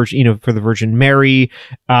of the Virgin, for the Virgin Mary.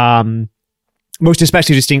 Most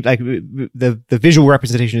especially distinct, the visual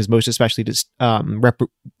representation is most especially just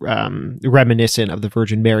reminiscent of the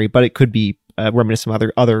Virgin Mary, but it could be reminiscent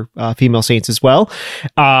of other female saints as well.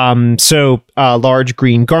 So large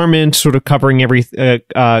green garment sort of covering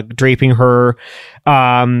draping her.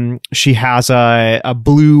 She has a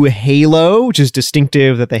blue halo, which is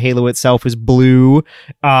distinctive that the halo itself is blue.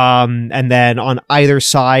 And then on either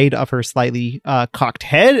side of her slightly cocked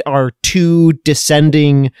head are two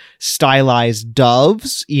descending stylized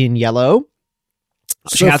doves in yellow.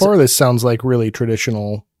 So far, this sounds like really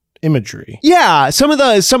traditional imagery. Yeah, some of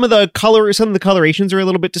the colorations are a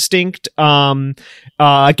little bit distinct. Again,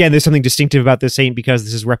 there's something distinctive about this saint because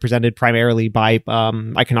this is represented primarily by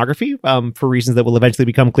iconography for reasons that will eventually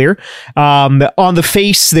become clear. On the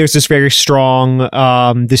face, there's this very strong,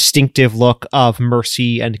 distinctive look of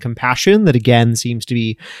mercy and compassion that again seems to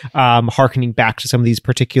be harkening back to some of these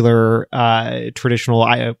particular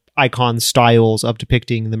traditional icon styles of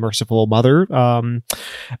depicting the merciful mother.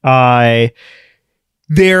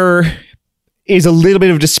 There is a little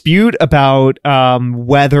bit of dispute about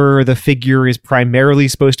whether the figure is primarily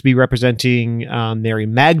supposed to be representing Mary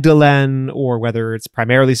Magdalene or whether it's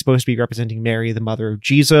primarily supposed to be representing Mary, the mother of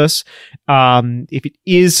Jesus. If it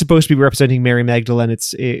is supposed to be representing Mary Magdalene,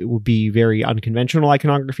 it would be very unconventional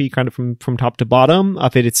iconography, kind of from top to bottom.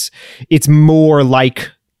 It's more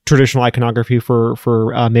like traditional iconography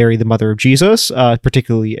for Mary, the mother of Jesus,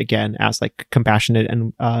 particularly again as like compassionate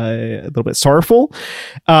and a little bit sorrowful.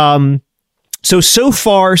 So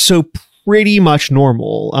far, so pretty much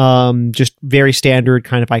normal. Just very standard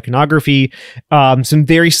kind of iconography. Some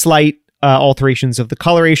very slight alterations of the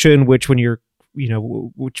coloration, which when you're,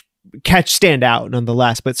 which stand out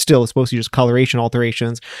nonetheless, but still it's mostly just coloration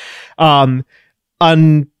alterations.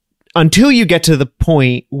 Until you get to the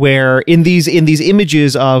point where in these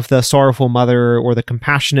images of the sorrowful mother or the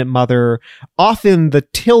compassionate mother, often the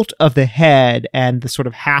tilt of the head and the sort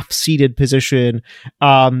of half-seated position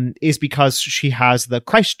is because she has the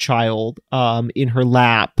Christ child in her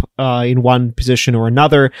lap in one position or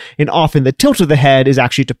another, and often the tilt of the head is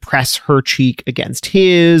actually to press her cheek against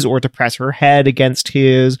his or to press her head against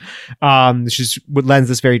his, which is what lends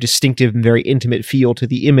this very distinctive and very intimate feel to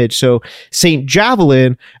the image. So Saint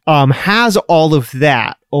Javelin has all of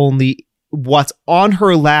that, only what's on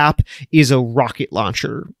her lap is a rocket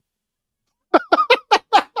launcher.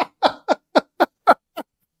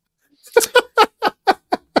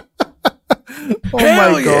 Oh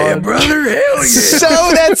Hell my God, yeah, brother! Hell yeah! So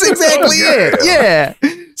that's exactly it. Yeah.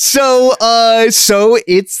 So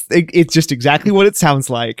it's just exactly what it sounds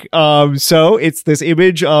like. So it's this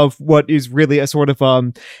image of what is really a sort of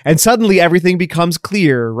and suddenly everything becomes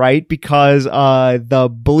clear, right? Because the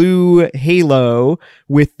blue halo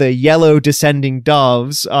with the yellow descending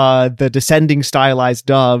doves, the descending stylized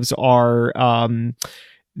doves are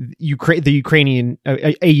the Ukrainian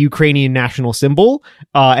a Ukrainian national symbol,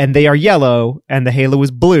 and they are yellow, and the halo is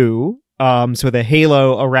blue. So the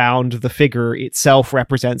halo around the figure itself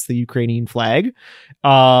represents the Ukrainian flag,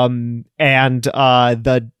 and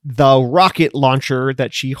the rocket launcher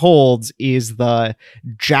that she holds is the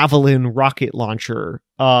Javelin rocket launcher.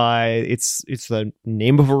 It's the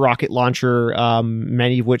name of a rocket launcher,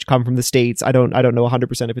 many of which come from the States. I don't know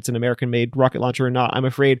 100% if it's an American-made rocket launcher or not. I'm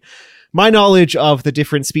afraid my knowledge of the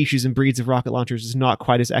different species and breeds of rocket launchers is not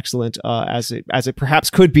quite as excellent as it perhaps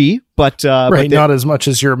could be, but not as much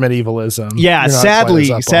as your medievalism. Yeah,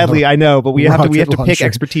 sadly, I know, but we have to pick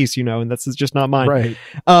expertise, and that's just not mine. Right.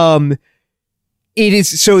 It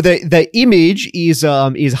is so the image is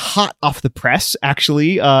hot off the press.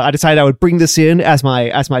 Actually, I decided I would bring this in as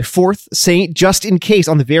my fourth saint, just in case,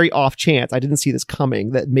 on the very off chance I didn't see this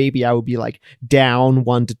coming, that maybe I would be like down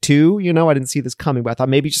 1 to 2. I didn't see this coming, but I thought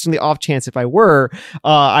maybe just on the off chance if I were,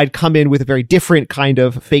 I'd come in with a very different kind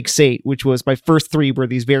of fake saint, which was my first 3 were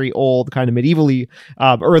these very old kind of medievally,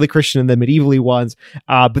 early Christian and then medievally ones.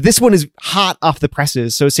 But this one is hot off the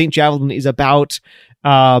presses. So Saint Javelin is about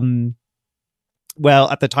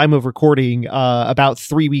at the time of recording, about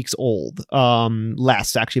 3 weeks old,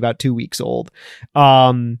 less actually, about 2 weeks old.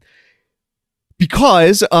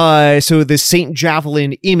 Because, so the Saint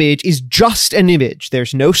Javelin image is just an image.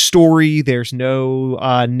 There's no story. There's no,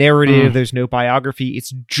 narrative. There's no biography.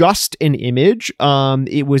 It's just an image.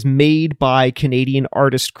 It was made by Canadian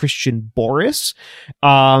artist Christian Boris,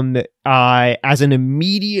 as an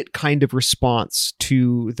immediate kind of response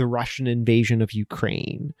to the Russian invasion of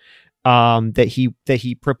Ukraine. That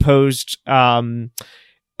he proposed, sort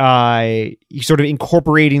of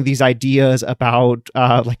incorporating these ideas about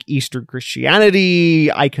like Eastern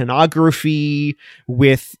Christianity, iconography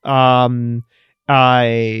with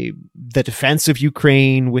the defense of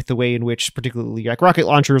Ukraine, with the way in which particularly like rocket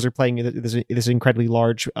launchers are playing this incredibly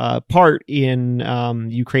large part in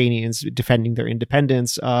Ukrainians defending their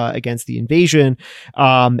independence against the invasion,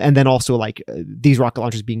 and then also like these rocket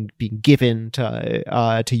launchers being given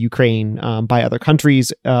to Ukraine by other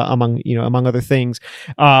countries, among other things.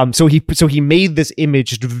 So he made this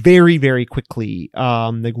image very, very quickly.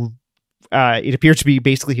 It appeared to be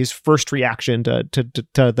basically his first reaction to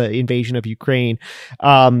the invasion of Ukraine.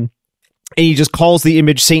 And he just calls the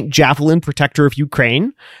image Saint Javelin, Protector of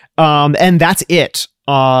Ukraine. And that's it.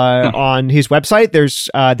 On his website,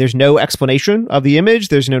 there's no explanation of the image.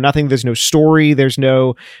 There's no nothing. There's no story. There's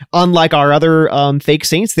no, unlike our other fake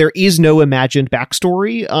saints, there is no imagined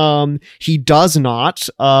backstory. He does not,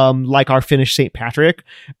 like our Finnish Saint Patrick,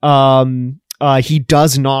 he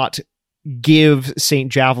does not give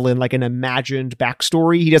Saint Javelin like an imagined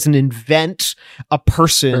backstory. He doesn't invent a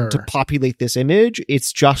person to populate this image.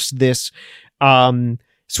 It's just this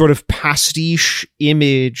sort of pastiche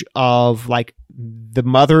image of like the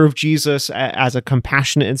mother of Jesus as a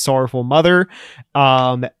compassionate and sorrowful mother,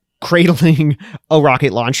 cradling a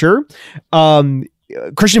rocket launcher.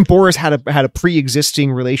 Christian Boris had a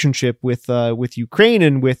pre-existing relationship with Ukraine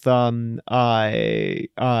and with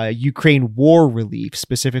Ukraine war relief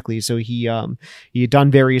specifically. So he had done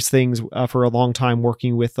various things for a long time,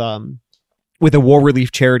 working with a war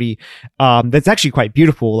relief charity that's actually quite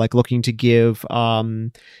beautiful, like looking to give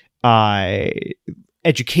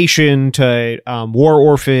education to war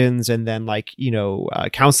orphans, and then like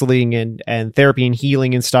counseling and therapy and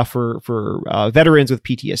healing and stuff for veterans with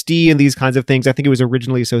PTSD and these kinds of things. I think it was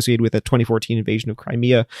originally associated with the 2014 invasion of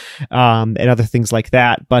Crimea and other things like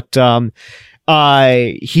that. But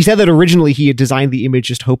he said that originally he had designed the image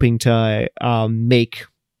just hoping to make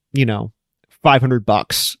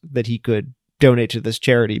 $500 that he could donate to this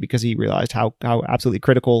charity, because he realized how absolutely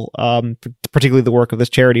critical particularly the work of this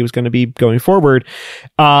charity was going to be going forward.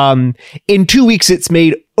 In 2 weeks it's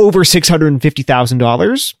made over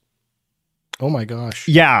 $650,000. Oh my gosh.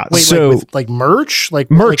 Yeah. Wait, so like merch? Like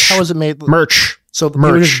how is it made? Merch. So they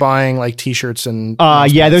were just buying like t-shirts and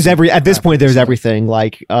yeah, there's at this point there's everything.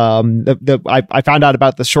 Like I found out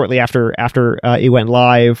about this shortly after it went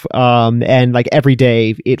live, and like every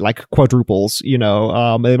day it like quadruples, the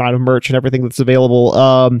amount of merch and everything that's available.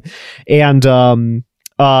 So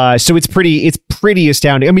it's pretty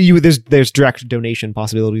astounding. I mean, there's direct donation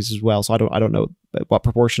possibilities as well. So I don't know what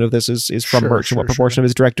proportion of this is from merch and what proportion of it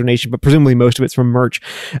is direct donation, but presumably most of it's from merch.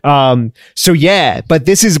 So yeah, but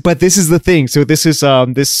this is the thing. So this is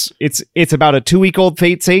it's about a 2-week-old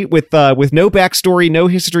Fate Saint with no backstory, no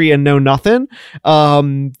history, and no nothing.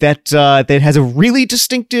 That has a really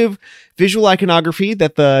distinctive visual iconography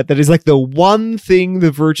that is like the one thing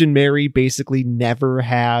the Virgin Mary basically never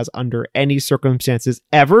has under any circumstances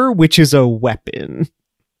ever, which is a weapon.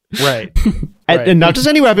 Right. And not just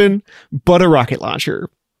any weapon, but a rocket launcher.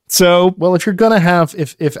 So, well, if you're going to have,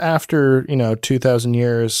 if after, 2000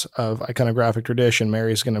 years of iconographic tradition,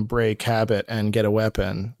 Mary's going to break habit and get a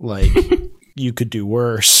weapon, like you could do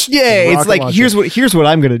worse. Yeah. It's like, launcher. here's what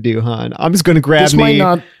I'm going to do, hon. I'm just going to grab rocket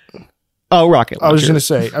launcher. I was going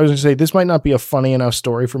to say, this might not be a funny enough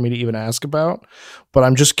story for me to even ask about, but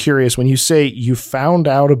I'm just curious, when you say you found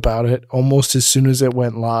out about it almost as soon as it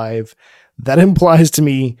went live, that implies to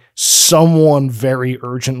me someone very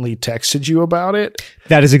urgently texted you about it.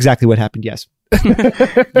 That is exactly what happened. Yes.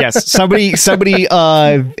 Yes. Somebody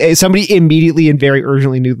immediately and very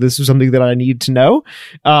urgently knew this was something that I needed to know.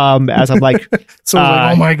 As I'm like, so I was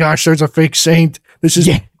like, oh my gosh, there's a fake saint. This is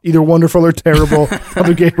either wonderful or terrible.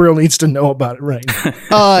 Father Gabriel needs to know about it right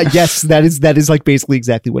now. Yes, that is like basically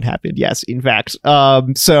exactly what happened. Yes, in fact.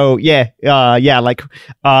 So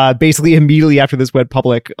basically immediately after this went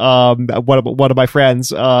public, one of my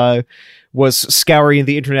friends was scouring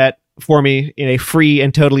the internet for me in a free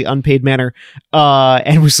and totally unpaid manner,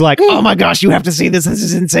 and was like, oh my gosh, you have to see this. This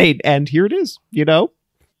is insane. And here it is,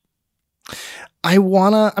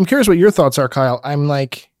 I'm curious what your thoughts are, Kyle. I'm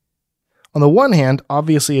like, on the one hand,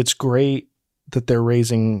 obviously it's great that they're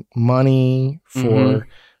raising money for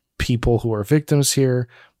people who are victims here.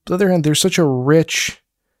 On the other hand, there's such a rich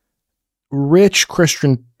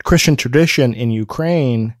Christian tradition in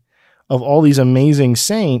Ukraine of all these amazing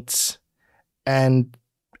saints. And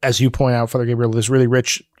as you point out, Father Gabriel, this really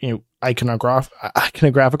rich,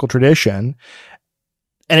 iconographical tradition.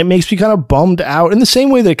 And it makes me kind of bummed out in the same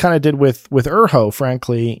way that it kind of did with Urho,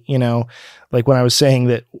 frankly, like when I was saying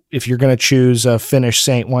that if you're going to choose a Finnish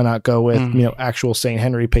saint, why not go with, actual Saint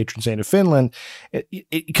Henry, patron saint of Finland?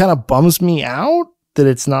 It kind of bums me out that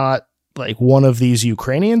it's not like one of these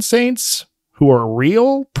Ukrainian saints who are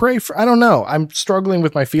real pray for. I don't know. I'm struggling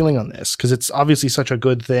with my feeling on this because it's obviously such a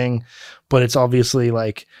good thing, but it's obviously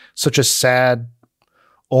like such a sad,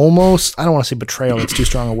 almost, I don't want to say betrayal, it's too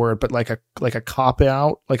strong a word, but like a cop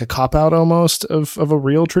out almost of a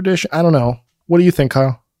real tradition. I don't know. What do you think,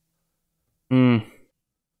 Kyle?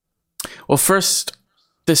 Well, first,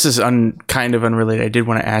 this is kind of unrelated. I did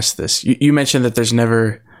want to ask this. You mentioned that there's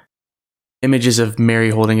never images of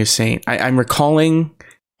Mary holding a saint. I'm recalling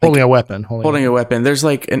holding a weapon. Holding a weapon. There's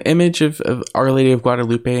like an image of Our Lady of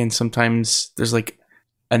Guadalupe, and sometimes there's like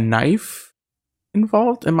a knife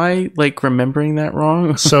involved. Am I like remembering that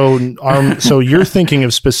wrong? So you're thinking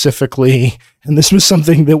of specifically, and this was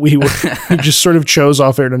something that we just sort of chose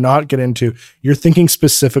off air to not get into. You're thinking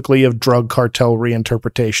specifically of drug cartel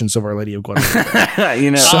reinterpretations of Our Lady of Guadalupe.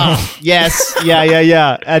 Yes,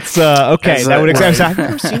 yeah. That's okay. That would explain. I've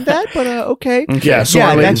never seen that, but okay. Yeah.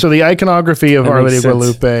 So the iconography of Our Lady of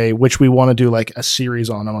Guadalupe, which we want to do like a series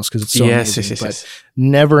on almost because it's so amazing, but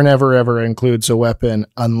never, ever includes a weapon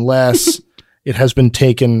unless it has been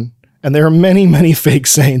taken, and there are many, many fake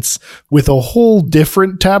saints with a whole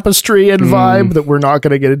different tapestry and vibe that we're not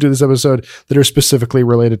going to get into this episode that are specifically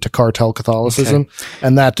related to cartel Catholicism,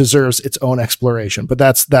 and that deserves its own exploration. But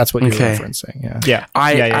that's what you're referencing. Yeah.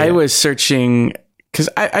 I was searching because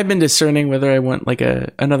I've been discerning whether I want like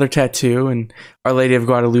another tattoo, and Our Lady of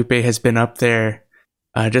Guadalupe has been up there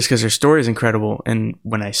just because her story is incredible. And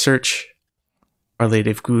when I search Our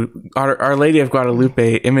Lady of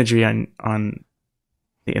Guadalupe imagery on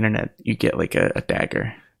the internet, you get like a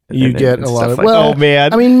dagger. You get a lot of like well, oh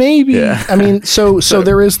man. I mean, maybe. Yeah. I mean, so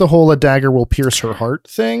there is the whole a dagger will pierce her heart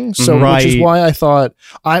thing. So which is why I thought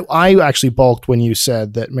I actually balked when you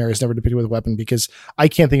said that Mary is never depicted with a weapon, because I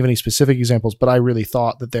can't think of any specific examples, but I really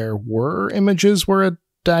thought that there were images where a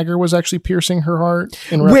dagger was actually piercing her heart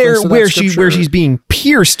in where she's being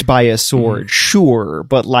pierced by a sword, sure,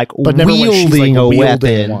 but wielding a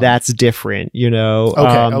weapon, that's different, you know.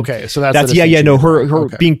 Okay, so that's her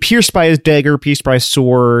being pierced by a dagger, pierced by a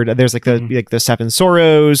sword. There's like the Seven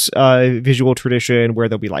Sorrows visual tradition where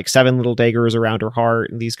there'll be like 7 little daggers around her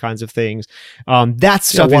heart and these kinds of things. That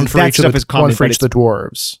stuff is common. One for each of the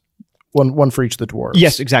dwarves. One for each of the dwarves.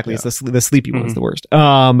 Yes, exactly. Yeah. It's the sleepy one's the worst.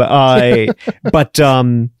 But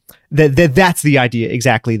that's the idea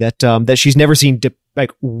exactly, that she's never seen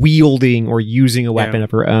like wielding or using a weapon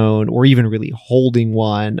of her own, or even really holding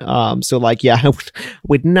one. So like, I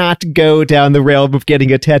would not go down the realm of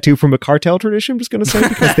getting a tattoo from a cartel tradition, I'm just going to say,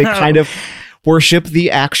 because they kind of worship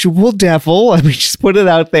the actual devil. I mean, just put it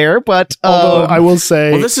out there. But although I will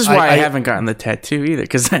say, well, this is why I haven't gotten the tattoo either,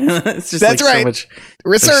 because it's just that's like right. so much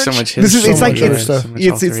research. So much history.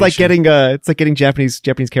 It's like getting Japanese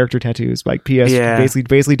character tattoos. Like, P.S.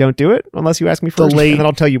 Basically, don't do it unless you ask me first, and then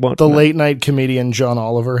I'll tell you won't. The late night comedian John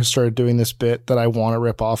Oliver has started doing this bit that I want to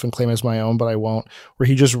rip off and claim as my own, but I won't. Where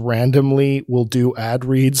he just randomly will do ad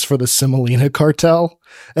reads for the Semolina cartel.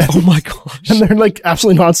 Oh my gosh. And they're like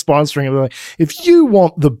absolutely not sponsoring it. They're like, if you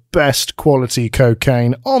want the best quality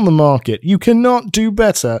cocaine on the market, you cannot do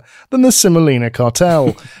better than the Semolina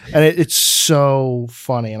cartel. And it's so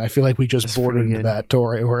funny. And I feel like we just bordered into that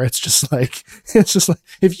story where it's just like,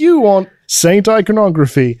 if you want saint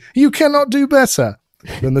iconography, you cannot do better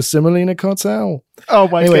than the Semolina cartel. Oh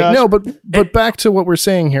my god. No, but back to what we're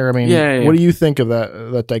saying here. I mean, what do you think of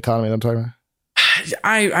that dichotomy that I'm talking about?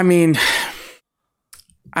 I mean,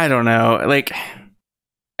 I don't know. Like,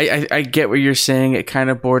 I get what you're saying. It kind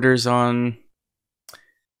of borders on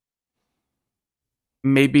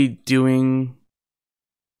maybe doing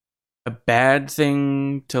a bad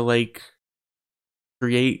thing to like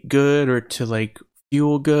create good or to like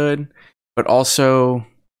fuel good, but also,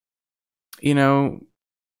 you know,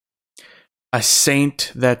 a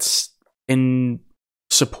saint that's in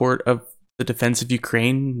support of the defense of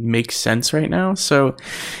Ukraine makes sense right now. So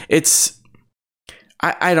it's,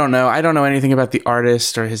 I don't know. I don't know anything about the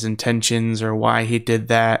artist or his intentions or why he did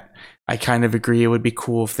that. I kind of agree it would be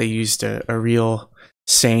cool if they used a real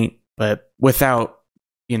saint, but without,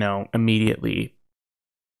 you know, immediately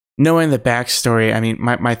knowing the backstory. I mean,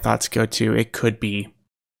 my thoughts go to, it could be,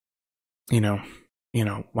 you know,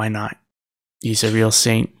 why not use a real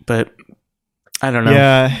saint? But I don't know.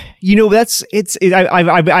 Yeah, you know,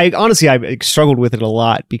 I honestly, I've struggled with it a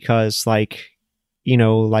lot because, like, you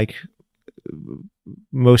know, like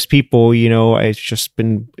most people, you know, I've just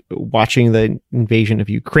been watching the invasion of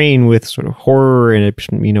Ukraine with sort of horror and,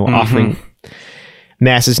 you know, offering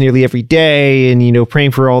masses nearly every day and, you know,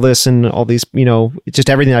 praying for all this and all these, you know, just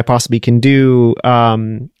everything I possibly can do.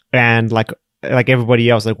 And like everybody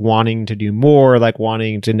else, like wanting to do more, like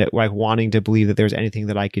wanting to believe that there's anything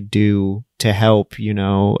that I could do to help, you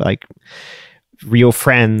know, like real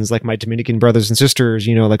friends, like my Dominican brothers and sisters,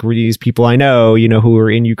 you know, like these people I know, you know, who are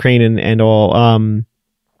in Ukraine and all. And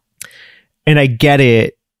I get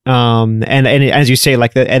it. And as you say,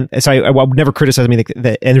 like and so I would never criticize. I mean,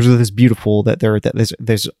 and there's this beautiful that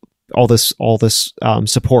there's all this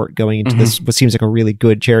support going into this, what seems like a really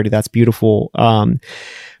good charity. That's beautiful.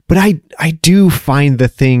 But I do find the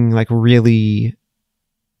thing like really,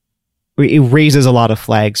 it raises a lot of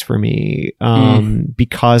flags for me,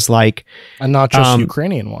 because like, and not just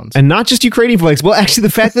Ukrainian ones, and not just Ukrainian flags. Well, actually,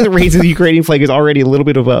 the fact that it raises the Ukrainian flag is already a little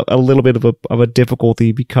bit of a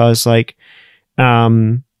difficulty, because like,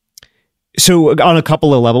 so on a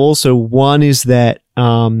couple of levels. So one is that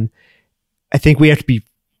I think we have to be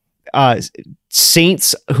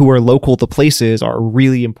saints who are local to places are a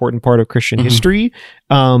really important part of Christian history,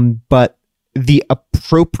 but the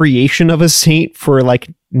appropriation of a saint for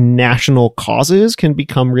like national causes can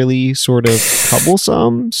become really sort of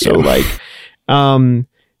troublesome. So like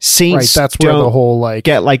saints, right, that's where the whole like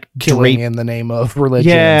get like killing in the name of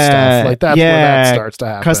religion and stuff like that's where that starts to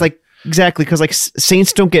happen. Because like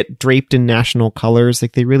saints don't get draped in national colors,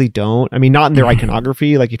 like they really don't. I mean, not in their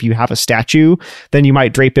iconography. Like if you have a statue, then you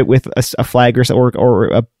might drape it with a flag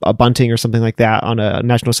or a bunting or something like that on a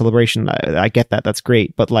national celebration. I get that, that's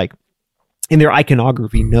great, but like in their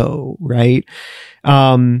iconography, no, right?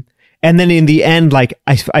 And then in the end, like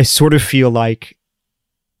I sort of feel like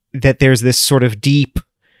that there's this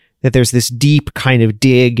deep kind of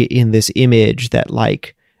dig in this image that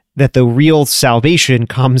like that the real salvation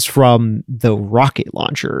comes from the rocket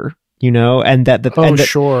launcher, you know, and that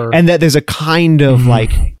there's a kind of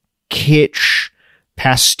like kitsch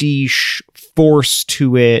pastiche force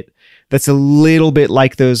to it that's a little bit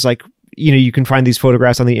like those, like, you know, you can find these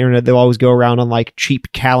photographs on the internet. They'll always go around on like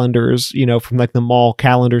cheap calendars, you know, from like the mall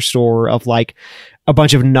calendar store of like a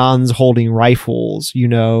bunch of nuns holding rifles, you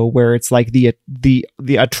know, where it's like the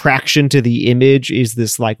attraction to the image is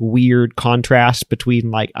this like weird contrast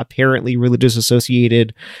between like apparently religious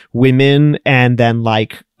associated women and then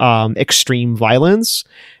like extreme violence.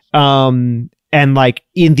 And like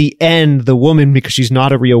in the end, the woman, because she's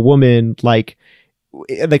not a real woman, like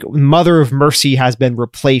Mother of Mercy has been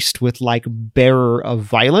replaced with like bearer of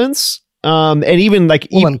violence. And even like,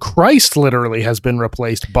 and Christ literally has been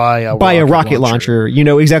replaced by a rocket launcher, you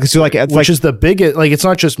know, exactly. So like, which is the biggest, like, it's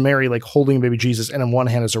not just Mary, like holding baby Jesus and in one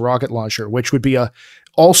hand is a rocket launcher, which would be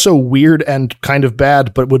also weird and kind of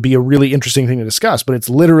bad, but would be a really interesting thing to discuss. But it's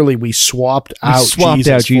literally, we swapped out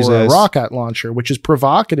Jesus for a rocket launcher, which is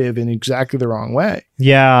provocative in exactly the wrong way.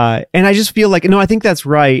 Yeah. And I just feel like, no, I think that's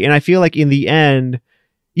right. And I feel like in the end,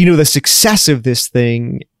 you know, the success of this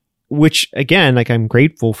thing, which again, like I'm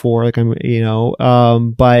grateful for, like I'm, you know,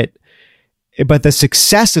 but the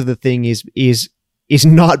success of the thing is because it's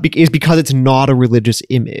not a religious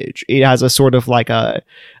image. It has a sort of like a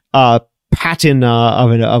patina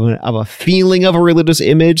of a feeling of a religious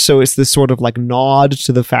image. So it's this sort of like nod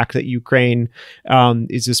to the fact that Ukraine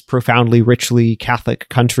is this profoundly richly Catholic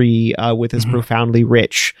country with this profoundly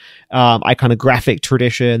rich iconographic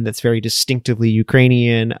tradition that's very distinctively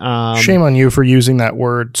Ukrainian. Shame on you for using that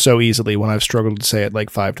word so easily when I've struggled to say it like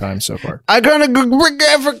 5 times so far. Once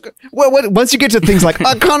you get to things like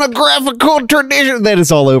iconographical tradition, then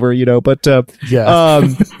it's all over, you know. But so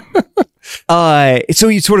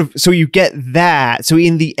you get that. So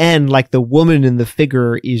in the end, like the woman in the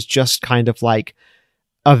figure is just kind of like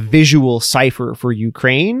a visual cipher for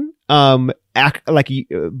Ukraine, but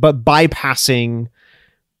bypassing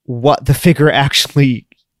what the figure actually,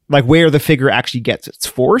 like where the figure actually gets its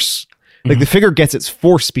force. Like the figure gets its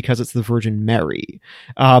force because it's the Virgin Mary.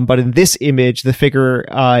 But in this image, the figure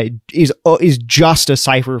is just a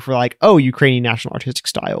cipher for like, oh, Ukrainian national artistic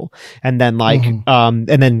style. And then like, and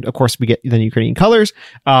then of course we get the Ukrainian colors.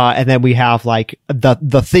 And then we have like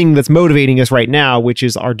the thing that's motivating us right now, which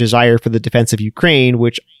is our desire for the defense of Ukraine,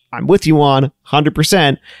 which I'm with you on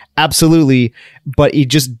 100%. Absolutely. But it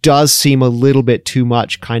just does seem a little bit too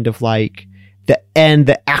much kind of like the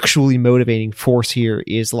actually motivating force here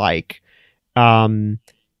is like, denatured,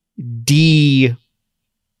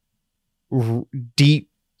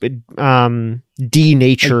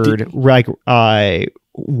 like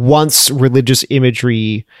once religious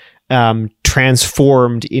imagery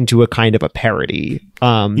transformed into a kind of a parody.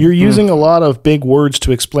 You're using a lot of big words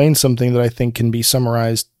to explain something that I think can be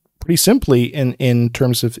summarized pretty simply in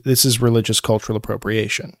terms of this is religious cultural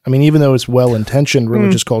appropriation. I mean, even though it's well-intentioned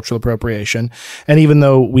religious cultural appropriation, and even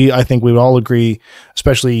though I think we would all agree,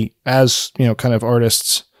 especially as, you know, kind of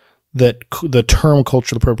artists that the term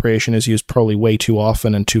cultural appropriation is used probably way too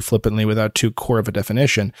often and too flippantly without too core of a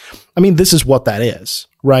definition. I mean, this is what that is,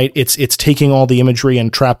 right? It's taking all the imagery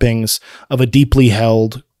and trappings of a deeply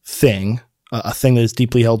held thing, a thing that is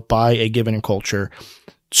deeply held by a given culture,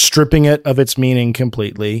 stripping it of its meaning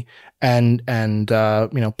completely, and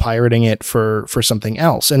pirating it for something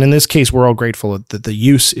else. And in this case, we're all grateful that the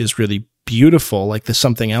use is really beautiful. Like the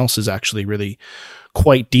something else is actually really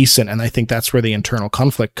quite decent. And I think that's where the internal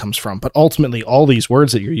conflict comes from. But ultimately, all these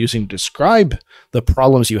words that you're using to describe the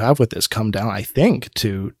problems you have with this come down, I think,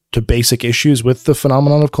 to basic issues with the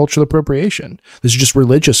phenomenon of cultural appropriation. This is just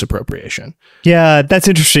religious appropriation. Yeah, that's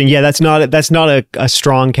interesting. Yeah, that's not a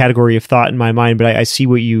strong category of thought in my mind, but I see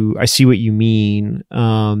what you mean. I see what you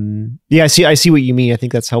mean. I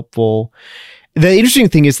think that's helpful. The interesting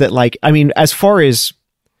thing is that, like, I mean, as far as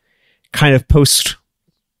kind of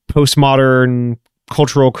postmodern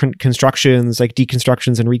cultural constructions, like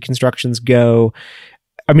deconstructions and reconstructions go,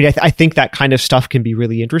 I mean, I think that kind of stuff can be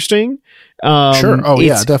really interesting. Sure. Oh,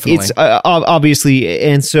 yeah, definitely. It's obviously,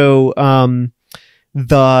 and so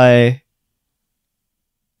the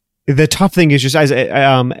tough thing is just as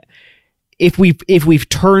if we've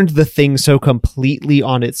turned the thing so completely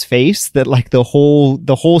on its face that like the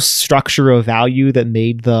whole structure of value that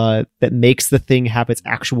makes the thing have its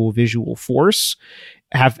actual visual force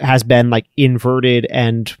has been like inverted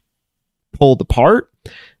and pulled apart,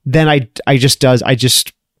 then I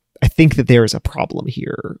think that there is a problem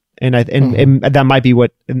here, and that might be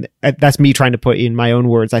what, and that's me trying to put in my own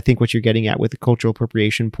words. I think what you're getting at with the cultural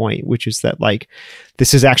appropriation point, which is that like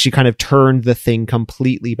this has actually kind of turned the thing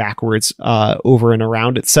completely backwards over and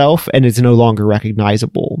around itself, and it's no longer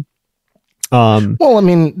recognizable. Well, I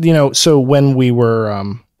mean, so when we were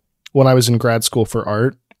when I was in grad school for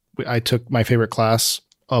art, I took my favorite class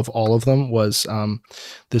of all of them was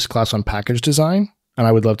this class on package design. And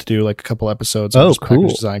I would love to do like a couple episodes on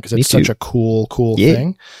package design because it's such a cool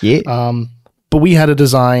thing. Yeah. But we had to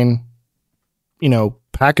design,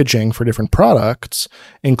 packaging for different products,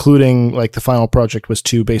 including like the final project was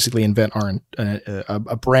to basically invent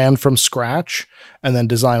a brand from scratch and then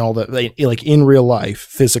design all the, like in real life,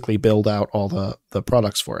 physically build out all the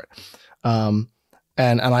products for it. And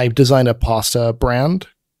I designed a pasta brand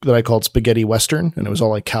that I called Spaghetti Western, and it was all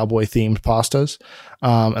like cowboy themed pastas,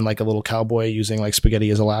 and like a little cowboy using like spaghetti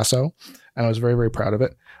as a lasso. And I was very, very proud of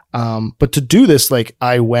it. But to do this, like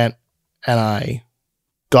I went and I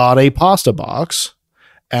got a pasta box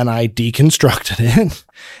and I deconstructed it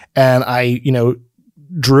and I,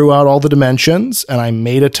 drew out all the dimensions and I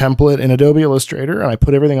made a template in Adobe Illustrator and I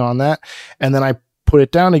put everything on that. And then I put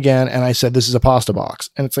it down again and I said, this is a pasta box.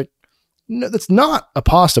 And it's like, no, that's not a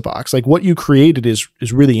pasta box. Like what you created is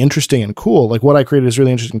really interesting and cool. Like what I created is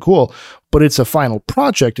really interesting and cool, but it's a final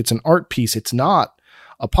project. It's an art piece. It's not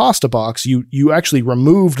a pasta box. You actually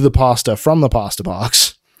removed the pasta from the pasta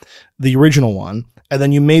box, the original one. And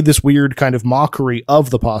then you made this weird kind of mockery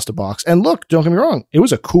of the pasta box. And look, don't get me wrong. It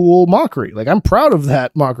was a cool mockery. Like I'm proud of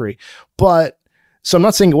that mockery, but so I'm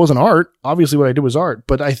not saying it wasn't art. Obviously what I did was art,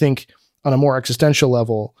 but I think on a more existential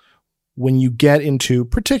level, when you get into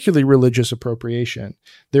particularly religious appropriation,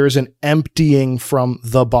 there is an emptying from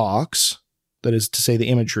the box, that is to say the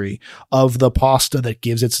imagery, of the pasta that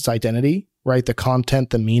gives it its identity, right? The content,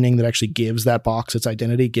 the meaning that actually gives that box its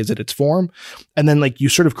identity, gives it its form. And then like you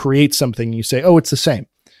sort of create something, you say, oh, it's the same.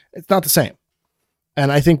 It's not the same. And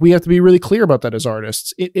I think we have to be really clear about that as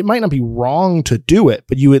artists. It might not be wrong to do it,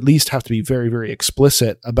 but you at least have to be very, very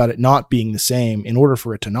explicit about it not being the same in order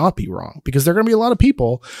for it to not be wrong. Because there are going to be a lot of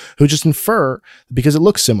people who just infer because it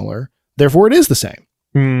looks similar, therefore it is the same.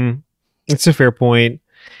 It's a fair point.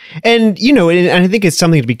 And, and I think it's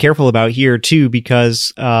something to be careful about here too,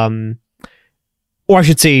 because, or I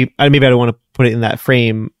should say, maybe I don't want to put it in that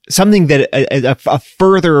frame. Something that a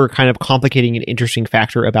further kind of complicating and interesting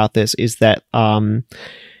factor about this is that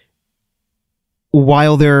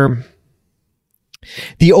while the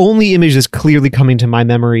only image that's clearly coming to my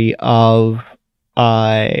memory of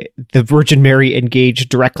the Virgin Mary engaged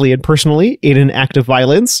directly and personally in an act of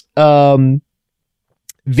violence,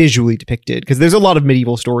 visually depicted, because there's a lot of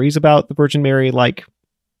medieval stories about the Virgin Mary, like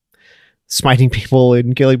smiting people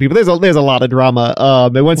and killing people. There's a lot of drama.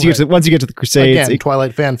 And once you get to the Crusades, again,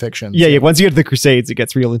 Twilight fan fiction. Yeah. Once you get to the Crusades, it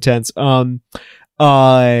gets real intense. But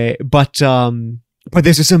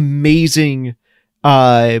there's this amazing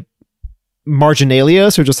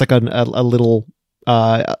marginalia, so just like a little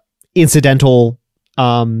incidental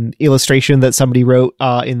illustration that somebody wrote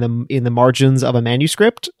in the margins of a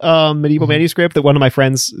manuscript, medieval manuscript that one of my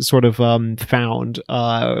friends sort of found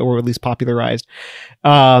or at least popularized.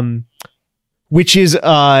 Which is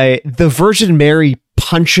the Virgin Mary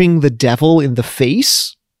punching the devil in the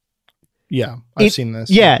face. Yeah, I've seen this.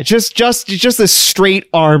 Yeah, just this straight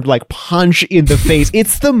armed like punch in the face.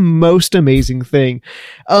 It's the most amazing thing.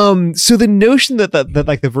 So the notion that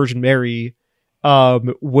like the Virgin Mary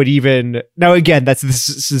would even, now again, this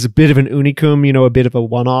is a bit of an unicum, a bit of a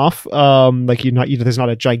one-off. Like there's not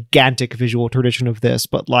a gigantic visual tradition of this,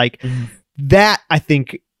 but like that I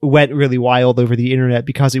think went really wild over the internet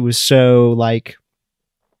because it was so like,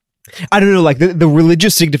 I don't know, like the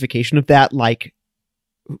religious signification of that like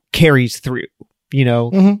carries through,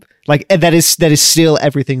 like that is still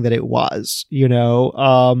everything that it was,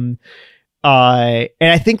 and I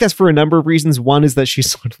think that's for a number of reasons. One is that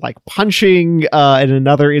she's sort of like punching, and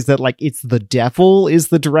another is that like it's the devil is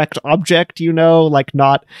the direct object, like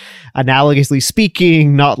not analogously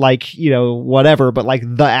speaking, not like, whatever, but like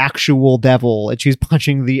the actual devil, and she's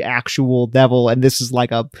punching the actual devil. And this is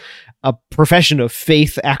like a profession of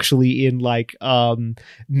faith actually in like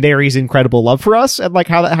Mary's incredible love for us and like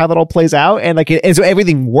how that all plays out, and like and so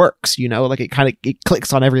everything works, like it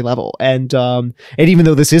clicks on every level, and even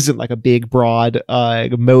though this isn't like a big broad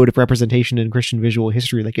mode of representation in Christian visual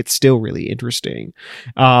history, like it's still really interesting.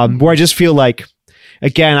 Where I just feel like,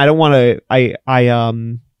 again, I don't want to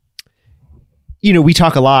we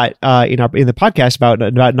talk a lot in the podcast about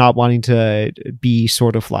not wanting to be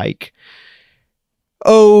sort of like,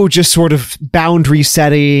 just sort of boundary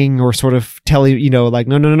setting or sort of telling, like,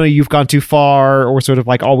 no, you've gone too far, or sort of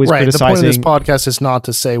like always criticizing. The point of this podcast is not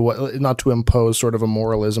to say not to impose sort of a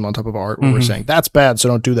moralism on top of art where we're saying that's bad, so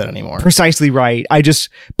don't do that anymore. Precisely right.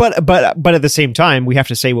 But at the same time, we have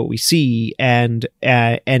to say what we see, and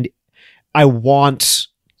I want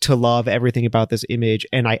to love everything about this image,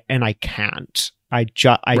 and I can't. I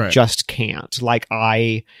just can't. Like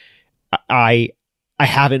I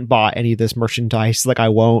haven't bought any of this merchandise. Like I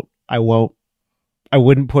wouldn't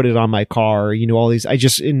put it on my car, all these,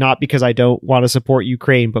 not because I don't want to support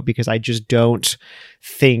Ukraine, but because I just don't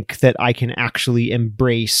think that I can actually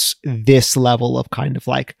embrace this level of kind of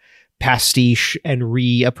like pastiche and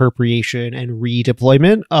reappropriation and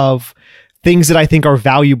redeployment of things that I think are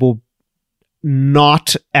valuable,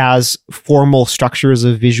 not as formal structures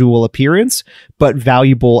of visual appearance, but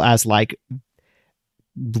valuable as like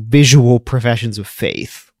visual professions of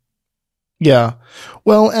faith. Yeah.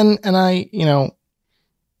 Well, and I,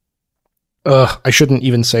 I shouldn't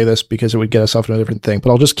even say this because it would get us off to a different thing, but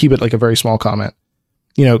I'll just keep it like a very small comment.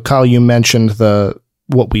 Kyle, you mentioned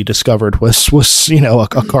what we discovered was a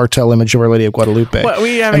cartel image of Our Lady of Guadalupe. Well,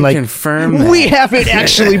 we haven't confirmed that. We haven't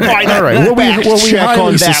actually by the right. Well, we check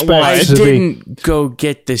on that one. I didn't go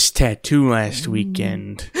get this tattoo last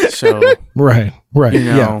weekend, so right.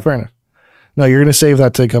 Yeah, fair enough. No, you're going to save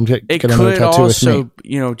that to come get another tattoo with me. It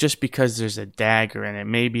could also, just because there's a dagger in it,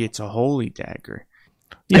 maybe it's a holy dagger.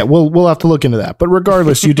 Yeah, we'll have to look into that. But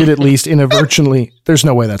regardless, you did at least inadvertently. There's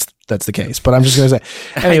no way that's the case. But I'm just going to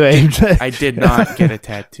say anyway. I did not get a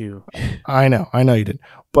tattoo. I know you did.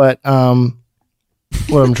 But what am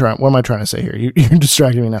I trying to say here? You're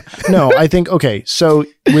distracting me now. No, I think okay. So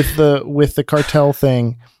with the cartel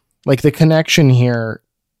thing, like the connection here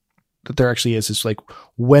that there actually is like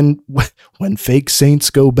when fake saints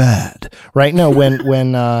go bad, right? No, when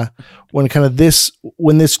kind of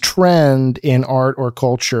when this trend in art or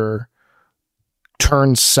culture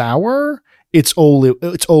turns sour, it's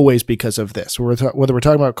always because of this. Whether we're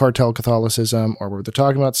talking about cartel Catholicism or whether they're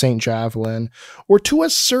talking about Saint Javelin, or to a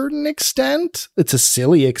certain extent, it's a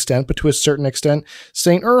silly extent, but to a certain extent,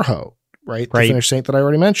 Saint Urho, right? The Finnish saint that I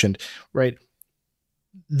already mentioned, right?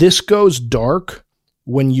 This goes dark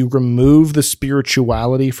when you remove the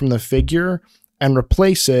spirituality from the figure and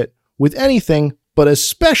replace it with anything, but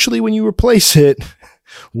especially when you replace it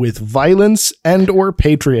with violence and or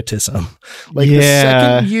patriotism. Like the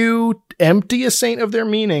second you empty a saint of their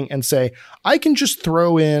meaning and say, I can just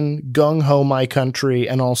throw in gung-ho my country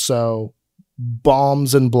and also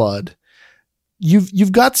bombs and blood,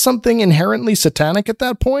 you've got something inherently satanic at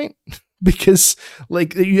that point. Because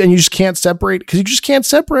you just can't separate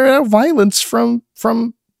out violence from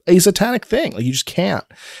a satanic thing. Like you just can't.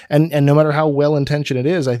 And no matter how well intentioned it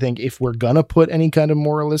is, I think if we're gonna put any kind of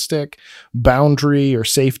moralistic boundary or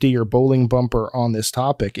safety or bowling bumper on this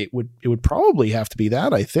topic, it would probably have to be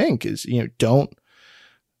that, I think, is, don't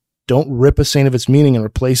rip a saint of its meaning and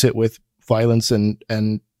replace it with violence and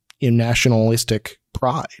nationalistic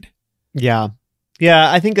pride. Yeah.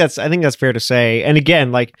 Yeah, I think that's fair to say. And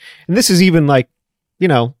again, and this is even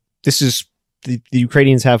this is the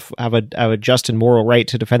Ukrainians have a just and moral right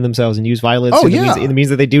to defend themselves and use violence in the means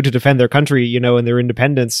that they do to defend their country, and their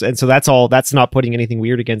independence. And so that's not putting anything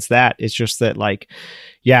weird against that. It's just that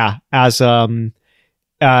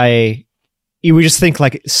you would just think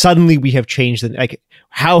like suddenly we have changed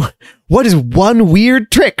what is one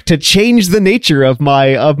weird trick to change the nature of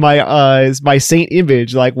my saint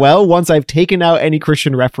image? Like, well, once I've taken out any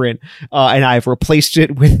Christian referent and I've replaced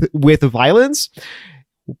it with violence,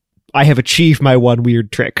 I have achieved my one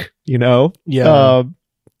weird trick, you know? Yeah.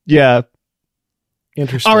 Yeah.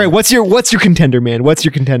 Interesting. All right, what's your contender, man? What's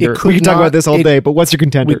your contender? We can talk about this all day, but what's your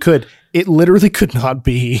contender? We could. It literally could not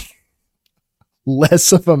be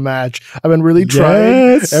less of a match. I've been really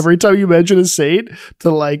trying every time you mention a saint to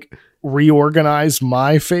like reorganize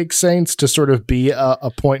my fake saints to sort of be a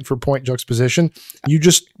point for point juxtaposition. We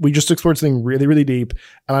just explored something really, really deep,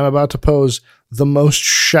 and I'm about to pose the most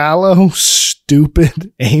shallow,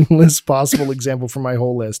 stupid, aimless possible example from my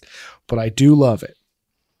whole list, but I do love it.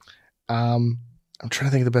 I'm trying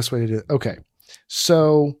to think of the best way to do it. Okay.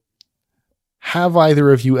 So have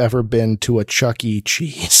either of you ever been to a Chuck E.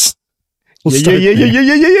 Cheese?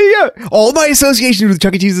 Yeah. All my associations with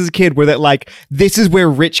Chuck E. Cheese as a kid were that like, this is where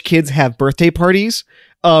rich kids have birthday parties,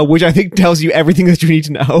 which I think tells you everything that you need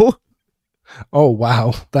to know. Oh,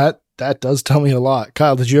 wow. That does tell me a lot.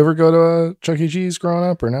 Kyle, did you ever go to a Chuck E. Cheese growing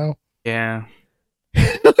up or no? Yeah.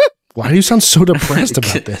 Why do you sound so depressed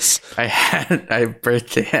about this? I had a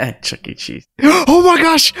birthday at Chuck E. Cheese. Oh my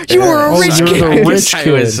gosh, you were a rich kid. I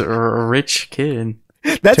was a rich kid.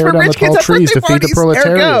 That's Tear where down rich the kids tall have trees, birthday defeat the parties.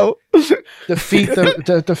 proletariat.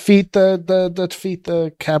 defeat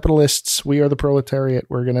the capitalists. We are the proletariat.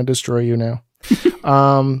 We're gonna destroy you now.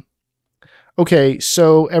 Okay,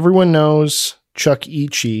 so everyone knows Chuck E.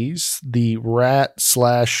 Cheese, the rat /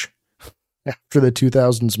 after the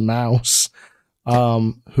 2000s mouse.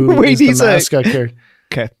 Who is the mascot character?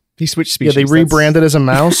 Okay, he switched species. Yeah, they rebranded as a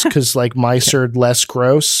mouse because like mice are less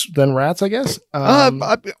gross than rats, I guess.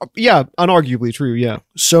 Yeah, unarguably true. Yeah.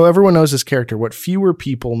 So everyone knows this character. What fewer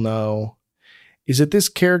people know is that this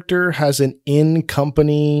character has an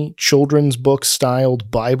in-company children's book styled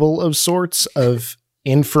Bible of sorts of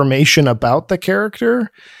information about the character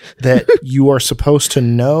that you are supposed to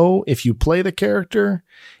know if you play the character,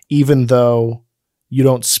 even though you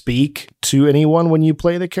don't speak to anyone when you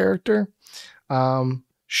play the character.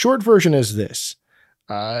 Short version is this.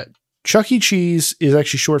 Chuck E. Cheese is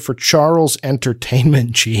actually short for Charles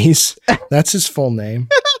Entertainment Cheese. That's his full name.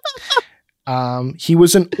 He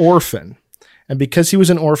was an orphan. And because he was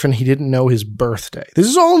an orphan, he didn't know his birthday. This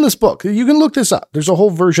is all in this book. You can look this up. There's a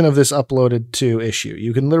whole version of this uploaded to Issue.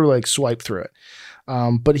 You can literally like swipe through it.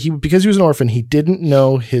 But because he was an orphan, he didn't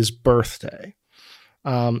know his birthday.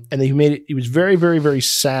 And he was very, very, very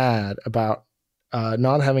sad about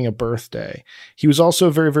not having a birthday. He was also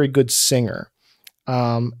a very, very good singer.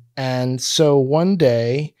 And so one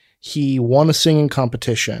day he won a singing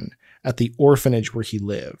competition at the orphanage where he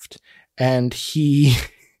lived. And he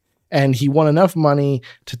won enough money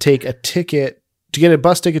to get a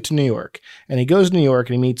bus ticket to New York. And he goes to New York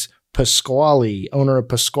and he meets Pasquale, owner of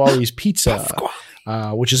Pasquale's Pizza,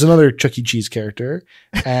 which is another Chuck E. Cheese character.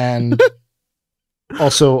 And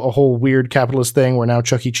also a whole weird capitalist thing where now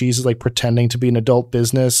Chuck E. Cheese is like pretending to be an adult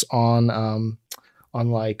business on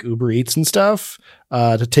like Uber Eats and stuff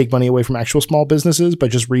to take money away from actual small businesses by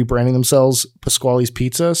just rebranding themselves Pasquale's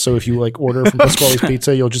Pizza. So if you like order from Pasquale's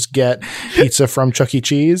Pizza, you'll just get pizza from Chuck E.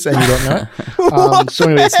 Cheese and you don't know. So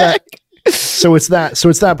anyway, it's that. So it's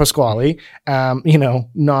that Pasquale,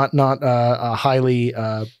 not a highly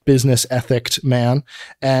business ethicked man,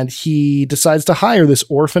 and he decides to hire this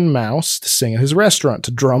orphan mouse to sing at his restaurant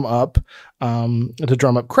to drum up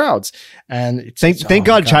crowds. And thank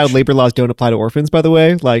God child labor laws don't apply to orphans, by the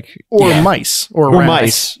way. Like mice or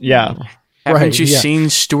mice, yeah. Haven't you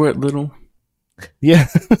seen Stuart Little? Yeah.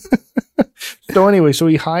 So anyway, so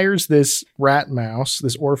he hires this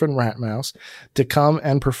orphan rat mouse to come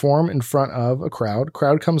and perform in front of a crowd.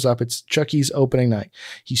 Crowd comes up. It's Chuck E.'s opening night.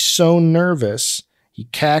 He's so nervous. He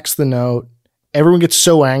cacks the note. Everyone gets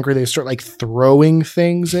so angry. They start like throwing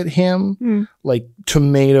things at him, like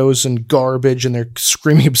tomatoes and garbage, and they're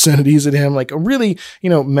screaming obscenities at him, like a really,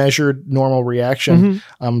 measured normal reaction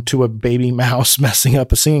to a baby mouse messing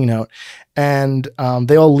up a singing note. And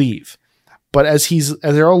they all leave. But as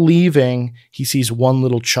they're all leaving, he sees one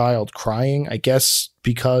little child crying, I guess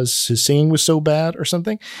because his singing was so bad or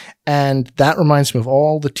something. And that reminds him of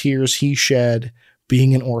all the tears he shed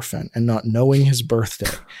being an orphan and not knowing his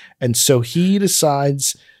birthday. And so he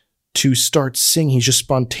decides to start singing. He's just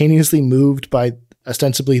spontaneously moved by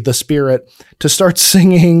ostensibly the spirit to start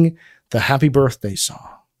singing the happy birthday song.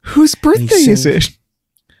 Whose birthday is it?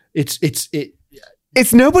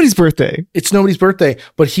 It's nobody's birthday. It's nobody's birthday,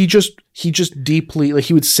 but he just deeply, like,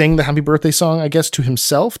 he would sing the happy birthday song, I guess, to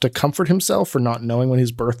himself to comfort himself for not knowing when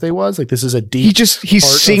his birthday was. Like, this is a deep. He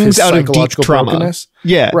sings out of deep trauma. Brokenness.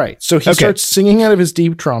 Yeah, right. So he starts singing out of his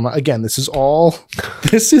deep trauma. Again, this is all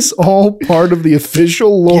part of the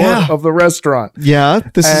official lore of the restaurant. Yeah,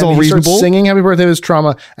 this is all he reasonable. Starts singing happy birthday to his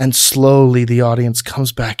trauma, and slowly the audience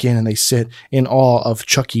comes back in and they sit in awe of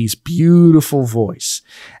Chucky's beautiful voice.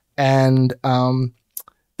 And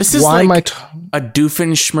this is a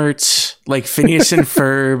Doofenshmirtz, like Phineas and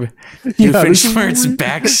Ferb, Doofenshmirtz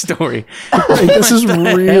backstory. Right, this is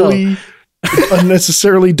really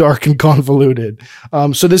unnecessarily dark and convoluted.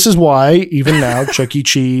 So this is why even now Chuck E.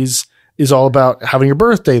 Cheese is all about having your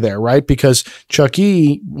birthday there, right? Because Chuck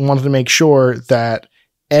E. wanted to make sure that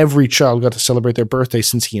every child got to celebrate their birthday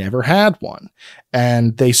since he never had one.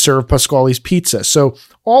 And they serve Pasquale's pizza. So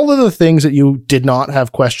all of the things that you did not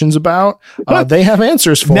have questions about, they have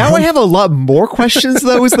answers for. Now I have a lot more questions,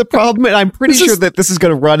 though, is the problem. And I'm pretty sure that this is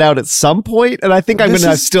going to run out at some point, and I think I'm going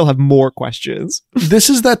to still have more questions. This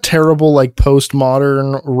is that terrible, like,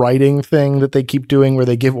 postmodern writing thing that they keep doing where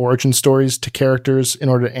they give origin stories to characters in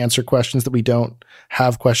order to answer questions that we don't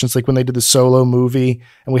have questions. Like when they did the Solo movie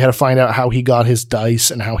and we had to find out how he got his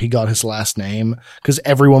dice and how he got his last name because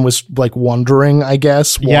everyone was, like, wondering, I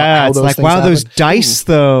guess. It's like, wow, happened. Those dice,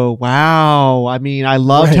 though. Wow. I mean, I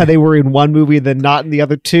loved how they were in one movie and then not in the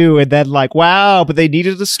other two. And then, like, wow, but they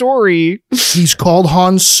needed a story. He's called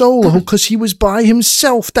Han Solo because he was by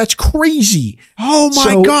himself. That's crazy. Oh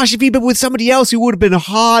my gosh. If he'd been with somebody else, he would have been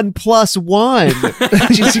Han +1.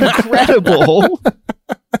 Which is incredible.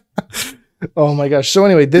 Oh my gosh. So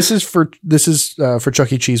anyway, this is for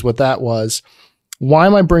Chuck E. Cheese what that was. Why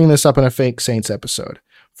am I bringing this up in a Fake Saints episode?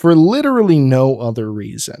 For literally no other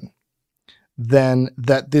reason than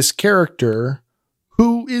that this character,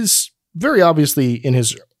 who is very obviously in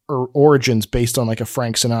his origins based on like a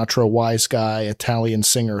Frank Sinatra wise guy, Italian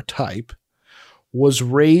singer type, was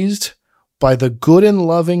raised by the good and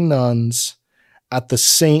loving nuns at the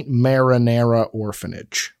Saint Marinara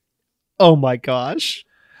orphanage. Oh my gosh.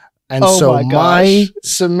 And my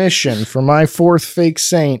submission for my fourth fake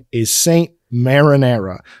saint is Saint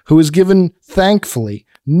Marinara, who is given, thankfully,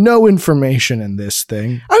 no information in this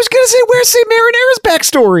thing. I was going to say, where's Saint Marinara's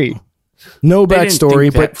backstory? No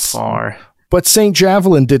backstory, far. But Saint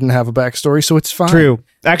Javelin didn't have a backstory, so it's fine. True.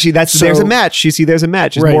 Actually, there's a match. You see, there's a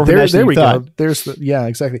match. It's more of a match than you thought. Go.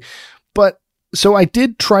 Exactly. But so I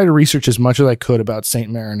did try to research as much as I could about Saint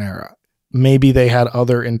Marinara. Maybe they had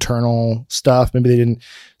other internal stuff. Maybe they didn't.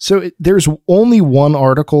 So there's only one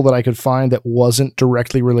article that I could find that wasn't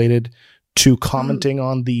directly related to commenting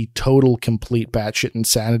on the total, complete batshit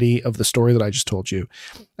insanity of the story that I just told you.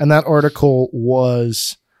 And that article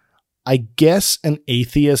was, I guess, an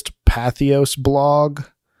atheist Pathos blog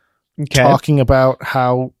talking about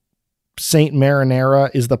how Saint Marinara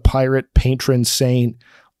is the pirate patron saint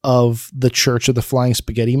of the Church of the Flying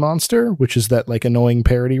Spaghetti Monster, which is that like annoying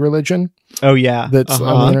parody religion. Oh yeah, that's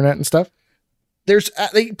on the internet and stuff. There's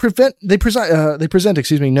they present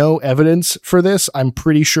no evidence for this. I'm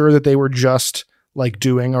pretty sure that they were just like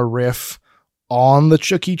doing a riff on the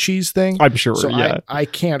Chuck E. Cheese thing. I'm sure. So yeah, I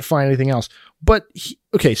can't find anything else. But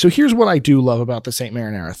so here's what I do love about the Saint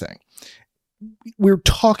Marinara thing. We're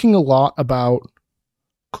talking a lot about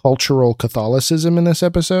cultural Catholicism in this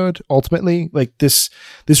episode. Ultimately, like this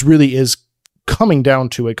really is coming down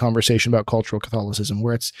to a conversation about cultural Catholicism,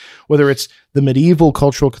 whether it's the medieval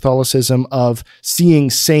cultural Catholicism of seeing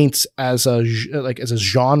saints as a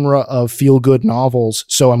genre of feel-good novels.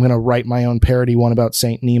 So I'm going to write my own parody one about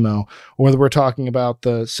Saint Nemo, or whether we're talking about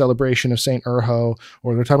the celebration of Saint Urho,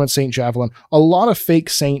 or we're talking about Saint Javelin. A lot of fake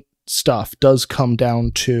saint stuff does come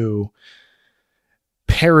down to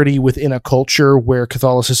parody within a culture where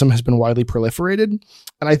Catholicism has been widely proliferated.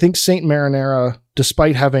 And I think Saint Marinara,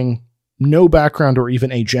 despite having no background or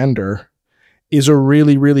even a gender, is a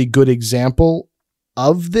really, really good example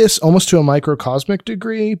of this, almost to a microcosmic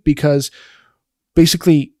degree, because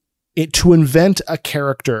basically to invent a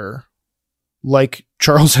character like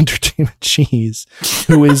Charles Entertainment Cheese,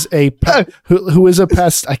 who is a who is a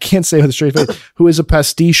pest, I can't say with a straight face, who is a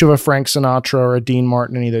pastiche of a Frank Sinatra or a Dean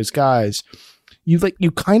Martin, any of those guys.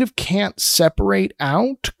 You kind of can't separate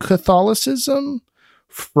out Catholicism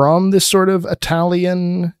from this sort of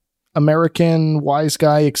Italian American wise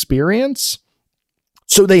guy experience.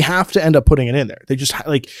 So they have to end up putting it in there. They just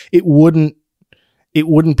like, it wouldn't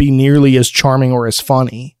be nearly as charming or as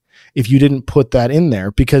funny if you didn't put that in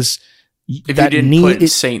there, because if you didn't put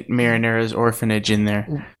Saint Marinara's orphanage in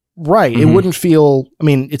there. Right. Mm-hmm. It wouldn't feel, I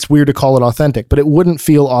mean, it's weird to call it authentic, but it wouldn't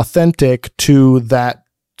feel authentic to that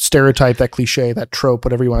stereotype, that cliche, that trope,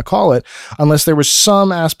 whatever you want to call it, unless there was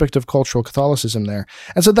some aspect of cultural Catholicism there.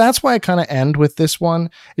 And so that's why I kind of end with this one.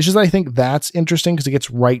 It's just that I think that's interesting because it gets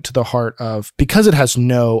right to the heart of, because it has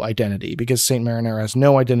no identity, because Saint Marinera has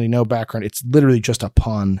no identity, no background. It's literally just a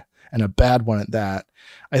pun, and a bad one at that.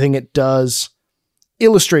 I think it does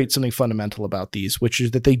illustrate something fundamental about these, which is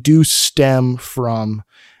that they do stem from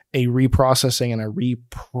a reprocessing and a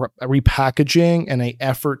repackaging and a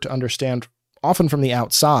effort to understand, often from the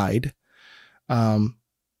outside, a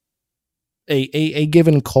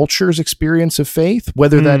given culture's experience of faith,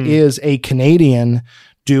 whether that is a Canadian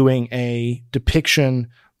doing a depiction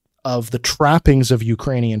of the trappings of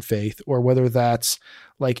Ukrainian faith, or whether that's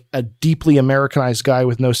like a deeply Americanized guy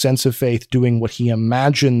with no sense of faith doing what he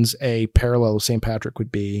imagines a parallel of St. Patrick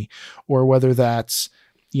would be, or whether that's,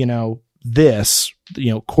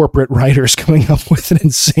 corporate writers coming up with an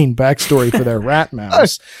insane backstory for their rat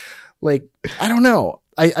mouse. Like, I don't know.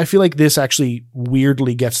 I feel like this actually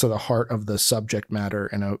weirdly gets to the heart of the subject matter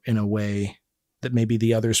in a way that maybe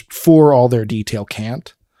the others, for all their detail,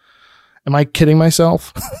 can't. Am I kidding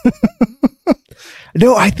myself?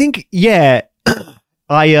 No, I think, yeah.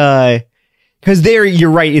 Because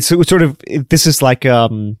you're right. It's sort of, this is like,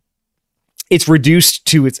 it's reduced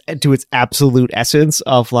to its absolute essence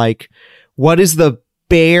of like, what is the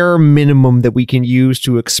bare minimum that we can use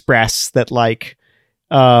to express that, like,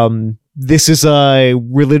 this is a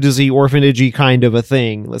religiously orphanagey kind of a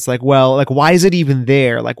thing. It's like, well, like, why is it even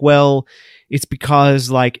there? Like, well, it's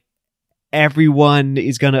because like everyone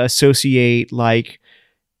is going to associate like,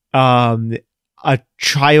 a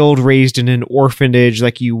child raised in an orphanage,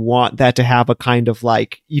 like you want that to have a kind of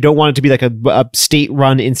like, you don't want it to be like a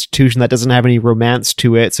state-run institution that doesn't have any romance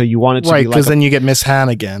to it. So you want it to be like, because then you get Miss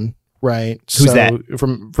Hannigan, right? Who's that?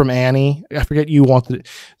 From Annie. I forget.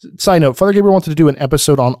 Side note: Father Gabriel wanted to do an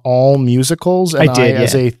episode on all musicals, and I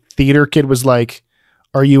as a theater kid, was like,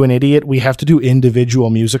 "Are you an idiot? We have to do individual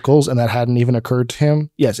musicals," and that hadn't even occurred to him.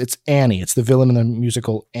 Yes, it's Annie. It's the villain in the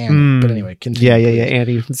musical Annie. But anyway, continue. Yeah.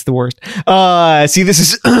 Annie, it's the worst. See, this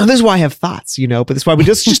is why I have thoughts, but this is why we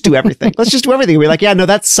just do everything. Let's just do everything. We're like, yeah, no,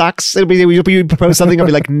 that sucks. We propose something. I'll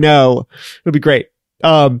be like, no, it'll be great.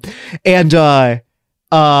 But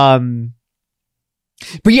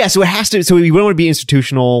yeah, so it has to. So we don't want to be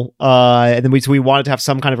institutional, and then we want it to have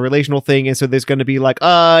some kind of relational thing, and so there's going to be like,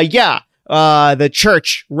 the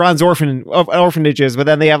church runs orphanages, but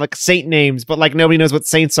then they have like saint names, but like nobody knows what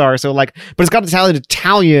saints are. So like, but it's got to sound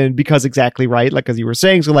Italian because exactly right, like as you were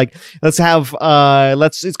saying. So like, it's got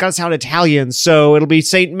to sound Italian, so it'll be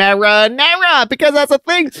Saint Marinera because that's a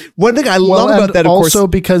thing. One thing I love about that, of course, also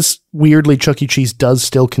because weirdly, Chuck E. Cheese does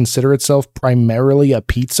still consider itself primarily a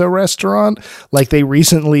pizza restaurant. Like they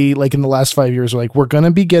recently, like in the last 5 years, were like, we're going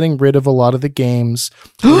to be getting rid of a lot of the games.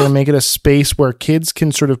 We're going to make it a space where kids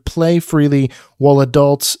can sort of play freely while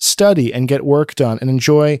adults study and get work done and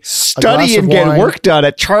enjoy get work done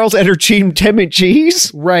at Charles Entertainment Cheese.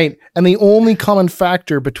 Right. And the only common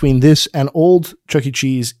factor between this and old Chuck E.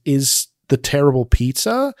 Cheese is the terrible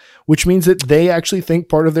pizza, which means that they actually think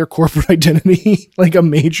part of their corporate identity, like a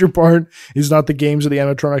major part, is not the games or the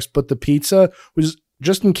animatronics, but the pizza, which is,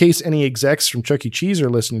 just in case any execs from Chuck E. Cheese are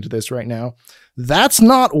listening to this right now, that's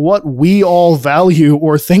not what we all value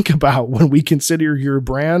or think about when we consider your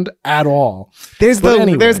brand at all. There's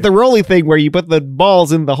the Rolly thing where you put the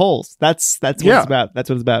balls in the holes. That's what it's about. That's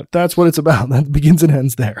what it's about. That's what it's about. That begins and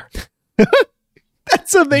ends there.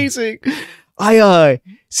 That's amazing.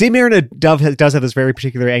 Saint Marinera does have this very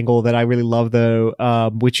particular angle that I really love, though,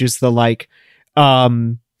 which is the like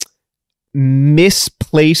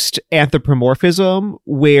misplaced anthropomorphism,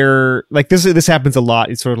 where like this happens a lot.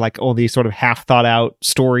 It's sort of like all these sort of half thought out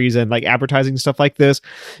stories and like advertising stuff like this,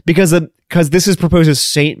 because this is proposed as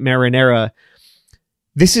Saint Marinera.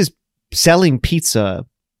 This is selling pizza.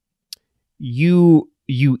 You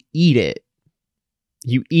eat it.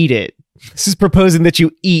 You eat it. This is proposing that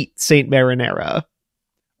you eat Saint Marinera.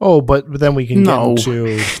 Oh, but then we can get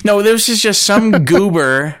into... No, this is just some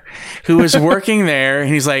goober who was working there,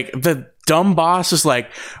 and he's like, the dumb boss is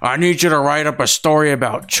like, I need you to write up a story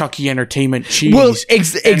about Chuck E. Entertainment Cheese. Well,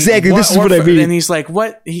 exactly. This is what I mean. And he's like,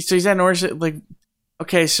 what? So he's at Norris, like,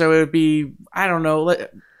 okay, so it would be, I don't know,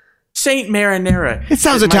 Saint Marinera. It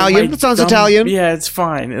sounds Italian. It sounds Italian. Yeah, it's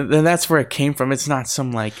fine. And that's where it came from. It's not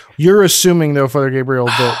some like... You're assuming, though, Father Gabriel,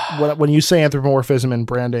 that when you say anthropomorphism and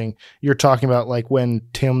branding, you're talking about like when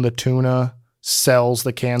Tim the Tuna sells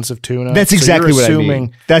the cans of tuna. That's exactly what I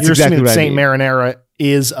mean. That's exactly what I mean. Saint Marinera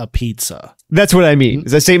is a pizza. That's what I mean.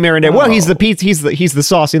 Is that Saint Marinera? Well, he's the pizza. He's the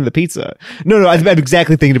sauce in the pizza. No, I'm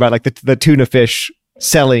exactly thinking about like the tuna fish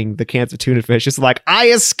selling the cans of tuna fish. It's like, I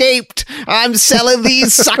escaped. I'm selling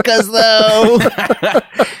these suckers though.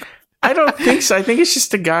 I don't think so. I think it's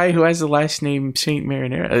just a guy who has the last name Saint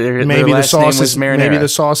Marinara. Maybe the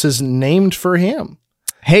sauce is named for him.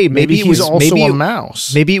 Hey, maybe he's also a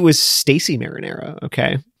mouse. Maybe it was Stacy Marinara.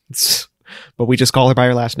 Okay, but we just call her by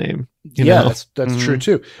her last name. You know? That's true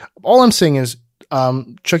too. All I'm saying is,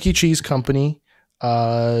 Chuck E. Cheese Company,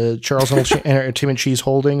 Charles Entertainment Cheese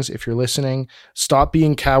Holdings, if you're listening, stop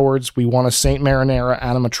being cowards. We want a Saint Marinara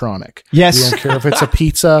animatronic. Yes. We don't care if it's a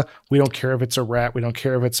pizza. We don't care if it's a rat. We don't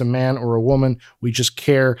care if it's a man or a woman. We just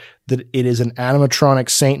care that it is an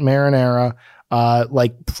animatronic Saint Marinara,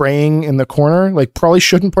 like praying in the corner, like probably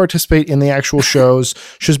shouldn't participate in the actual shows.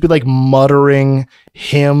 Should just be like muttering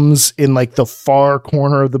hymns in like the far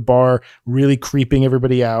corner of the bar, really creeping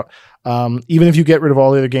everybody out. Even if you get rid of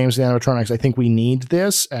all the other games and animatronics, I think we need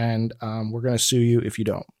this, and we're going to sue you if you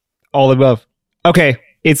don't. All above. Okay,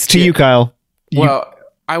 it's to you, Kyle. Well,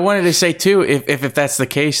 I wanted to say too, if that's the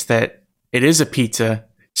case, that it is a pizza.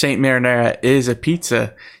 Saint Marinara is a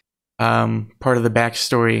pizza. Part of the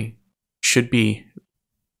backstory should be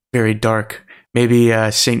very dark. Maybe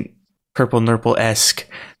Saint Purple Nurple-esque,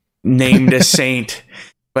 named a saint,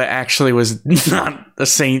 but actually was not a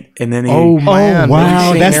saint. And then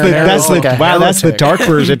wow, that's the dark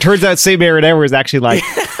version. It turns out Saint Marinara is actually like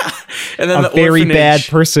and then a very bad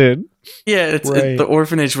person. Yeah, the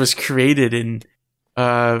orphanage was created in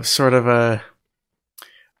sort of a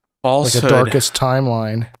falsehood, like a darkest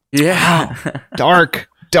timeline. Yeah, dark.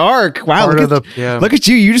 Wow, look at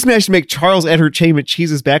you. You just managed to make Charles Entertainment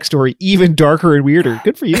Cheese's backstory even darker and weirder.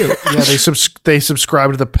 Good for you. Yeah, they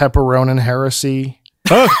subscribe to the Pepperonin heresy.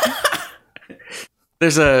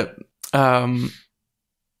 There's a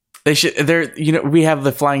we have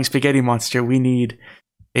the flying spaghetti monster. We need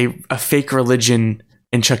a fake religion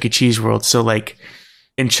in Chuck E. Cheese world. So like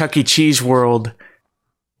in Chuck E. Cheese world,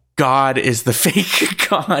 God is the fake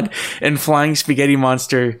God, and flying spaghetti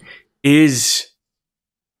monster is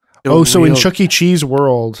so in Chuck E. Cheese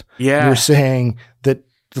world, yeah, you're saying that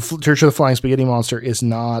the Church of the Flying Spaghetti Monster is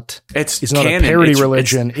not it's not canon. A parody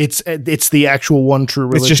religion. It's the actual one true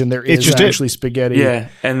religion. There is actually spaghetti. Yeah,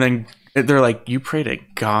 and then they're like, you pray to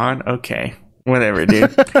God? Okay, whatever,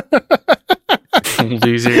 dude.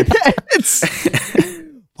 Loser.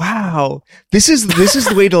 Wow, this is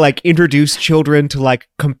the way to like introduce children to like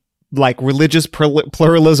religious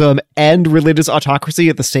pluralism and religious autocracy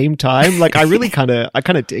at the same time. Like I kind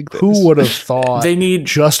of dig this. Who would have thought they need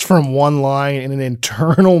just from one line in an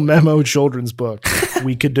internal memo children's book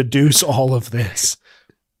we could deduce all of this.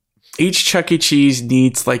 Each Chuck E. Cheese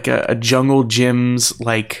needs like a Jungle Gyms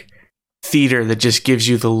like theater that just gives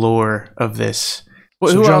you the lore of this.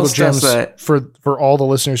 Well, so who Jungle else does that? For all the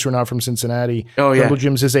listeners who are not from Cincinnati, Jungle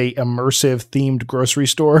Gyms is a immersive themed grocery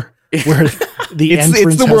store where the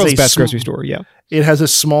entrance it's the world's best grocery store. Yeah, it has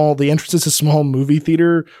the entrance is a small movie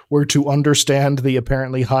theater where, to understand the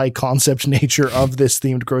apparently high concept nature of this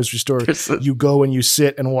themed grocery store, you go and you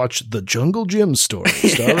sit and watch the Jungle Gym story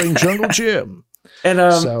starring Jungle Jim. And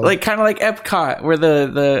like kind of like Epcot, where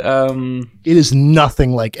the it is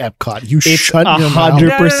nothing like Epcot. You shut your mouth.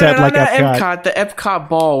 100% like Epcot. The Epcot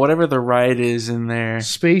ball, whatever the ride is in there,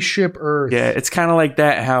 Spaceship Earth. Yeah, it's kind of like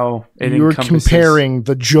that. How you're comparing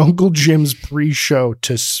the Jungle Gyms pre-show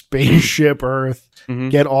to Spaceship Earth.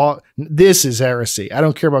 Mm-hmm. This is heresy. I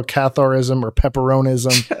don't care about Catharism or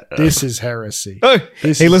Pepperonism. This is heresy. Hey,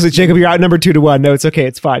 listen, Jacob, you're outnumbered 2-1. No, it's okay.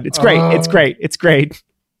 It's fine. It's great. It's great. It's great.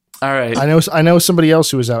 All right. I know somebody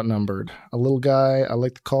else who is outnumbered. A little guy I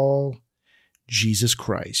like to call Jesus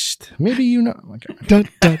Christ. Maybe you know. Dun,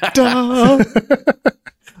 dun, dun.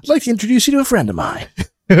 I'd like to introduce you to a friend of mine.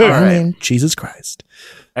 All right. Jesus Christ.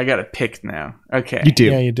 I got to pick now. Okay. You do.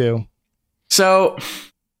 Yeah, you do. So,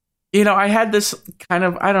 I had this kind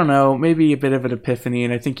of, I don't know, maybe a bit of an epiphany,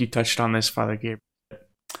 and I think you touched on this, Father Gabriel.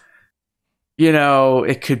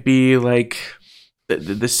 It could be like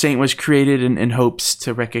the saint was created in hopes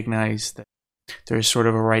to recognize that there's sort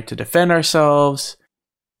of a right to defend ourselves.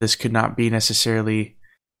 This could not be necessarily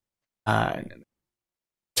an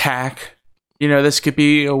attack. This could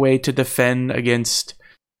be a way to defend against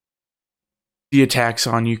the attacks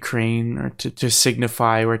on Ukraine, or to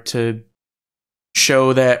signify or to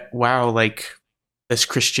show that, wow, like this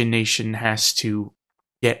Christian nation has to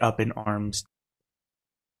get up in arms.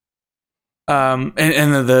 And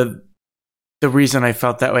the reason I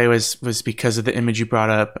felt that way was because of the image you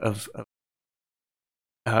brought up of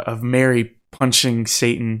Mary punching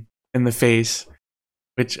Satan in the face,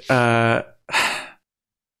 which, dude,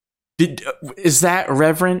 Is that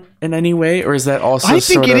reverent in any way, or is that also? I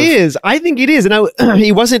think it is. I think it is, and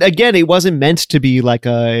it wasn't. Again, it wasn't meant to be like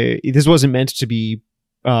a. This wasn't meant to be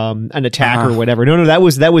an attack or whatever. No, that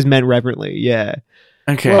was meant reverently. Yeah.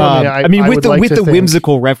 Okay. Well, I mean, with the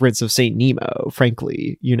whimsical reverence of Saint Nemo,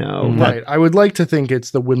 frankly, right. I would like to think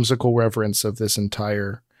it's the whimsical reverence of this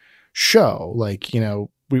entire show. Like,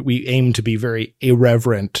 we aim to be very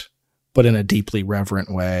irreverent, but in a deeply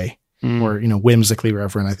reverent way. Or, whimsically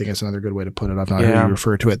reverent, I think is another good way to put it. I've not heard you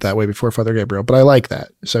refer to it that way before, Father Gabriel, but I like that.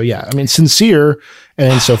 So, yeah, I mean, sincere,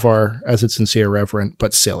 and insofar as it's sincere, reverent,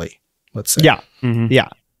 but silly, let's say. Yeah. Mm-hmm. Yeah.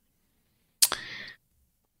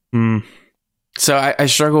 So I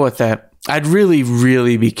struggle with that. I'd really,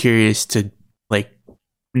 really be curious to,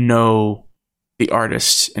 know the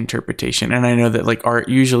artist's interpretation. And I know that, art,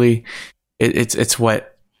 usually it's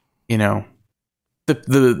what, the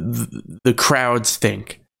crowds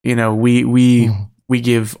think. We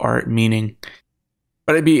give art meaning,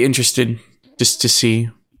 but I'd be interested just to see,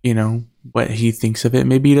 what he thinks of it.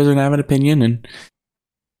 Maybe he doesn't have an opinion,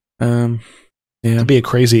 and it'd be a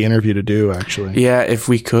crazy interview to do, actually. Yeah, if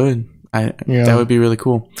we could, that would be really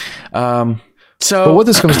cool. But what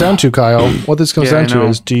this comes down to, Kyle,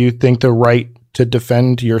 is, do you think the right to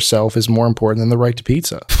defend yourself is more important than the right to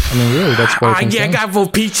pizza? I mean, really, that's what I got for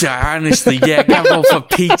pizza, honestly. Yeah, I got for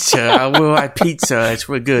pizza. I will like pizza. It's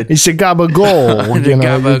real good. It's a gabagool.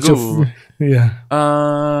 Gabagool. Yeah.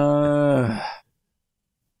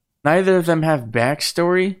 Neither of them have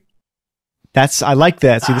backstory. I like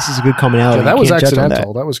that. See, this is a good commonality. Yeah, that was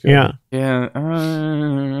accidental. That was good. Yeah. Yeah.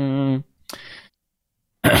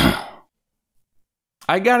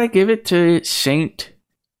 I gotta give it to Saint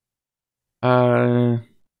Javelin.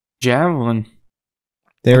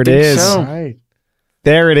 There it is. So. Right.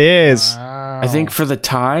 There it is. Wow. I think for the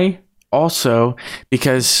tie also,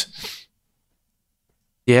 because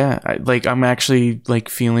I'm actually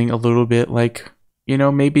feeling a little bit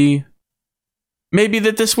maybe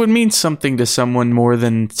that this would mean something to someone more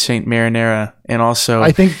than Saint Marinara. And also,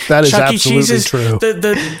 I think that is Chuck absolutely true.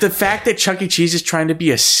 The fact that Chuck E. Cheese is trying to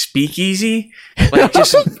be a speakeasy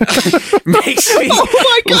just makes me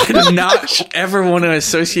not ever want to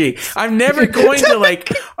associate. I'm never going to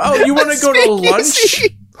you want to go to lunch?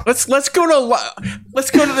 Let's go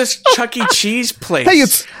to this Chuck E. Cheese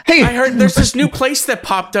place. Hey, I heard there's this new place that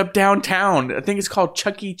popped up downtown. I think it's called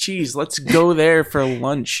Chuck E. Cheese. Let's go there for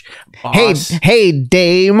lunch, boss. Hey,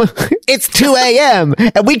 dame. It's 2 a.m.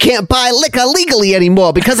 and we can't buy liquor legally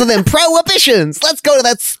anymore because of them prohibitions. Let's go to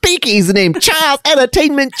that speakeasy named Charles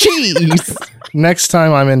Entertainment Cheese. Next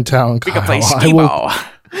time I'm in town, We can play Kyle,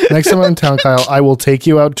 next time I'm in town, Kyle, I will take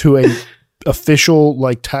you out to a official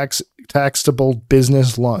taxable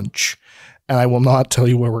business lunch, and I will not tell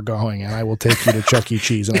you where we're going, and I will take you to Chuck E.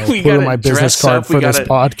 Cheese, and I will put in my business card for this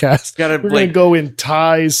podcast. We're going to go in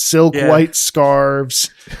ties, silk white scarves,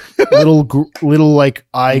 little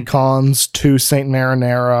icons to Saint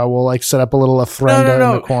Marinara. We'll set up a little ofrenda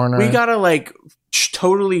in the corner. We got to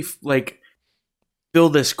totally fill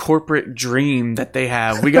this corporate dream that they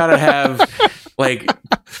have. We got to have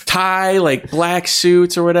tie, black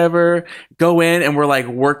suits or whatever, go in and we're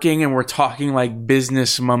working and we're talking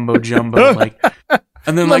business mumbo jumbo,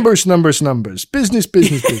 and then numbers, business.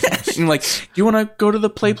 And you want to go to the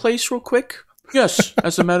play place real quick? Yes,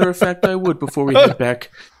 as a matter of fact, I would before we head back.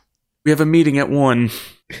 We have a meeting at 1.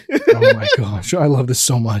 Oh my gosh, I love this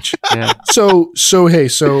so much. Yeah. So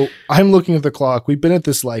I'm looking at the clock. We've been at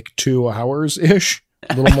this 2 hours ish.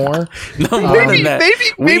 A little more.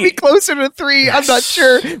 Maybe closer to 3. I'm not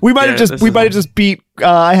sure. We might have just beat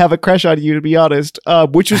I Have a Crush on You, to be honest.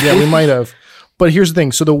 Which is we might have. But here's the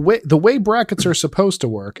thing. So the way brackets are supposed to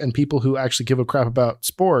work, and people who actually give a crap about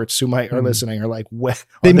sports who are listening are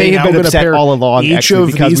they may have been upset all along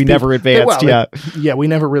actually, because we never advanced. We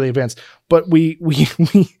never really advanced. But we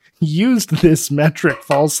used this metric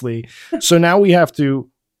falsely. So now we have to.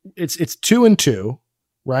 It's 2 and 2.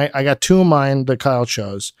 Right? I got 2 of mine that Kyle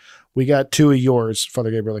chose. We got 2 of yours,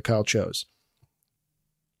 Father Gabriel, that Kyle chose.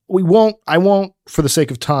 I won't, for the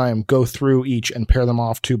sake of time, go through each and pair them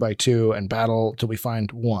off 2 by 2 and battle till we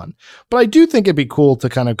find one. But I do think it'd be cool to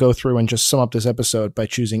kind of go through and just sum up this episode by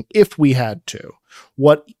choosing, if we had to,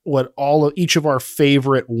 what each of our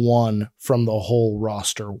favorite one from the whole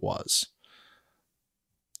roster was.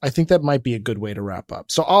 I think that might be a good way to wrap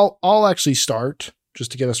up. So I'll actually start, just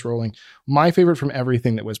to get us rolling. My favorite from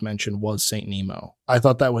everything that was mentioned was Saint Nemo. I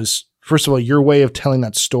thought that was, first of all, your way of telling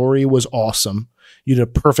that story was awesome. You did a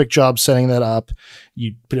perfect job setting that up.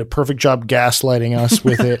 You did a perfect job gaslighting us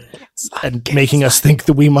with it and making us think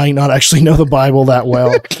that we might not actually know the Bible that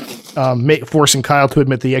well. forcing Kyle to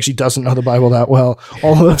admit that he actually doesn't know the Bible that well.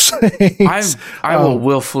 All of those things. I will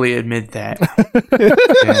willfully admit that.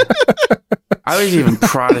 Yeah. I was even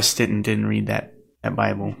Protestant and didn't read that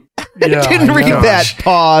Bible. Yeah, didn't read that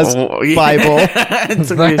Bible. It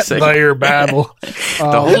took me a second. Your Bible.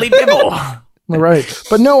 The Holy Bible. Right.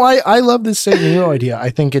 But no, I love this Saint Nero idea. I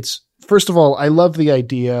think it's, first of all, I love the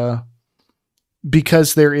idea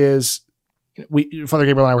because there is, Father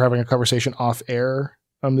Gabriel and I were having a conversation off air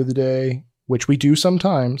the other day, which we do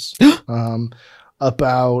sometimes,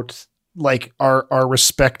 about like our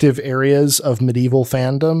respective areas of medieval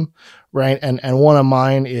fandom, right? And one of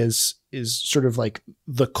mine is sort of like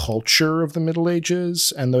the culture of the Middle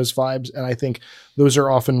Ages and those vibes. And I think those are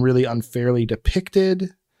often really unfairly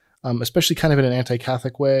depicted, especially kind of in an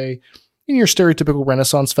anti-Catholic way, in your stereotypical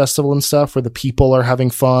Renaissance festival and stuff, where the people are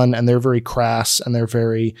having fun and they're very crass and they're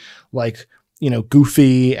very like,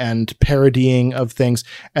 goofy and parodying of things.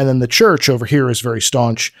 And then the church over here is very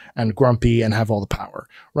staunch and grumpy and have all the power,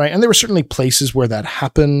 right? And there were certainly places where that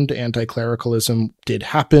happened. Anti-clericalism did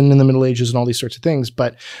happen in the Middle Ages and all these sorts of things.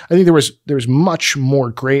 But I think there was much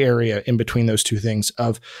more gray area in between those two things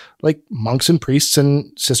of like monks and priests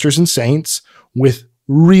and sisters and saints with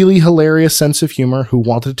really hilarious sense of humor who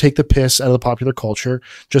wanted to take the piss out of the popular culture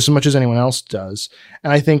just as much as anyone else does.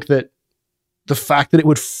 And I think that the fact that it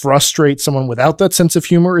would frustrate someone without that sense of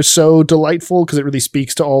humor is so delightful because it really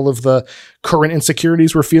speaks to all of the current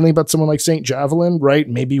insecurities we're feeling about someone like Saint Javelin, right?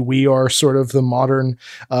 Maybe we are sort of the modern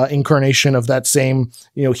incarnation of that same,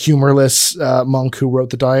 humorless monk who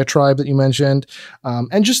wrote the diatribe that you mentioned.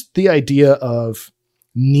 And just the idea of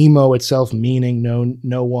Nemo itself meaning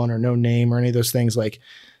no one or no name or any of those things, like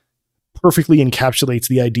perfectly encapsulates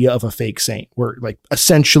the idea of a fake saint, where like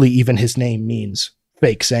essentially even his name means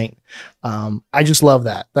fake saint. I just love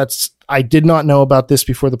that. I did not know about this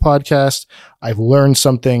before the podcast. I've learned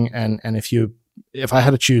something. And if I had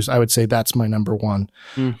to choose, I would say that's my number one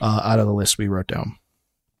out of the list we wrote down.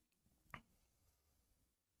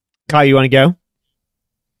 Kyle, you want to go?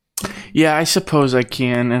 Yeah, I suppose I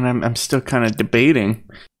can. And I'm still kind of debating.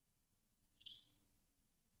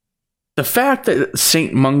 The fact that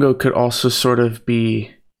Saint Mungo could also sort of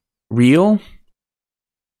be real,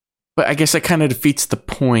 but I guess that kind of defeats the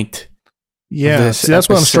point. Yeah, see, that's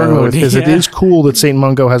what I'm struggling with, because it is cool that Saint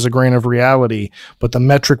Mungo has a grain of reality, but the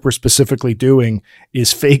metric we're specifically doing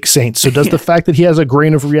is fake saint. So does the fact that he has a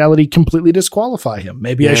grain of reality completely disqualify him?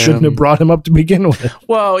 Maybe I shouldn't have brought him up to begin with.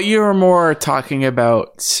 Well, you're more talking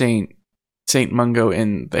about Saint Mungo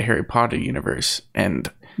in the Harry Potter universe,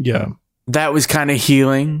 and that was kind of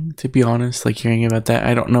healing, to be honest. Like hearing about that,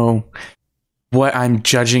 I don't know what I'm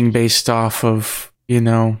judging based off of.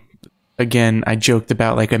 Again, I joked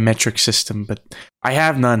about like a metric system, but I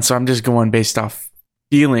have none, so I'm just going based off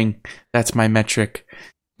feeling. That's my metric.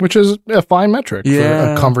 Which is a fine metric for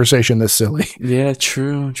a conversation this silly. Yeah,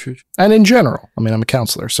 true. And in general, I mean, I'm a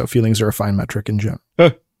counselor, so feelings are a fine metric in general.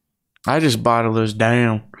 I just bottle those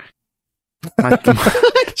down.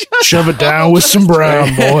 Shove it down with some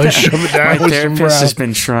brown, boys. Shove it down with some brown. My therapist has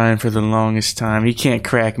been trying for the longest time. He can't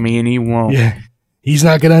crack me, and he won't. Yeah. He's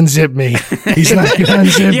not going to unzip me. He's not going to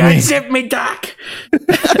unzip me. You unzip me, Doc.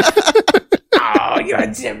 Oh, you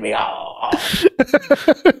unzip me. Oh.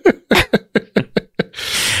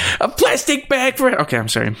 A plastic bag for it. Okay, I'm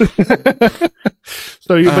sorry.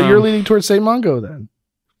 But you're leaning towards Saint Mungo then.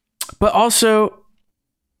 But also,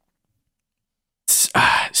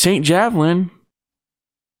 Saint Javelin.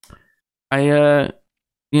 My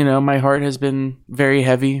heart has been very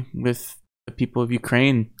heavy with the people of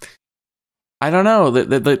Ukraine. I don't know.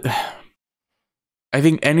 I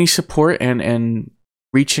think any support and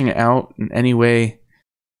reaching out in any way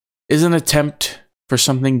is an attempt for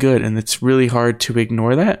something good, and it's really hard to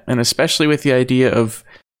ignore that. And especially with the idea of,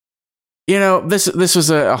 this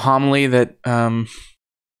was a homily that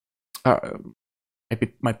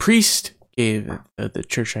my priest gave at the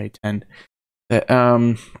church I attend. That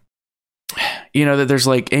that there's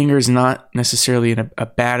like anger is not necessarily a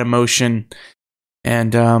bad emotion,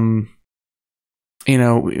 and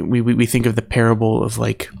we think of the parable of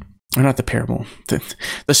the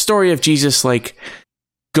story of Jesus like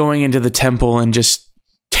going into the temple and just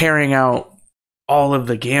tearing out all of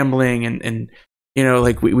the gambling and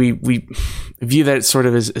we view that sort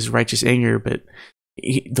of as righteous anger, but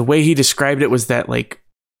the way he described it was that like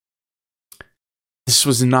this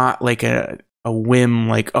was not like a whim,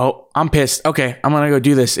 like, oh, I'm pissed, okay, I'm gonna go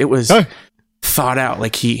do this. It was thought out.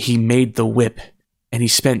 Like he made the whip and he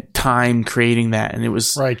spent time creating that, and it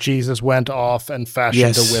was right. Jesus went off and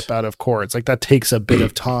fashioned a whip out of cords. Like that takes a bit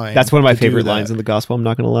of time. That's one of my favorite lines in the gospel. I'm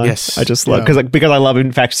not going to lie. Yes, I just love because I love,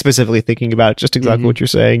 in fact, specifically thinking about just exactly what you're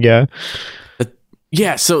saying. Yeah,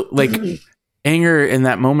 yeah. So like, anger in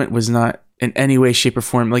that moment was not in any way, shape, or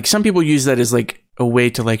form. Like some people use that as like a way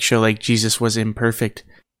to like show like Jesus was imperfect,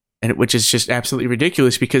 and which is just absolutely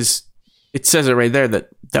ridiculous because it says it right there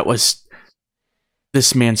that was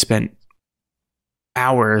this man spent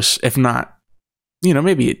hours, if not,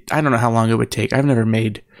 maybe I don't know how long it would take. I've never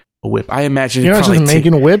made a whip. I imagine you're not just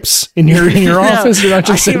making whips in your office. You're not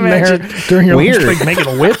just sitting there during your lunch break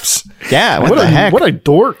making whips. Yeah, what the heck? What a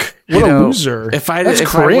dork! What a loser! If I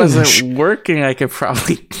wasn't working, I could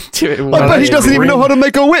probably do it. I bet he doesn't even know how to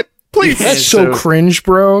make a whip. Please, that's so cringe,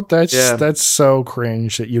 bro. That's so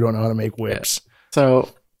cringe that you don't know how to make whips. Yeah. So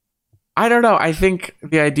I don't know. I think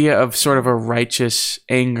the idea of sort of a righteous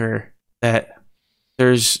anger that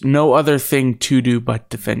there's no other thing to do but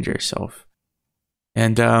defend yourself.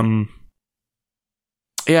 And cool,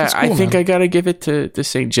 I think I got to give it to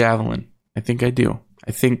St. Javelin. I think I do.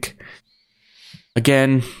 I think,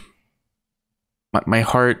 again, my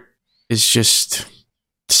heart is just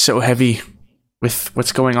so heavy with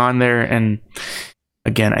what's going on there. And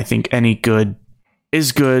again, I think any good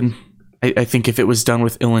is good. I think if it was done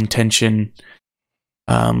with ill intention,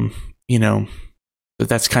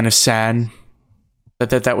 that's kind of sad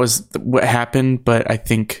that was what happened. But I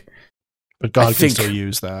think, but God can still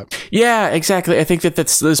use that. Yeah, exactly. I think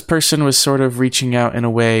this person was sort of reaching out in a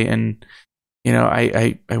way, and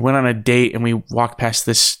I went on a date and we walked past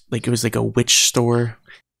this, like it was like a witch store,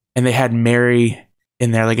 and they had Mary in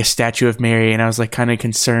there, like a statue of Mary, and I was like kind of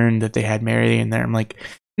concerned that they had Mary in there. I'm like,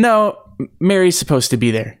 no, Mary's supposed to be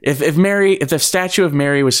there. If the statue of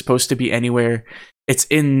Mary was supposed to be anywhere, it's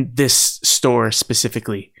in this store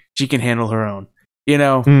specifically. She can handle her own.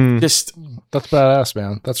 Just that's badass,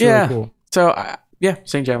 man. That's really cool. So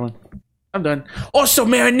St. Javelin. I'm done. Also,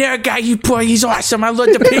 marinara guy you put, he's awesome. I love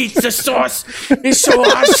the pizza sauce. He's so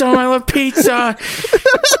awesome. I love pizza.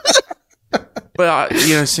 But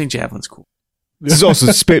St. Javelin's cool. This is also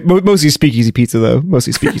mostly speakeasy pizza, though.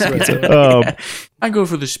 Mostly speakeasy pizza. I go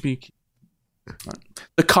for the speak.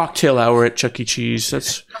 The cocktail hour at Chuck E. Cheese.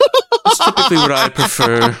 That's typically what I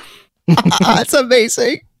prefer. That's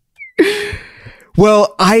amazing.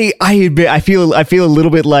 Well, I admit I feel a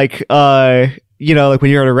little bit like like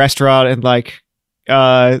when you're at a restaurant and like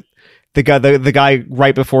the guy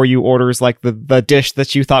right before you orders like the dish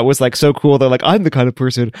that you thought was like so cool. They're like, I'm the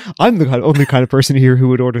only kind of person here who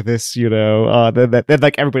would order this. Then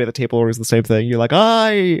like everybody at the table orders the same thing. You're like,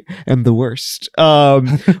 I am the worst.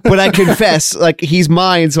 But I confess, like he's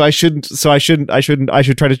mine, so I should try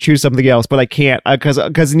to choose something else, but I can't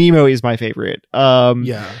because Nemo is my favorite.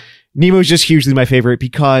 Nemo's just hugely my favorite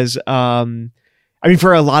because,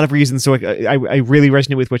 for a lot of reasons. So I really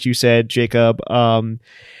resonate with what you said, Jacob. And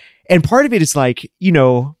part of it is like,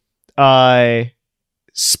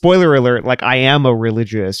 spoiler alert, like I am a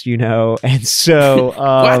religious, and so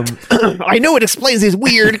I know it explains his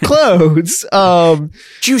weird clothes.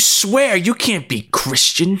 You swear you can't be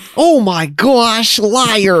Christian? Oh my gosh,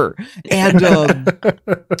 liar! And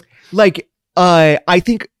I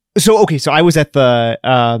think so. Okay, so I was at the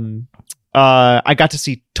I got to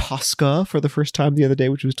see Tosca for the first time the other day,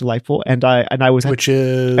 which was delightful. And I was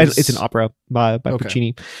it's an opera by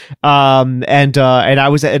Puccini. So I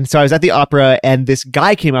was at the opera, and this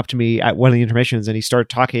guy came up to me at one of the intermissions, and he started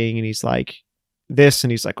talking, and he's like this,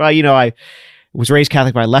 and he's like, well, I was raised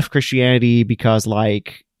Catholic, but I left Christianity because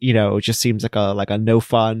it just seems like a no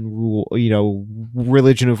fun rule,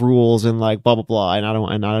 religion of rules and like blah blah blah, and I don't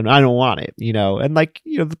want it, and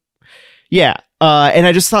yeah. And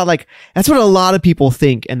I just thought like that's what a lot of people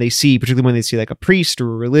think, and they see, particularly when they see like a priest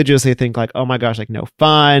or a religious, they think like, oh my gosh, like no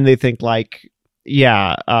fun. They think like,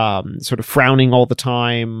 sort of frowning all the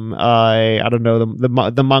time. I don't know,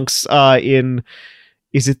 the monks in,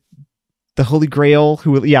 is it the Holy Grail?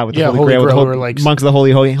 With the Holy Grail, with like monks of the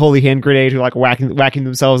Holy Hand Grenade who like whacking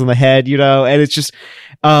themselves on the head, and it's just,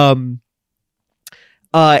 and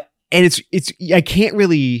it's I can't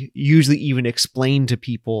really usually even explain to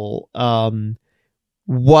people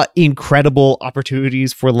what incredible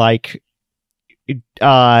opportunities for like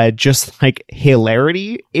just like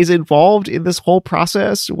hilarity is involved in this whole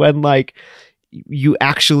process when like you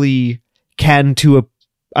actually can to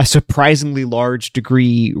a surprisingly large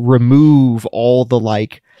degree remove all the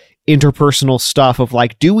like interpersonal stuff of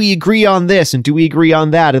like, do we agree on this and do we agree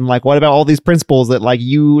on that, and like, what about all these principles that like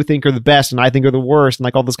you think are the best and I think are the worst, and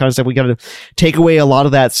like all this kind of stuff. We gotta take away a lot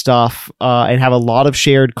of that stuff and have a lot of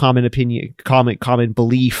shared common opinion, common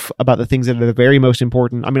belief about the things that are the very most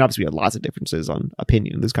important. I mean, obviously we have lots of differences on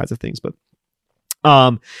opinion, those kinds of things, but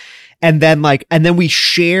and then we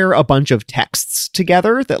share a bunch of texts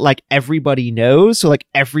together that like everybody knows. So like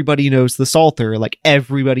everybody knows the Psalter, like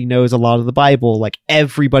everybody knows a lot of the Bible, like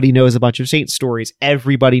everybody knows a bunch of saint stories,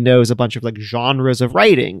 everybody knows a bunch of like genres of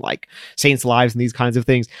writing, like saints' lives and these kinds of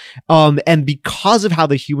things. And because of how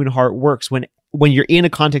the human heart works, when you're in a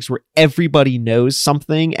context where everybody knows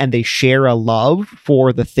something and they share a love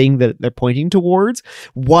for the thing that they're pointing towards,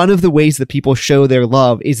 one of the ways that people show their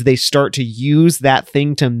love is they start to use that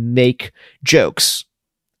thing to make jokes.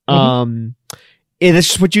 And that's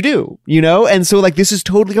just what you do, you know? And so like, this is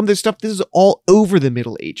totally this stuff. This is all over the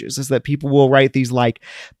Middle Ages, is that people will write these like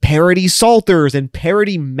parody psalters and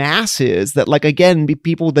parody masses that like, again,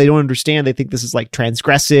 people, they don't understand. They think this is like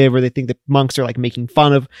transgressive, or they think that monks are like making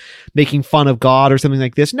fun of God or something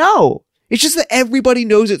like this. No, it's just that everybody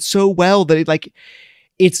knows it so well that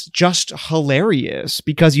it's just hilarious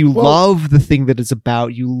because you love the thing that it's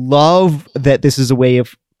about. You love that this is a way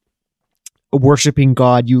of worshiping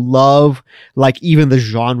God. You love like even the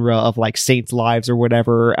genre of like saints' lives or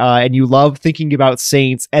whatever, and you love thinking about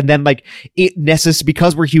saints. And then like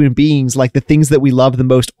because we're human beings, like the things that we love the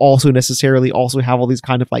most also necessarily also have all these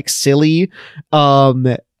kind of like silly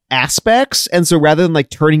aspects. And so rather than like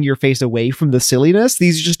turning your face away from the silliness,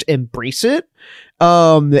 these just embrace it.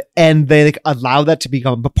 And they like allow that to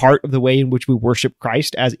become a part of the way in which we worship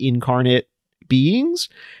Christ as incarnate beings.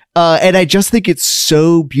 And I just think it's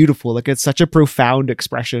so beautiful. Like it's such a profound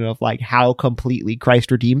expression of like how completely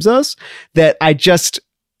Christ redeems us that I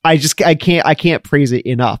can't praise it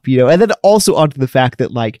enough, you know? And then also onto the fact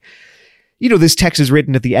that like, you know, this text is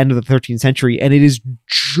written at the end of the 13th century and it is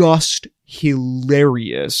just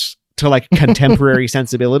hilarious to like contemporary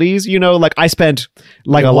sensibilities, you know? Like I spent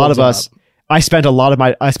like a lot of us, I spent a lot of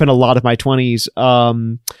my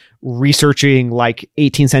 20s, researching like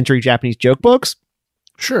 18th century Japanese joke books.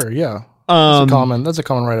 Sure, yeah. That's a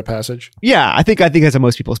common rite of passage. Yeah, I think that's how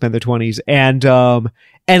most people spend their 20s. And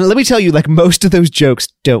let me tell you, like most of those jokes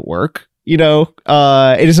don't work. You know,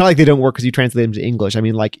 it is not like they don't work because you translate them to English. I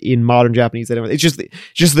mean, like in modern Japanese, they don't. It's just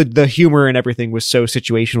the humor and everything was so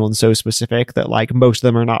situational and so specific that like most of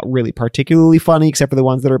them are not really particularly funny, except for the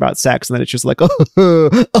ones that are about sex. And then it's just like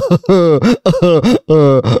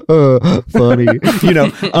funny, you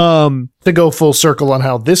know. To go full circle on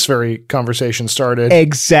how this very conversation started.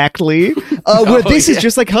 Exactly. This is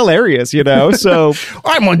just like hilarious, you know? So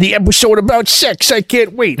I'm on the episode about sex. I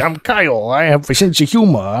can't wait. I'm Kyle. I have a sense of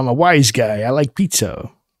humor. I'm a wise guy. I like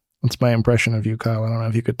pizza. That's my impression of you, Kyle. I don't know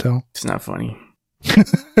if you could tell. It's not funny.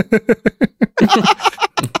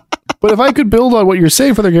 But if I could build on what you're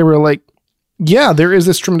saying, Father Gabriel, like, yeah, there is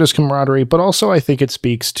this tremendous camaraderie, but also I think it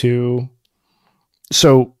speaks to,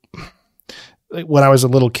 so when I was a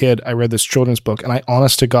little kid, I read this children's book, and I,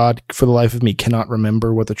 honest to God, for the life of me, cannot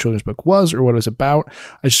remember what the children's book was or what it was about.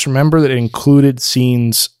 I just remember that it included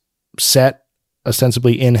scenes set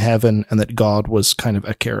ostensibly in heaven, and that God was kind of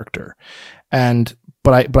a character.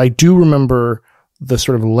 But I do remember the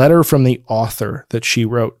sort of letter from the author that she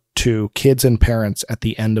wrote to kids and parents at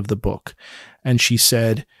the end of the book, and she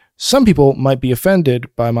said, some people might be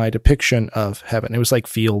offended by my depiction of heaven. It was like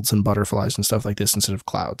fields and butterflies and stuff like this instead of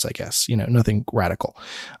clouds, I guess, you know, nothing radical.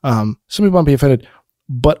 Some people might be offended,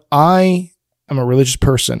 but I am a religious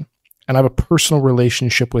person and I have a personal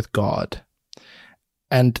relationship with God.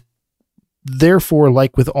 And therefore,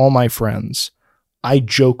 like with all my friends, I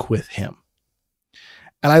joke with him.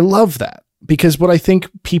 And I love that. Because what I think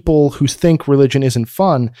people who think religion isn't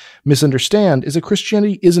fun misunderstand is that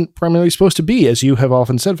Christianity isn't primarily supposed to be, as you have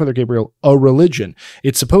often said, Father Gabriel, a religion.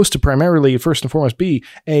 It's supposed to primarily, first and foremost, be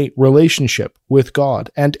a relationship with God.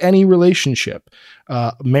 And any relationship,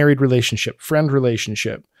 married relationship, friend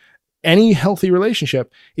relationship, any healthy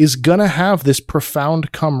relationship is going to have this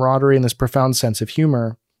profound camaraderie and this profound sense of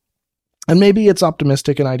humor. And maybe it's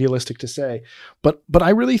optimistic and idealistic to say, but I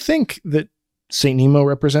really think that St. Nemo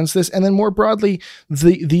represents this, and then more broadly,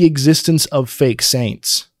 the existence of fake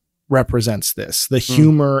saints represents this. The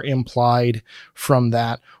humor implied from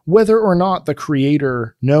that, whether or not the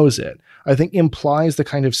creator knows it, I think implies the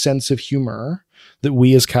kind of sense of humor that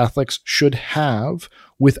we as Catholics should have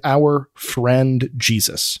with our friend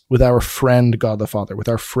Jesus, with our friend God the Father, with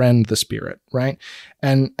our friend the Spirit, right?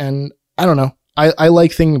 And I don't know. I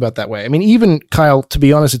like thinking about that way. I mean, even Kyle, to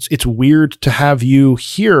be honest, it's weird to have you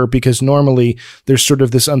here because normally there's sort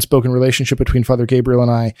of this unspoken relationship between Father Gabriel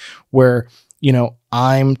and I where, you know,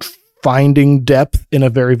 I'm finding depth in a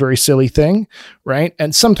very, very silly thing, right?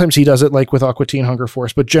 And sometimes he does it like with Aqua Teen Hunger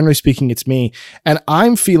Force, but generally speaking, it's me. And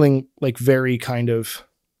I'm feeling like very kind of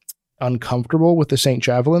uncomfortable with the St.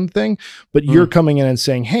 Javelin thing, but you're coming in and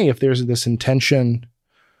saying, hey, if there's this intention,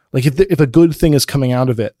 like if a good thing is coming out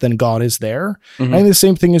of it, then God is there. Mm-hmm. I think the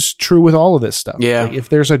same thing is true with all of this stuff. Yeah. Like if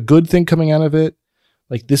there's a good thing coming out of it,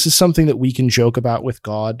 like this is something that we can joke about with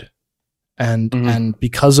God and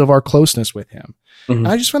because of our closeness with him. And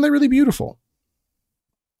I just find that really beautiful.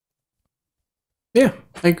 Yeah,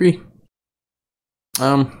 I agree.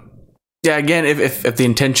 Yeah, again, if the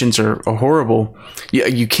intentions are horrible,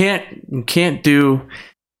 you can't do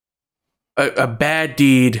a bad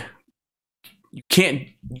deed. You can't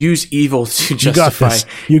use evil to justify.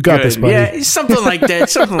 You got this, buddy. Yeah, something like that.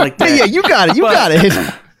 Something like that. Yeah, you got it. You got it.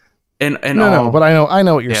 And no, but I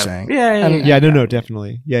know what you're saying. No,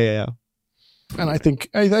 definitely. Yeah. And I think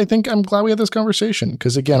I'm glad we had this conversation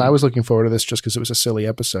because again, I was looking forward to this just because it was a silly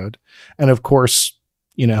episode, and of course,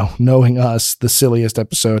 you know, knowing us, the silliest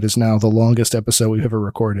episode is now the longest episode we've ever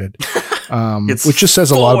recorded, which just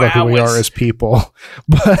says a lot about who we are as people.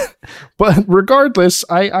 But regardless,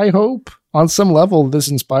 I hope on some level this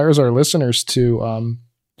inspires our listeners to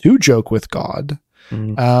joke with God.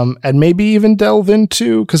 And maybe even delve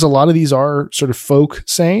into, because a lot of these are sort of folk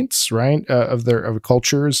saints, right? Of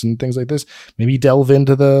cultures and things like this. Maybe delve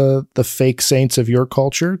into the fake saints of your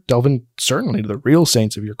culture. Delve in certainly to the real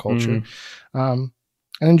saints of your culture. And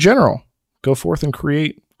in general, go forth and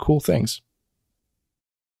create cool things.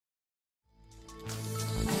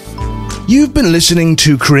 You've been listening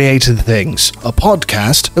to Created Things, a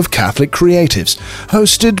podcast of Catholic creatives,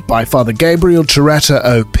 hosted by Father Gabriel Turetta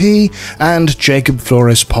OP and Jacob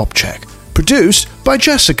Flores Popczak, produced by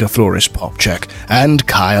Jessica Flores Popczak and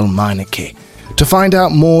Kyle Meineke. To find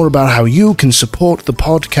out more about how you can support the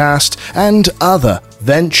podcast and other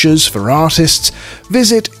ventures for artists,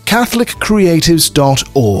 visit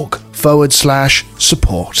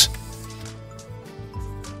catholiccreatives.org/support.